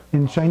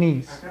 in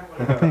Chinese,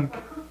 I think.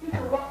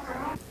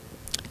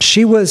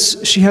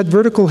 She had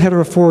vertical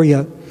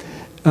heterophoria,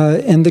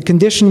 and the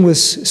condition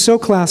was so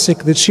classic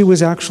that she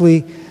was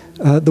actually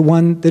the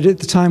one that at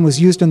the time was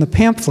used in the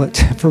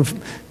pamphlet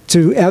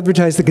to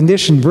advertise the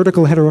condition,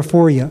 vertical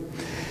heterophoria.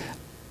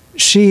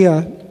 She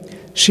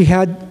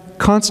had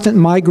constant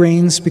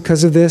migraines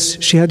because of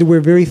this. She had to wear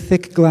very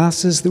thick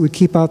glasses that would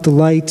keep out the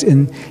light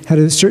and had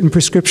a certain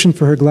prescription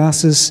for her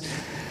glasses.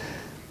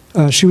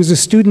 She was a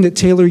student at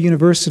Taylor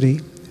University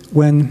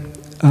when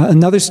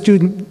another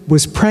student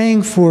was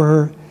praying for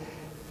her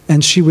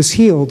and she was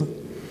healed.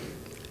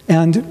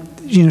 And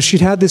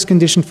she'd had this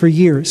condition for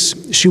years.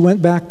 She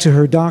went back to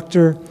her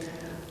doctor,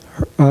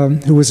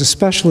 who was a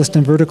specialist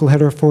in vertical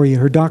heterophoria.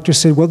 Her doctor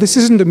said, well, this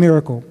isn't a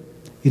miracle,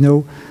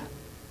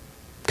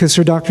 because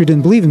her doctor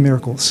didn't believe in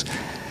miracles.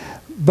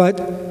 But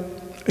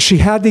she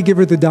had to give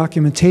her the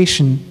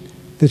documentation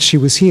that she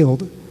was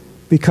healed,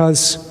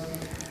 because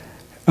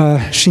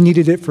she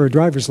needed it for a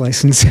driver's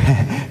license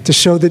to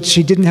show that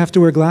she didn't have to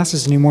wear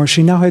glasses anymore.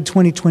 She now had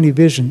 20/20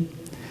 vision.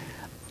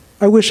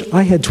 I wish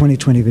I had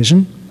 20/20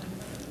 vision.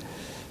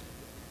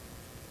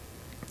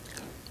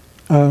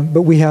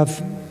 But we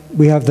have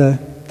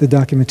the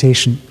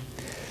documentation.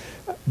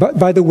 But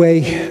by the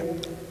way,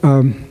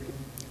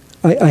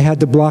 I had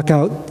to block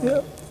out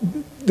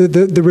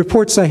the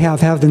reports I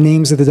have the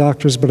names of the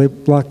doctors, but I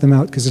blocked them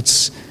out because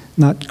it's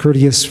not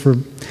courteous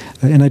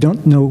and I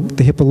don't know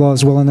the HIPAA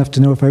laws well enough to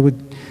know if I would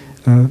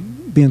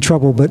be in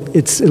trouble, but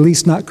it's at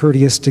least not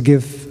courteous to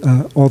give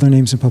all their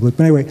names in public.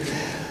 But anyway,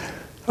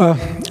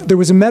 there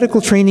was a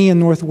medical trainee in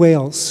North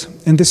Wales,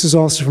 and this is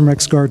also from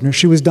Rex Gardner.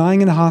 She was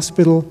dying in a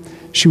hospital.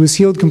 She was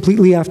healed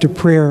completely after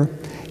prayer.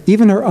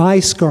 Even her eye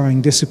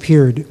scarring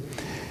disappeared.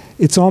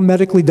 It's all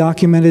medically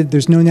documented.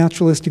 There's no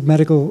naturalistic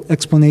medical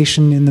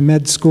explanation. In the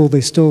med school,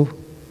 they still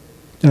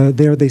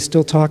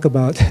talk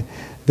about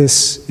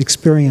this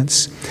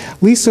experience.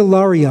 Lisa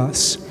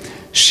Larios,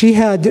 she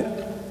had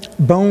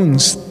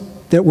bones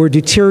that were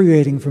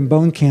deteriorating from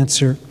bone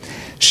cancer.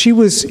 She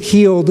was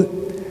healed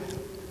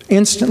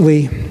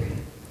instantly,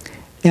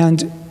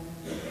 and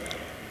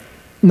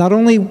not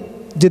only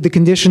did the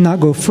condition not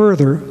go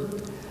further,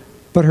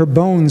 but her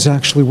bones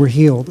actually were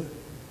healed.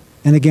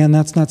 And again,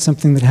 that's not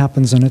something that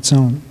happens on its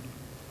own.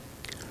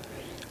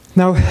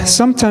 Now,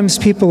 sometimes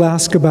people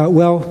ask about,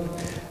 well,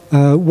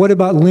 what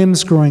about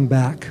limbs growing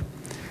back?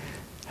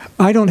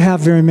 I don't have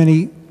very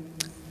many,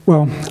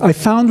 well, I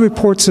found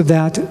reports of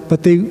that,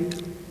 but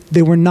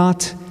they were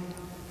not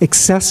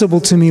accessible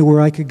to me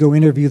where I could go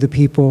interview the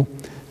people.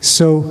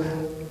 So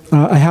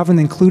I haven't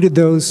included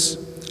those.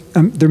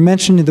 They're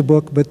mentioned in the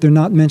book, but they're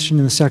not mentioned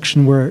in the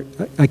section where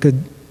I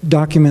could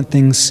document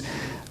things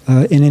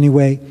in any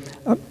way.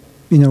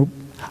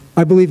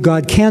 I believe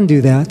God can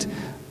do that,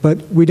 but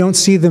we don't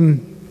see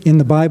them in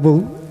the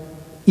Bible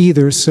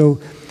either, so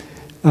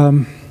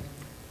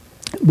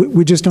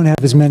we just don't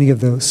have as many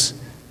of those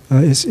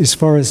as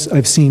far as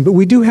I've seen. But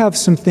we do have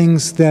some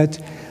things that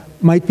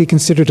might be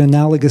considered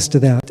analogous to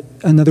that.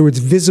 In other words,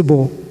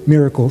 visible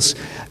miracles.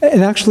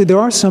 And actually, there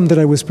are some that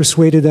I was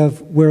persuaded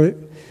of where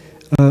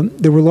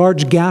there were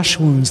large gash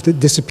wounds that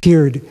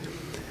disappeared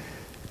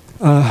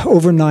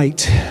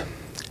overnight.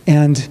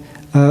 And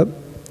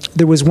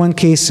there was one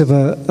case of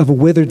a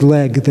withered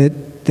leg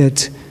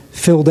that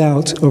filled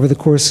out over the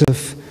course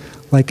of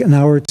like an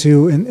hour or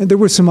two. And there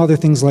were some other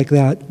things like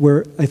that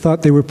where I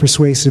thought they were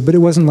persuasive, but it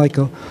wasn't like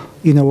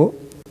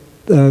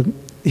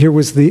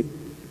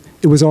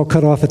it was all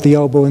cut off at the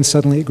elbow and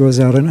suddenly it grows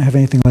out. I don't have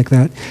anything like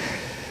that.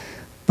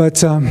 But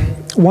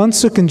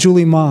Wansuk and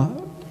Julie Ma.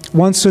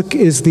 Wansuk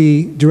is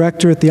the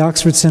director at the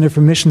Oxford Center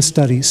for Mission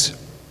Studies.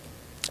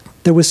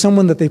 There was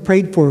someone that they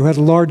prayed for who had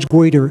a large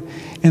goiter,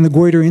 and the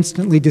goiter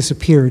instantly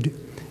disappeared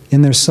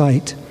in their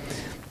sight.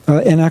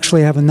 And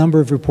actually I have a number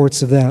of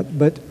reports of that.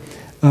 But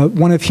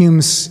one of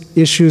Hume's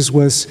issues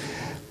was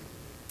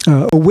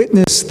a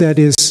witness that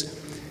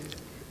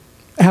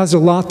has a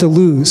lot to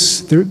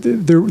lose.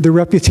 Their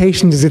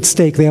reputation is at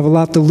stake. They have a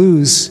lot to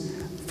lose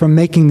from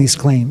making these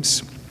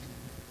claims.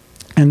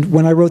 And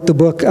when I wrote the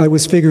book, I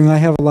was figuring I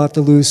have a lot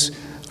to lose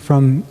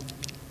from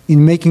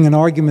making an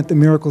argument that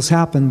miracles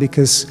happen,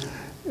 because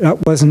I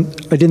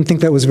didn't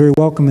think that was very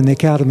welcome in the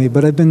academy.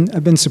 But I've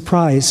been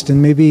surprised, and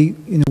maybe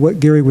what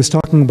Gary was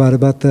talking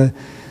about the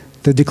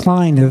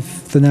decline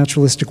of the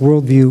naturalistic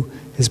worldview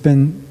has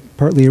been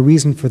partly a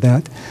reason for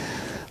that.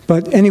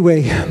 But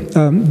anyway,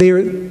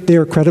 they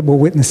are credible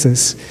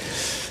witnesses.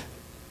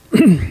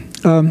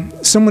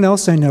 Someone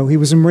else I know, he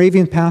was a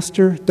Moravian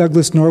pastor,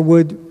 Douglas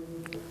Norwood,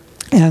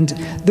 and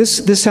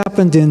this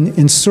happened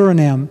in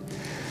Suriname,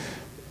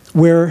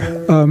 where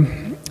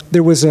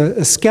there was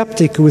a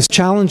skeptic who was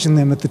challenging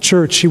them at the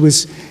church. He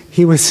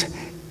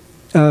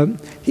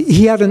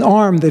had an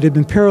arm that had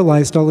been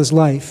paralyzed all his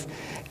life,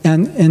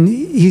 and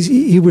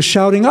he was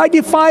shouting, "I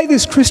defy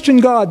this Christian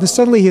God!" And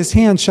suddenly his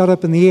hand shot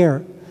up in the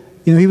air.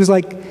 He was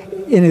like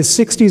in his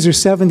 60s or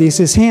 70s.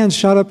 His hand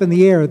shot up in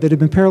the air that had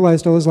been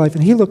paralyzed all his life,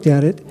 and he looked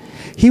at it.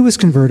 He was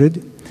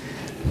converted.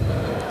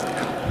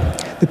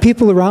 The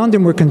people around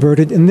him were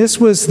converted, and this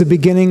was the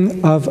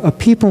beginning of a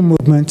people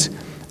movement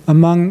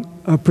among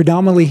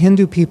predominantly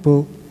Hindu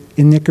people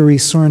in Nickerie,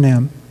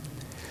 Suriname.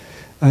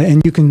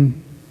 And you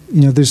can,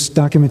 there's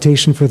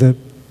documentation for the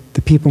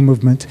People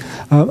Movement.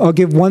 I'll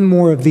give one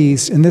more of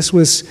these, and this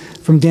was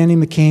from Danny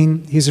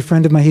McCain. He's a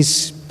friend of mine.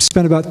 He's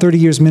spent about 30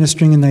 years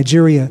ministering in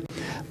Nigeria.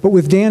 But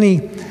with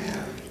Danny,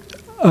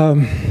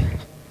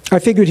 I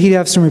figured he'd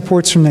have some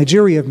reports from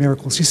Nigeria of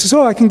miracles. He says,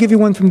 I can give you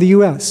one from the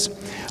U.S.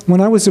 When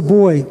I was a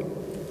boy,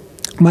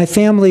 my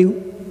family,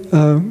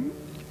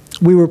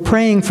 we were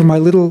praying for my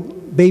little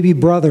baby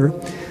brother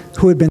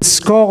who had been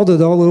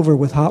scalded all over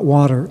with hot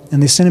water.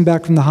 And they sent him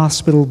back from the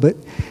hospital, but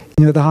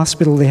the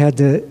hospital, they had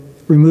to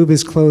remove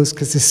his clothes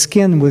because his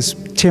skin was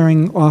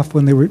tearing off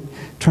when they were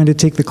trying to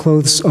take the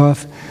clothes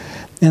off.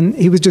 And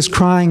he was just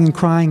crying and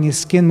crying. His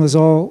skin was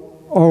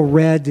all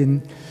red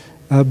and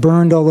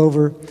burned all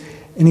over.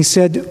 And he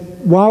said,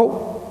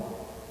 while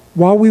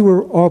we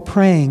were all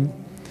praying,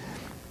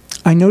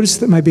 I noticed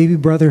that my baby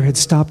brother had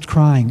stopped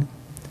crying.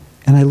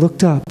 And I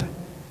looked up,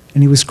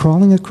 and he was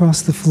crawling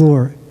across the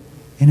floor,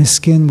 and his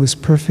skin was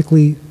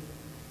perfectly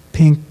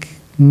pink,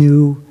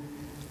 new,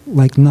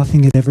 like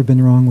nothing had ever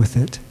been wrong with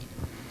it.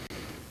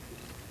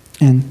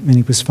 And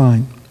he was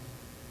fine.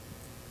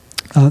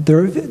 There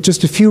are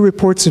just a few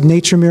reports of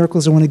nature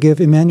miracles I want to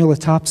give. Emmanuel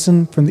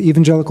Thompson from the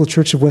Evangelical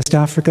Church of West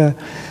Africa.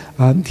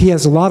 He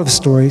has a lot of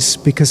stories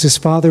because his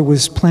father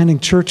was planting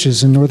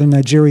churches in northern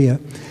Nigeria.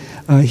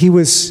 He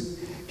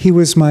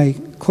was my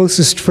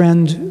closest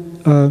friend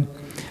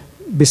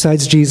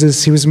besides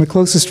Jesus. He was my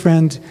closest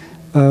friend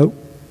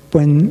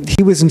when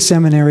he was in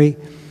seminary,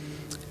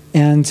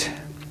 and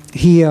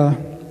he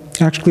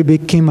actually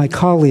became my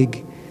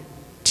colleague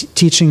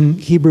teaching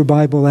Hebrew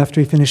Bible after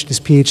he finished his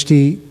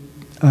PhD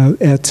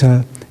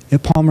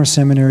at Palmer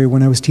Seminary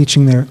when I was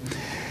teaching there.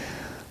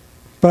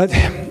 But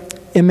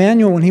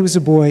Emmanuel, when he was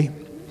a boy,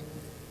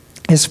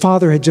 his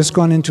father had just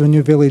gone into a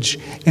new village,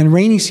 and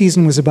rainy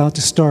season was about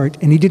to start,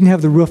 and he didn't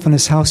have the roof on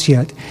his house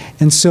yet.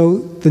 And so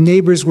the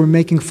neighbors were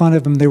making fun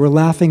of him. They were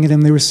laughing at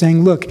him. They were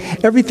saying, look,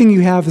 everything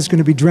you have is going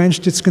to be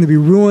drenched. It's going to be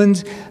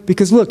ruined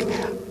because, look,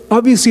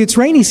 obviously it's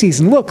rainy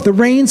season. Look, the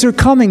rains are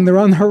coming. They're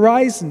on the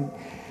horizon.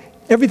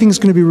 Everything's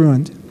going to be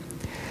ruined.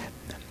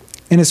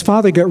 And his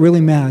father got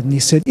really mad, and he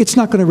said, it's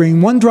not going to rain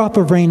one drop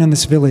of rain on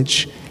this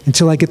village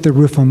until I get the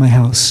roof on my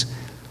house.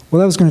 Well,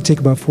 that was going to take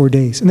about 4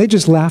 days. And they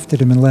just laughed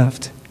at him and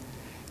left.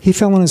 He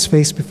fell on his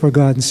face before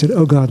God and said,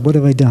 oh God, what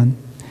have I done?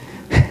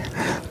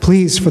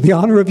 Please, for the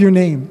honor of your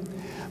name.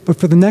 But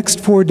for the next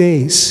 4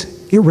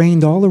 days, it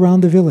rained all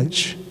around the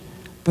village,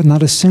 but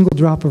not a single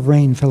drop of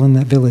rain fell in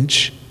that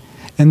village.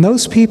 And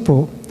those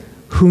people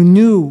who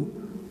knew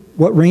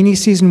what rainy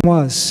season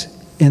was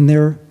in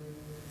their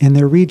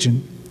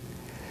region,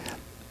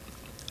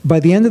 by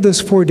the end of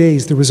those 4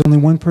 days, there was only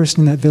one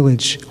person in that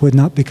village who had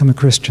not become a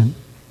Christian.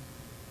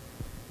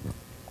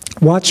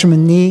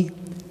 Watchman Nee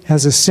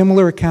has a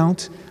similar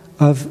account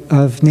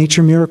of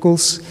nature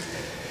miracles.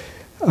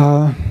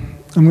 I'm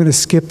going to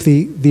skip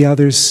the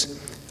others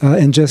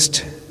and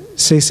just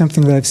say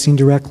something that I've seen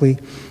directly.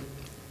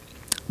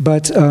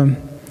 But,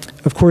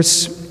 of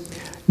course,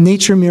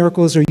 nature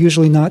miracles are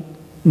usually not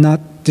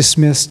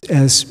dismissed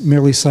as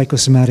merely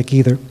psychosomatic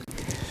either.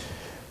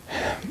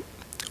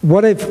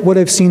 What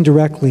I've seen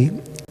directly,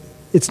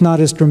 it's not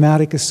as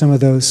dramatic as some of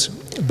those,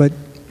 but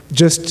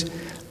just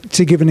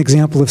to give an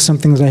example of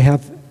something that I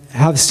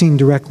have seen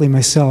directly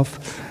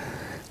myself.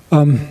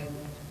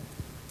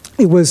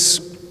 It was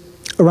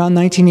around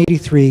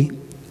 1983.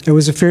 I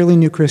was a fairly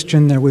new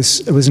Christian. I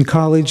was in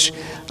college.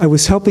 I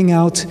was helping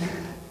out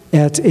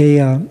at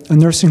a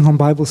nursing home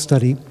Bible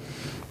study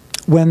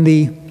when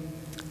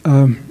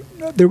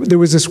there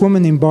was this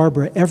woman named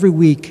Barbara. Every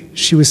week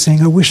she was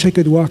saying, I wish I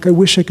could walk, I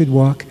wish I could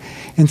walk.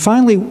 And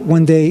finally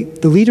one day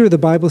the leader of the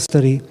Bible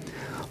study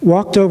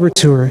walked over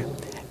to her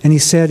and he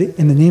said,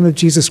 in the name of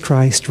Jesus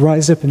Christ,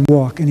 rise up and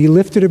walk. And he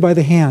lifted her by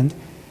the hand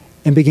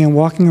and began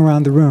walking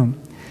around the room.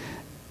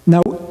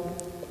 Now,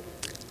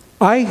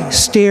 I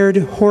stared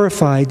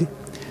horrified.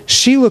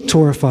 She looked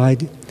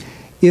horrified.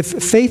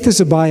 If faith is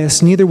a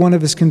bias, neither one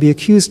of us can be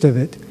accused of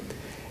it.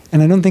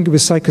 And I don't think it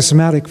was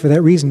psychosomatic for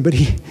that reason, but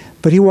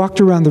he walked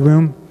around the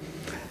room,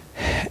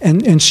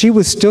 and she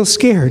was still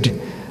scared.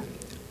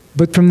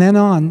 But from then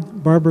on,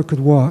 Barbara could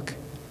walk.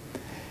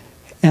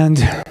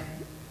 And,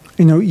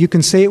 you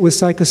can say it was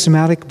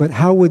psychosomatic, but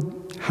how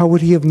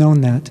would he have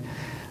known that?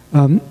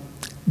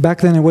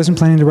 Back then, I wasn't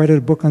planning to write a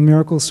book on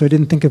miracles, so I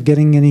didn't think of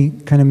getting any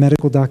kind of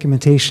medical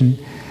documentation.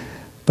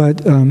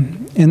 But,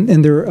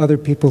 and there are other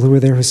people who were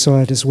there who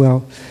saw it as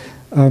well.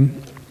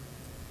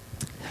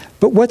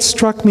 But what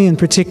struck me in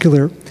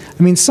particular,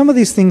 some of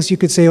these things you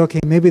could say, okay,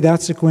 maybe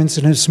that's a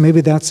coincidence,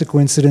 maybe that's a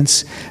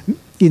coincidence.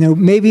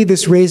 Maybe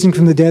this raising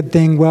from the dead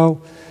thing,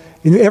 well,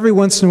 every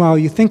once in a while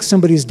you think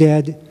somebody's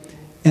dead,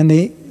 and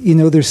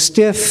they're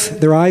stiff,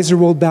 their eyes are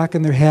rolled back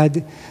in their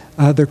head,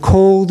 they're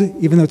cold,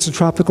 even though it's a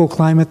tropical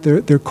climate,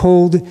 they're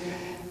cold.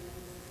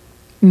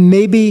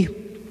 Maybe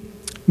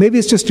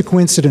it's just a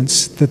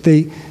coincidence that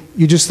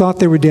you just thought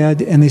they were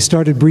dead and they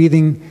started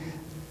breathing,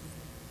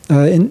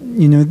 and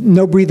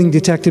no breathing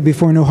detected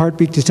before, no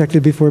heartbeat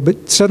detected before,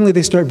 but suddenly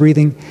they start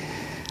breathing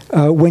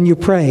when you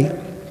pray.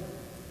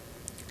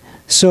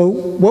 So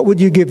what would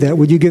you give that?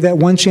 Would you give that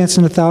 1 chance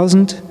in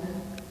 1,000?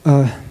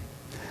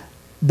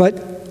 But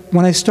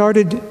when I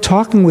started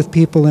talking with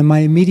people in my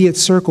immediate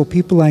circle,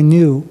 people I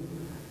knew,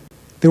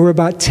 there were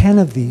about 10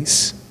 of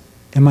these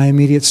in my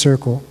immediate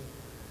circle.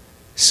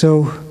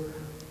 So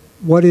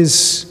what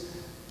is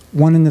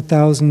 1 in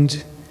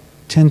 1,000,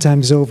 10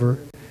 times over?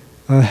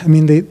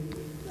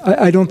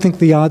 I don't think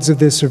the odds of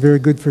this are very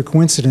good for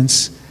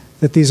coincidence,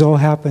 that these all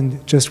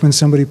happened just when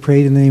somebody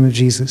prayed in the name of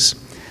Jesus.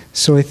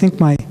 So I think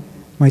my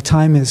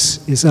time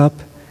is up,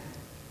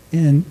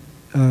 and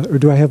or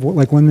do I have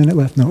like 1 minute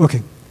left? No,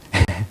 okay.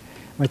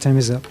 My time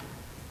is up.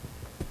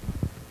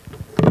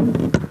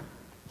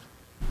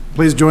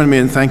 Please join me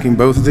in thanking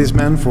both of these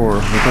men for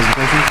their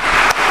presentation.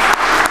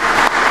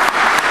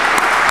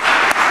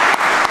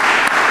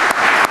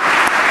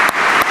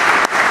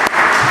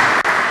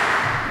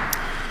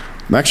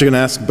 I'm actually going to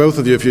ask both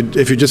of you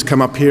if you just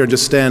come up here and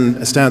just stand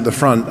at the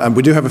front.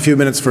 We do have a few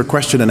minutes for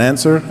question and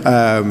answer.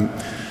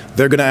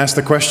 They're going to ask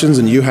the questions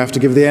and you have to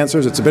give the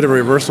answers. It's a bit of a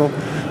reversal,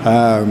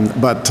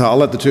 but I'll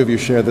let the two of you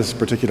share this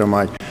particular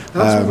mic.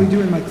 That's what we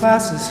do in my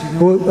classes. You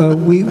know,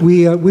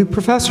 we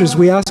professors,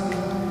 we ask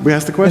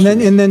the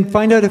questions. And then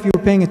find out if you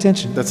were paying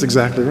attention. That's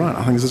exactly right.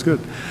 I think this is good.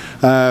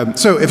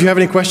 So if you have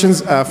any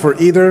questions for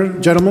either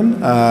gentleman,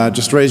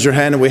 just raise your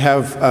hand, and we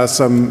have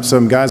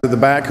some guys at the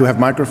back who have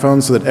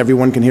microphones so that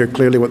everyone can hear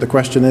clearly what the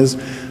question is.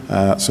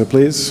 So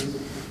please,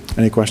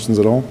 any questions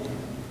at all?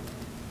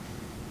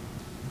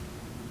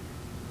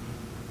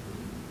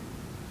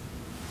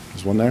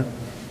 There's one there.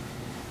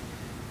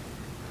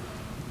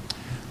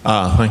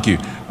 Thank you.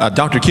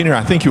 Dr. Keener,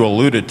 I think you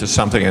alluded to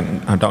something,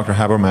 and Dr.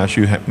 Habermas,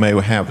 you may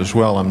have as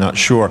well, I'm not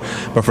sure.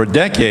 But for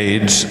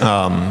decades,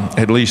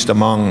 at least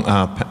among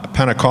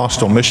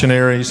Pentecostal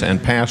missionaries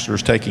and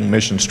pastors taking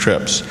missions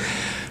trips,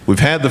 we've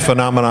had the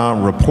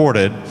phenomenon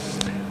reported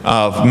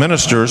of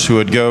ministers who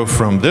would go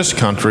from this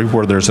country,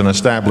 where there's an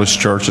established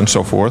church and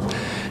so forth,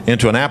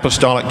 into an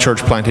apostolic church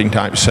planting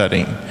type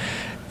setting.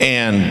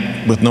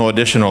 And with no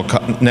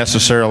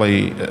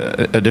necessarily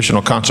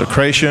additional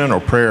consecration or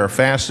prayer or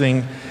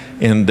fasting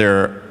in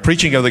their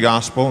preaching of the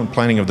gospel and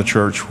planting of the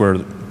church where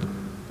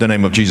the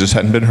name of Jesus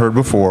hadn't been heard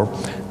before,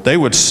 they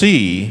would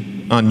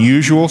see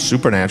unusual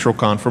supernatural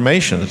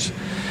confirmations,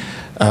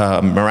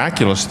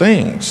 miraculous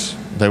things.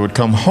 They would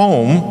come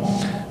home.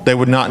 They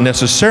would not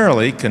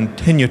necessarily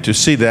continue to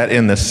see that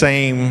in the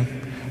same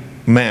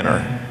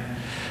manner.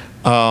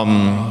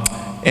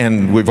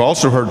 And we've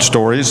also heard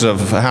stories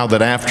of how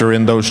that after,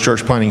 in those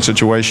church planting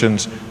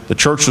situations, the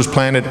church was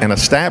planted and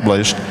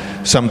established,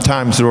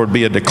 sometimes there would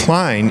be a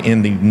decline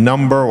in the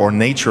number or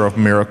nature of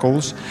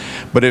miracles.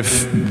 But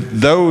if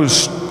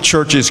those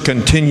churches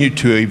continue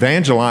to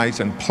evangelize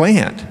and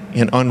plant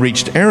in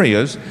unreached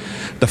areas,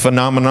 the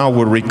phenomena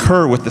would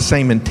recur with the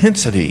same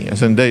intensity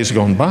as in days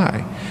gone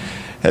by.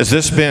 Has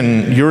this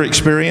been your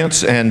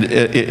experience, and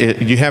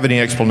do you have any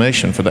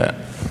explanation for that?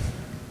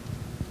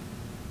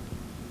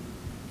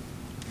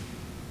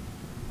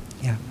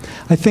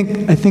 I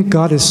think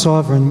God is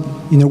sovereign.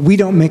 You know, we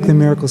don't make the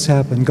miracles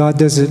happen. God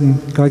does it,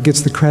 and God gets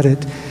the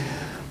credit.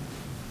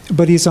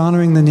 But He's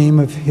honoring the name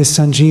of His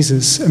Son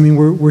Jesus. I mean,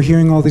 we're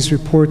hearing all these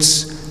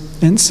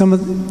reports, and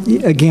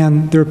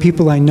again, there are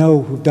people I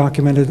know who've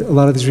documented a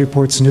lot of these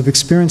reports and have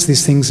experienced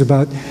these things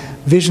about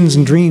visions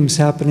and dreams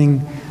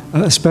happening,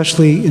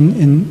 especially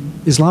in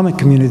Islamic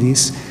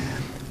communities,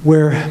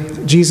 where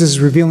Jesus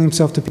is revealing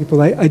Himself to people.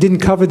 I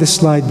didn't cover this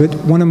slide, but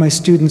one of my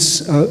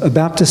students, a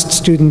Baptist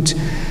student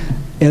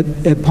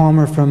at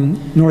Palmer from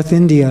North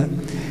India,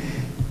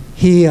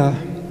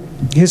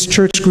 his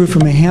church grew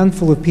from a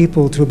handful of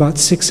people to about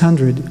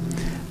 600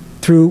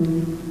 through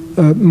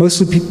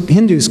mostly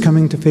Hindus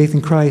coming to faith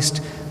in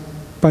Christ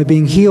by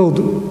being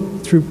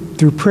healed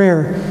through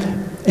prayer.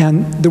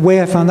 And the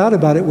way I found out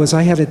about it was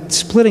I had a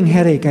splitting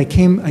headache.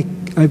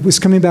 I was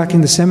coming back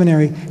into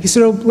seminary. He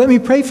said, "Oh, let me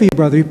pray for you,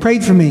 brother." He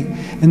prayed for me,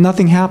 and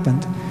nothing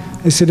happened.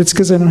 I said, "It's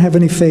because I don't have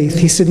any faith."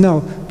 He said, "No,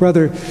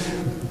 brother,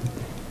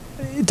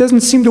 it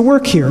doesn't seem to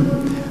work here.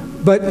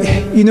 But,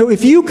 you know,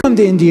 if you come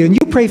to India and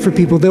you pray for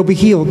people, they'll be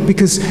healed,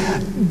 because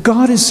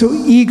God is so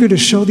eager to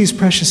show these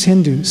precious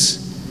Hindus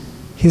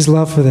His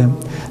love for them."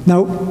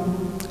 Now,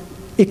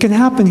 it can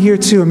happen here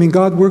too. I mean,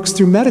 God works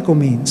through medical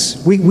means.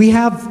 We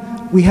have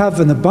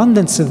an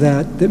abundance of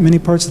that many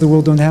parts of the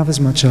world don't have as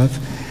much of.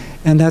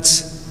 And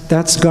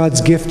that's God's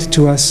gift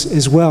to us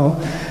as well.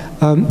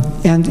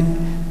 And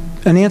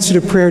an answer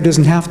to prayer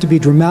doesn't have to be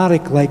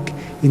dramatic, like,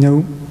 you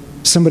know,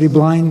 somebody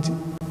blind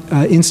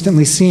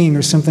instantly seeing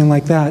or something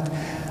like that.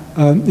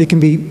 It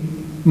can be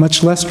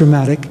much less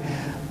dramatic.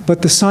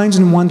 But the signs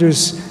and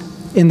wonders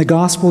in the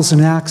Gospels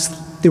and Acts,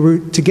 they were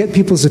to get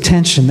people's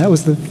attention. That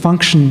was the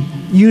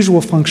usual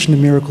function of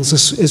miracles,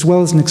 as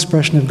well as an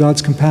expression of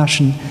God's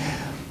compassion.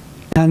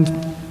 And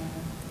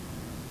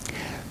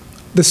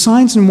the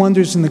signs and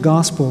wonders in the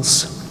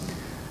Gospels,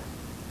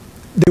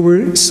 they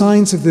were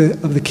signs of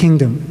the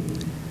kingdom.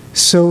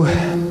 So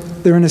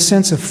they're in a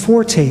sense a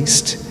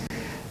foretaste.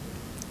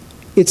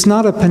 It's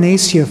not a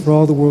panacea for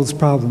all the world's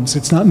problems.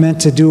 It's not meant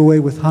to do away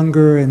with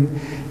hunger and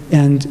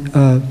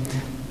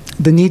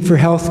the need for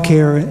health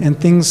care and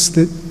things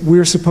that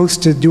we're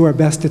supposed to do our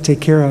best to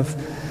take care of.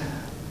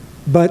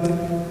 But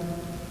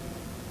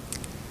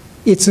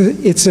it's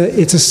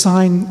a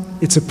sign,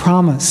 it's a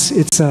promise,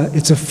 it's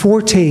a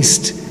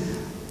foretaste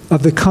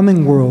of the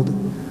coming world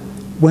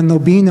when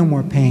there'll be no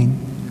more pain,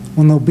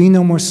 when there'll be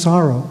no more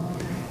sorrow.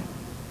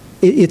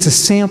 It's a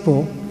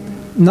sample,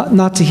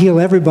 not to heal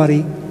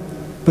everybody,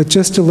 but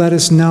just to let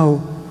us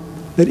know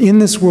that in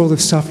this world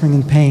of suffering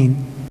and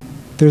pain,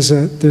 there's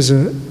a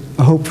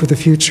hope for the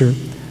future.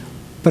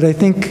 But I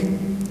think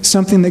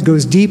something that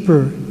goes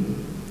deeper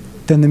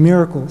than the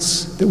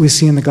miracles that we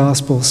see in the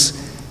Gospels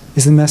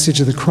is the message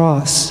of the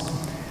cross,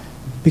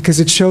 because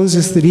it shows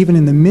us that even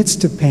in the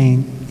midst of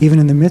pain, even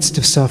in the midst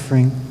of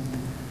suffering,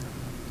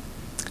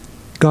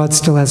 God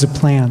still has a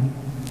plan.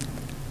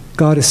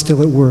 God is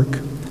still at work.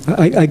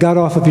 I got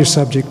off of your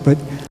subject, but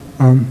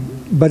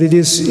it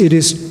is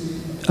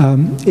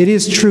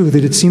true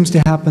that it seems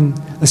to happen,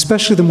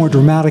 especially the more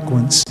dramatic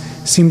ones,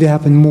 seem to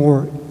happen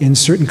more in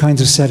certain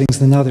kinds of settings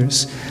than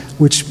others,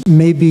 which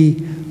may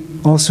be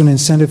also an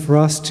incentive for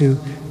us to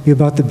be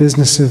about the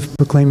business of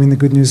proclaiming the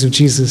good news of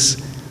Jesus.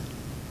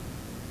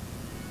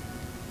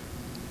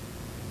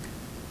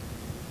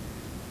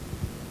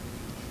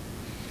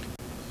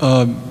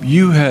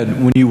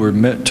 When you were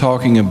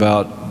talking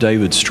about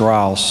David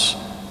Strauss,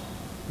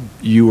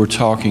 you were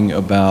talking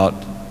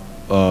about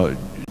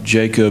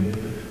Jacob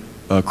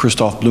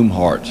Christoph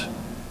Blumhardt.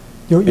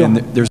 Yeah. And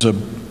there's a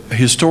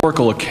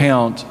historical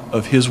account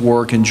of his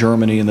work in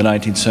Germany in the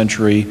 19th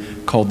century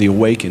called The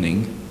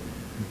Awakening.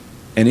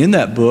 And in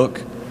that book,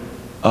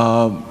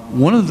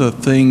 one of the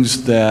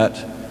things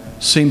that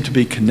seemed to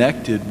be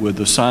connected with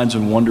the signs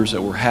and wonders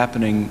that were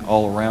happening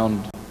all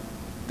around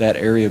that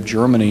area of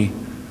Germany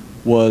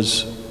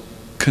was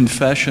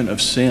confession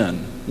of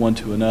sin one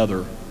to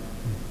another.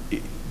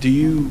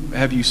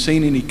 Have you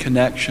seen any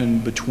connection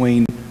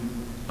between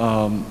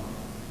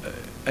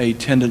a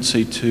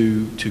tendency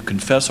to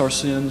confess our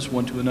sins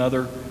one to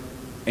another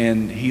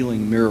and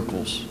healing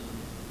miracles?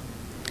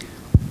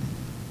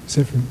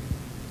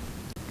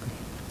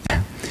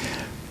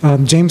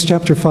 James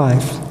chapter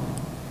 5.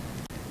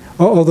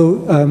 Although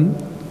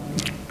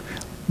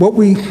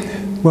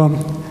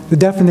the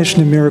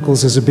definition of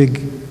miracles is a big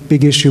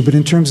issue, but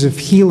in terms of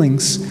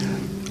healings,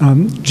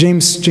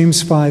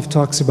 James 5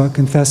 talks about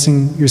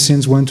confessing your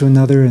sins one to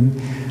another, and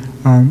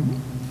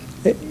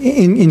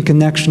in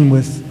connection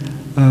with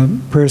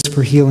prayers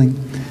for healing.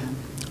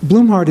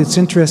 Blumhardt, it's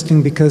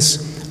interesting because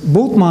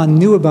Bultmann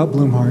knew about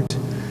Blumhardt.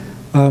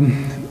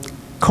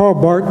 Karl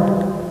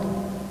Barth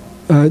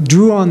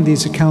drew on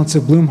these accounts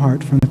of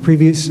Blumhardt from the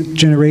previous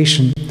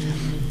generation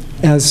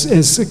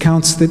as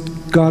accounts that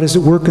God is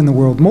at work in the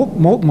world.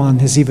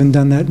 Moltmann has even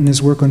done that in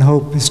his work on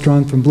hope, is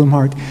drawn from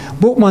Blumhardt.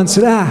 Bultmann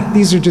said,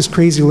 these are just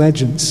crazy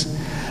legends.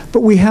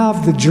 But we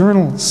have the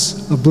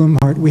journals of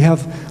Blumhardt. We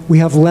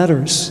have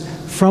letters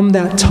from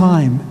that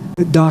time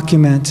that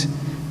document,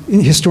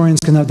 historians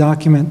can now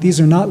document, these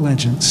are not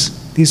legends.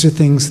 These are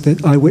things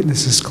that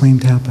eyewitnesses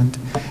claimed happened,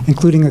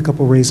 including a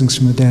couple raisings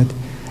from the dead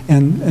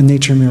and a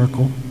nature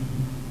miracle.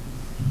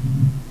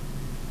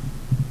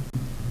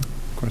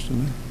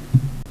 Question there?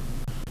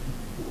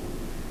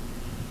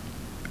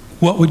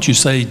 What would you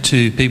say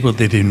to people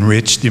that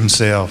enrich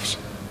themselves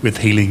with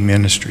healing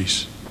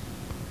ministries?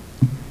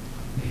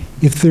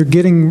 If they're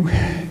getting,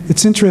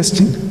 it's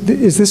interesting,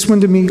 is this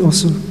one to me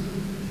also?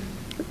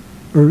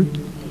 Or,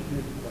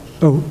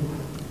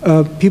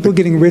 people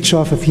getting rich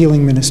off of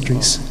healing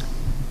ministries.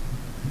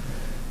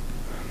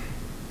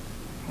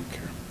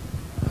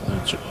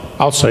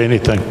 I'll say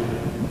anything.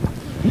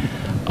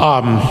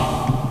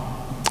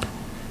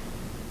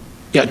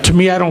 Yeah, to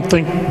me, I don't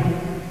think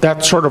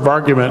that sort of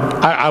argument,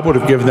 I would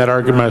have given that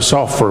argument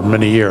myself for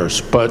many years,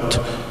 but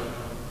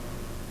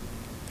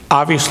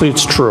obviously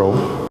it's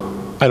true.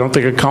 I don't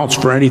think it counts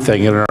for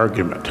anything in an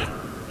argument.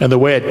 And the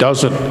way it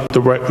doesn't, the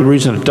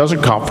reason it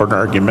doesn't count for an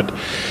argument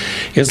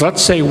is,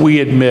 let's say we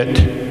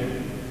admit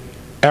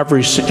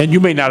and you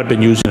may not have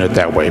been using it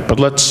that way, but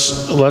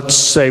let's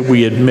say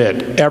we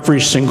admit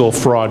every single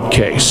fraud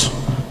case.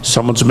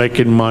 Someone's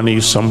making money,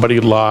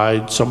 somebody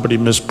lied, somebody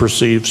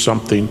misperceived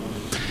something.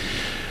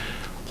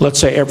 Let's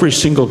say every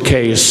single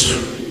case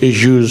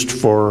is used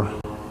for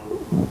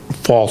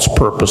false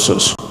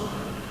purposes.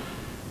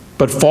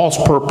 But false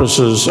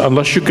purposes,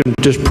 unless you can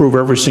disprove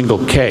every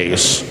single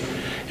case,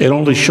 it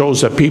only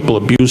shows that people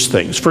abuse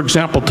things. For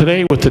example,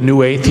 today with the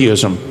new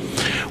atheism,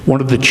 one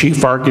of the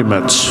chief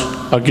arguments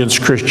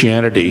against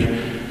Christianity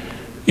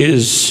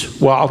is,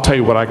 well, I'll tell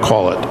you what I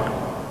call it.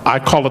 I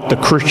call it the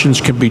Christians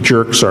can be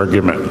jerks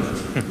argument.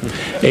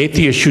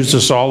 Atheists use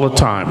this all the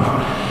time.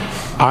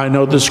 I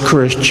know this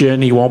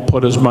Christian, he won't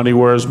put his money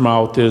where his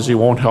mouth is, he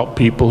won't help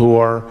people who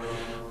are,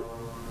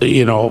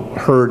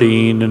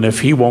 hurting, and if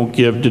he won't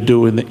give to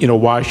doing,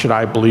 why should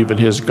I believe in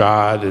his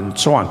God, and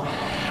so on.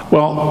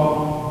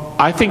 Well,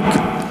 I think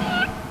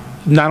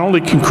not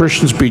only can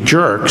Christians be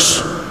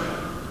jerks,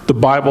 the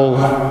Bible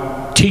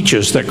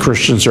teaches that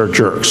Christians are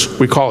jerks.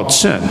 We call it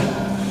sin.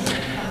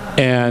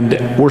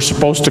 And we're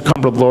supposed to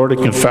come to the Lord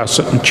and confess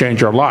it and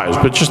change our lives.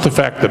 But just the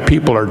fact that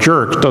people are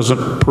jerks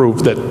doesn't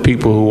prove that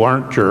people who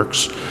aren't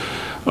jerks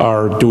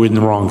are doing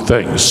the wrong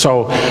things.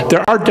 So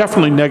there are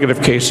definitely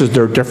negative cases.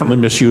 There are definitely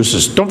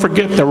misuses. Don't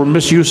forget there were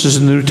misuses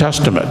in the New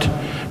Testament.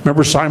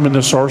 Remember Simon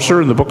the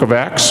sorcerer in the book of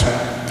Acts?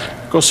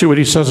 Go see what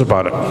he says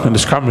about it in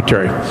his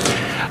commentary.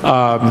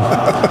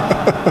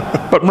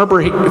 But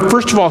remember,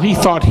 first of all, he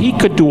thought he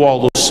could do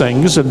all those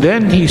things, and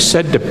then he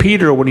said to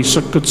Peter, when he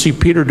could see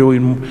Peter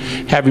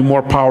having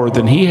more power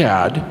than he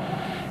had,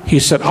 he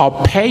said,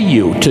 "I'll pay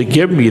you to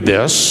give me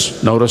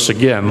this." Notice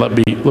again, let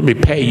me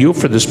pay you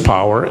for this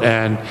power.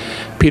 And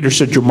Peter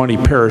said, "Your money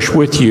perish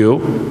with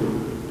you.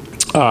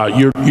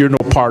 You're no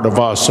part of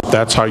us if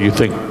that's how you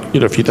think,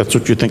 if that's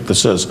what you think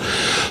this is."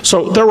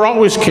 So there were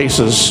always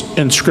cases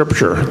in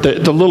Scripture.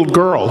 The little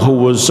girl who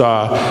was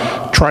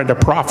trying to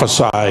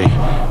prophesy,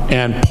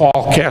 and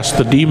Paul cast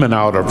the demon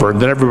out of her, and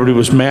then everybody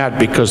was mad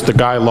because the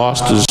guy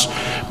lost his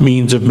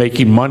means of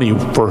making money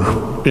for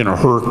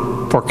her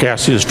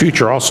forecasting his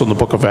future, also in the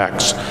book of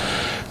Acts.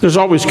 There's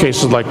always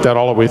cases like that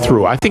all the way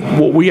through. I think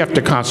what we have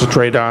to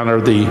concentrate on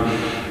are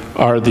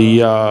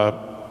the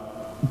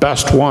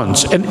best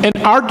ones. And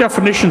our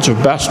definitions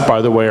of best,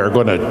 by the way, are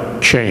going to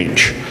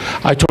change.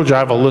 I told you I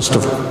have a list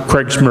of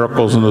Craig's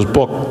miracles in his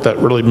book that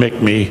really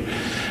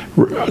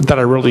that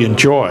I really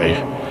enjoy.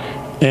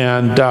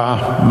 And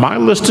my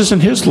list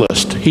isn't his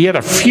list. He had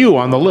a few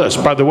on the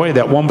list. By the way,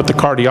 that one with the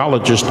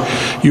cardiologist,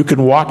 you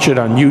can watch it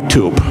on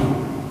YouTube.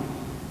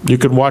 You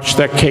can watch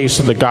that case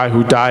of the guy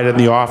who died in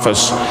the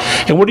office.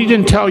 And what he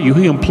didn't tell you,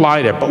 he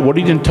implied it, but what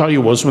he didn't tell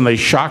you was when they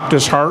shocked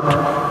his heart,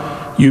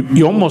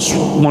 you almost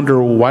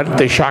wonder, why didn't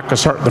they shock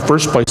his heart in the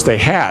first place? They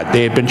had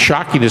been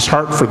shocking his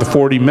heart for the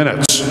 40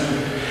 minutes,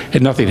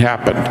 and nothing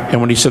happened.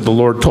 And when he said the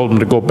Lord told him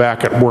to go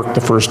back at work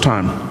the first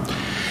time.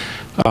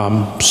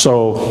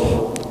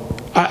 So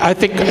I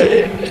think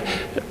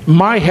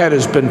my head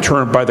has been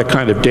turned by the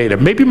kind of data.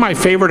 Maybe my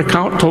favorite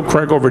account, told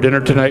Craig over dinner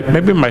tonight,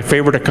 maybe my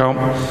favorite account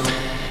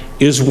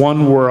is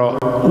one where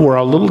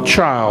a little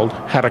child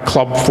had a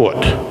club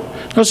foot.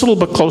 That's a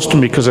little bit close to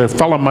me because I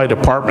fell in my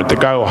department. The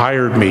guy who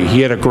hired me,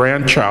 he had a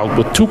grandchild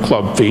with 2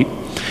 club feet,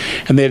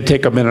 and they had to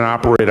take him in and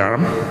operate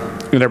on him,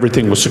 and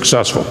everything was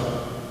successful.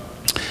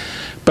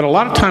 But a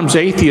lot of times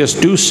atheists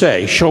do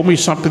say, "Show me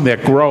something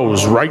that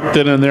grows right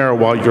then and there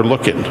while you're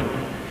looking."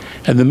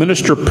 And the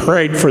minister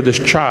prayed for this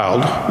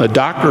child. The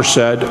doctor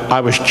said,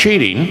 "I was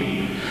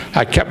cheating.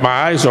 I kept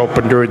my eyes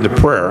open during the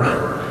prayer,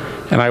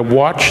 and I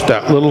watched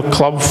that little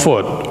club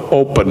foot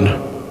open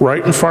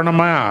right in front of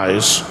my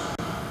eyes,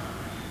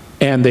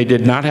 and they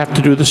did not have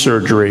to do the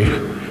surgery,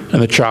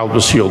 and the child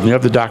was healed." And you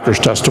have the doctor's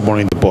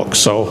testimony in the book.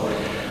 So,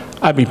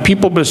 I mean,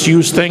 people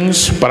misuse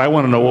things, but I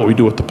want to know what we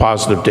do with the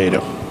positive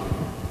data.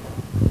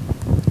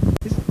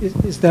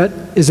 Is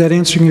that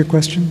answering your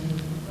question?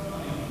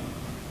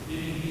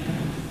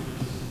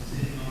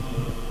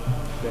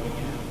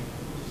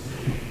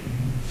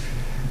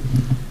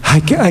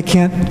 I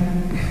can't,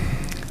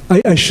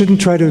 I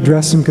shouldn't try to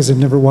address him because I've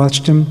never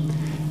watched him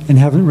and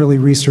haven't really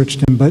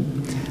researched him, but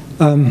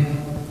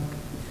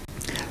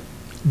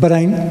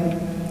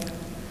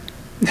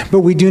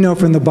we do know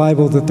from the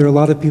Bible that there are a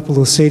lot of people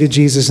who say to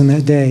Jesus in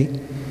that day,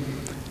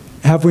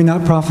 "Have we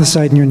not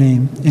prophesied in your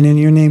name, and in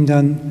your name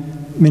done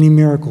many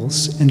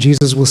miracles?" And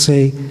Jesus will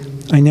say,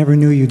 "I never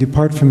knew you.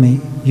 Depart from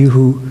me, you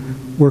who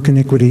work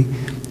iniquity."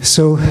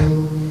 So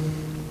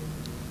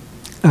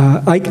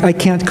I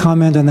can't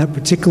comment on that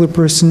particular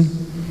person,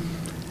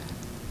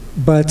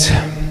 but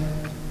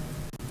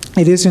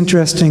it is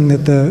interesting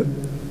that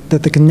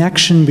the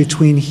connection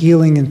between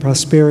healing and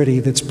prosperity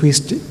that's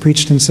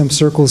preached in some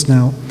circles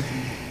now,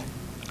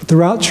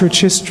 throughout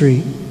church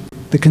history,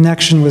 the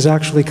connection was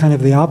actually kind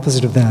of the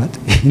opposite of that.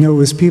 It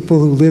was people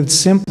who lived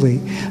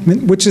simply,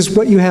 which is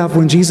what you have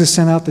when Jesus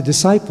sent out the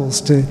disciples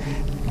to,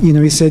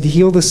 he said,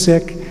 heal the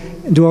sick,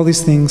 do all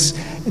these things,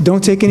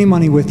 don't take any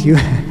money with you,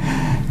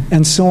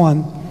 and so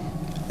on.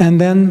 And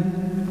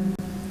then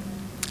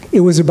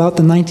it was about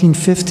the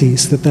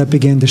 1950s that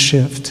began to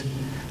shift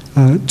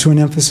to an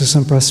emphasis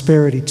on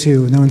prosperity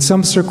too. Now in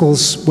some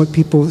circles, what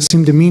people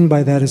seem to mean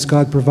by that is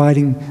God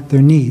providing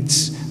their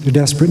needs, their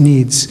desperate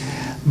needs.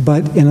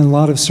 But in a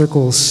lot of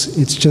circles,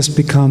 it's just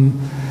become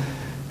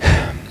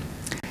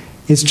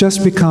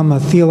a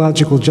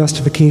theological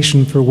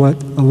justification for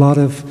what a lot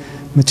of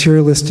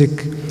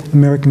materialistic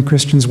American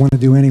Christians want to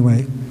do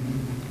anyway.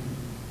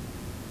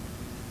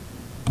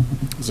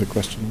 Is there a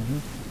question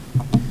here?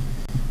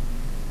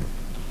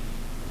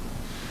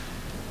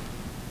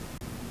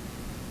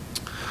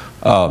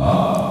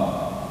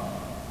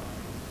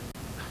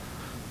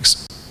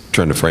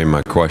 Trying to frame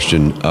my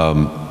question.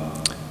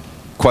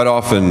 Quite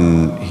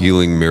often,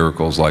 healing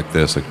miracles like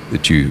this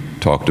that you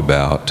talked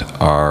about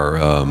are,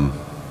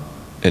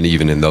 and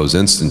even in those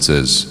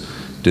instances,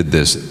 did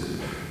this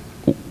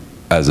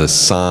as a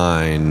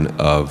sign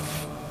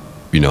of,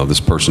 this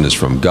person is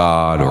from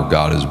God or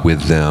God is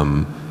with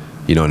them,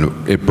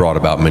 and it brought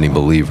about many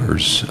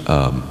believers.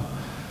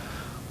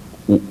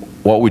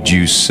 What would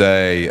you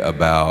say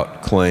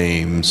about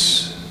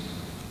claims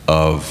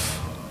of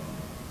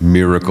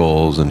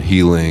miracles and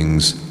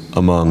healings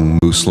among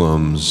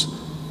Muslims,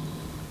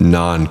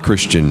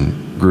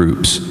 non-Christian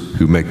groups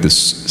who make the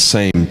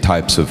same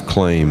types of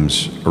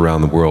claims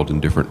around the world in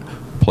different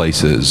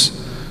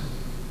places,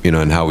 you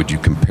know, and how would you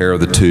compare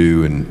the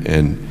two?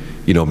 And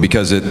you know,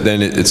 because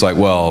it's like,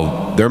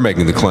 well, they're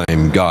making the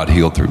claim God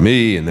healed through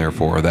me, and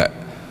therefore that,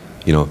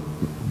 you know,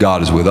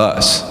 God is with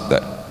us.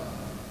 That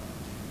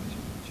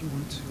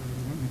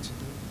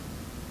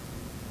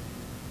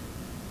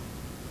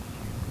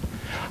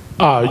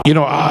you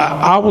know,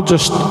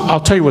 I'll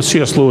tell you what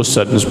C.S. Lewis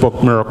said in his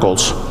book,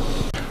 Miracles.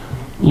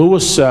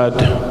 Lewis said,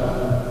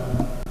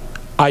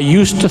 I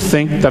used to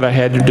think that I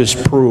had to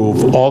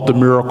disprove all the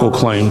miracle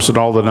claims in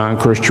all the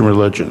non-Christian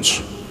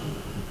religions.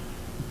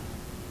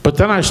 But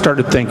then I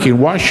started thinking,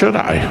 why should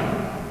I?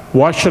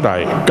 Why should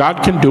I?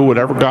 God can do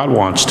whatever God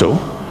wants to.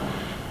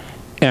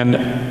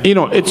 And, you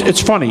know,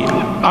 it's funny.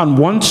 On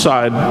one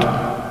side,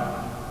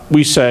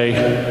 we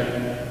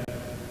say,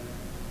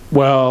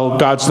 well,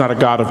 God's not a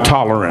God of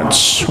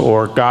tolerance,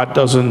 or God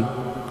doesn't,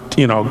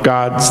 you know,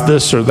 God's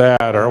this or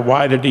that, or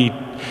why did he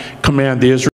command the Israelites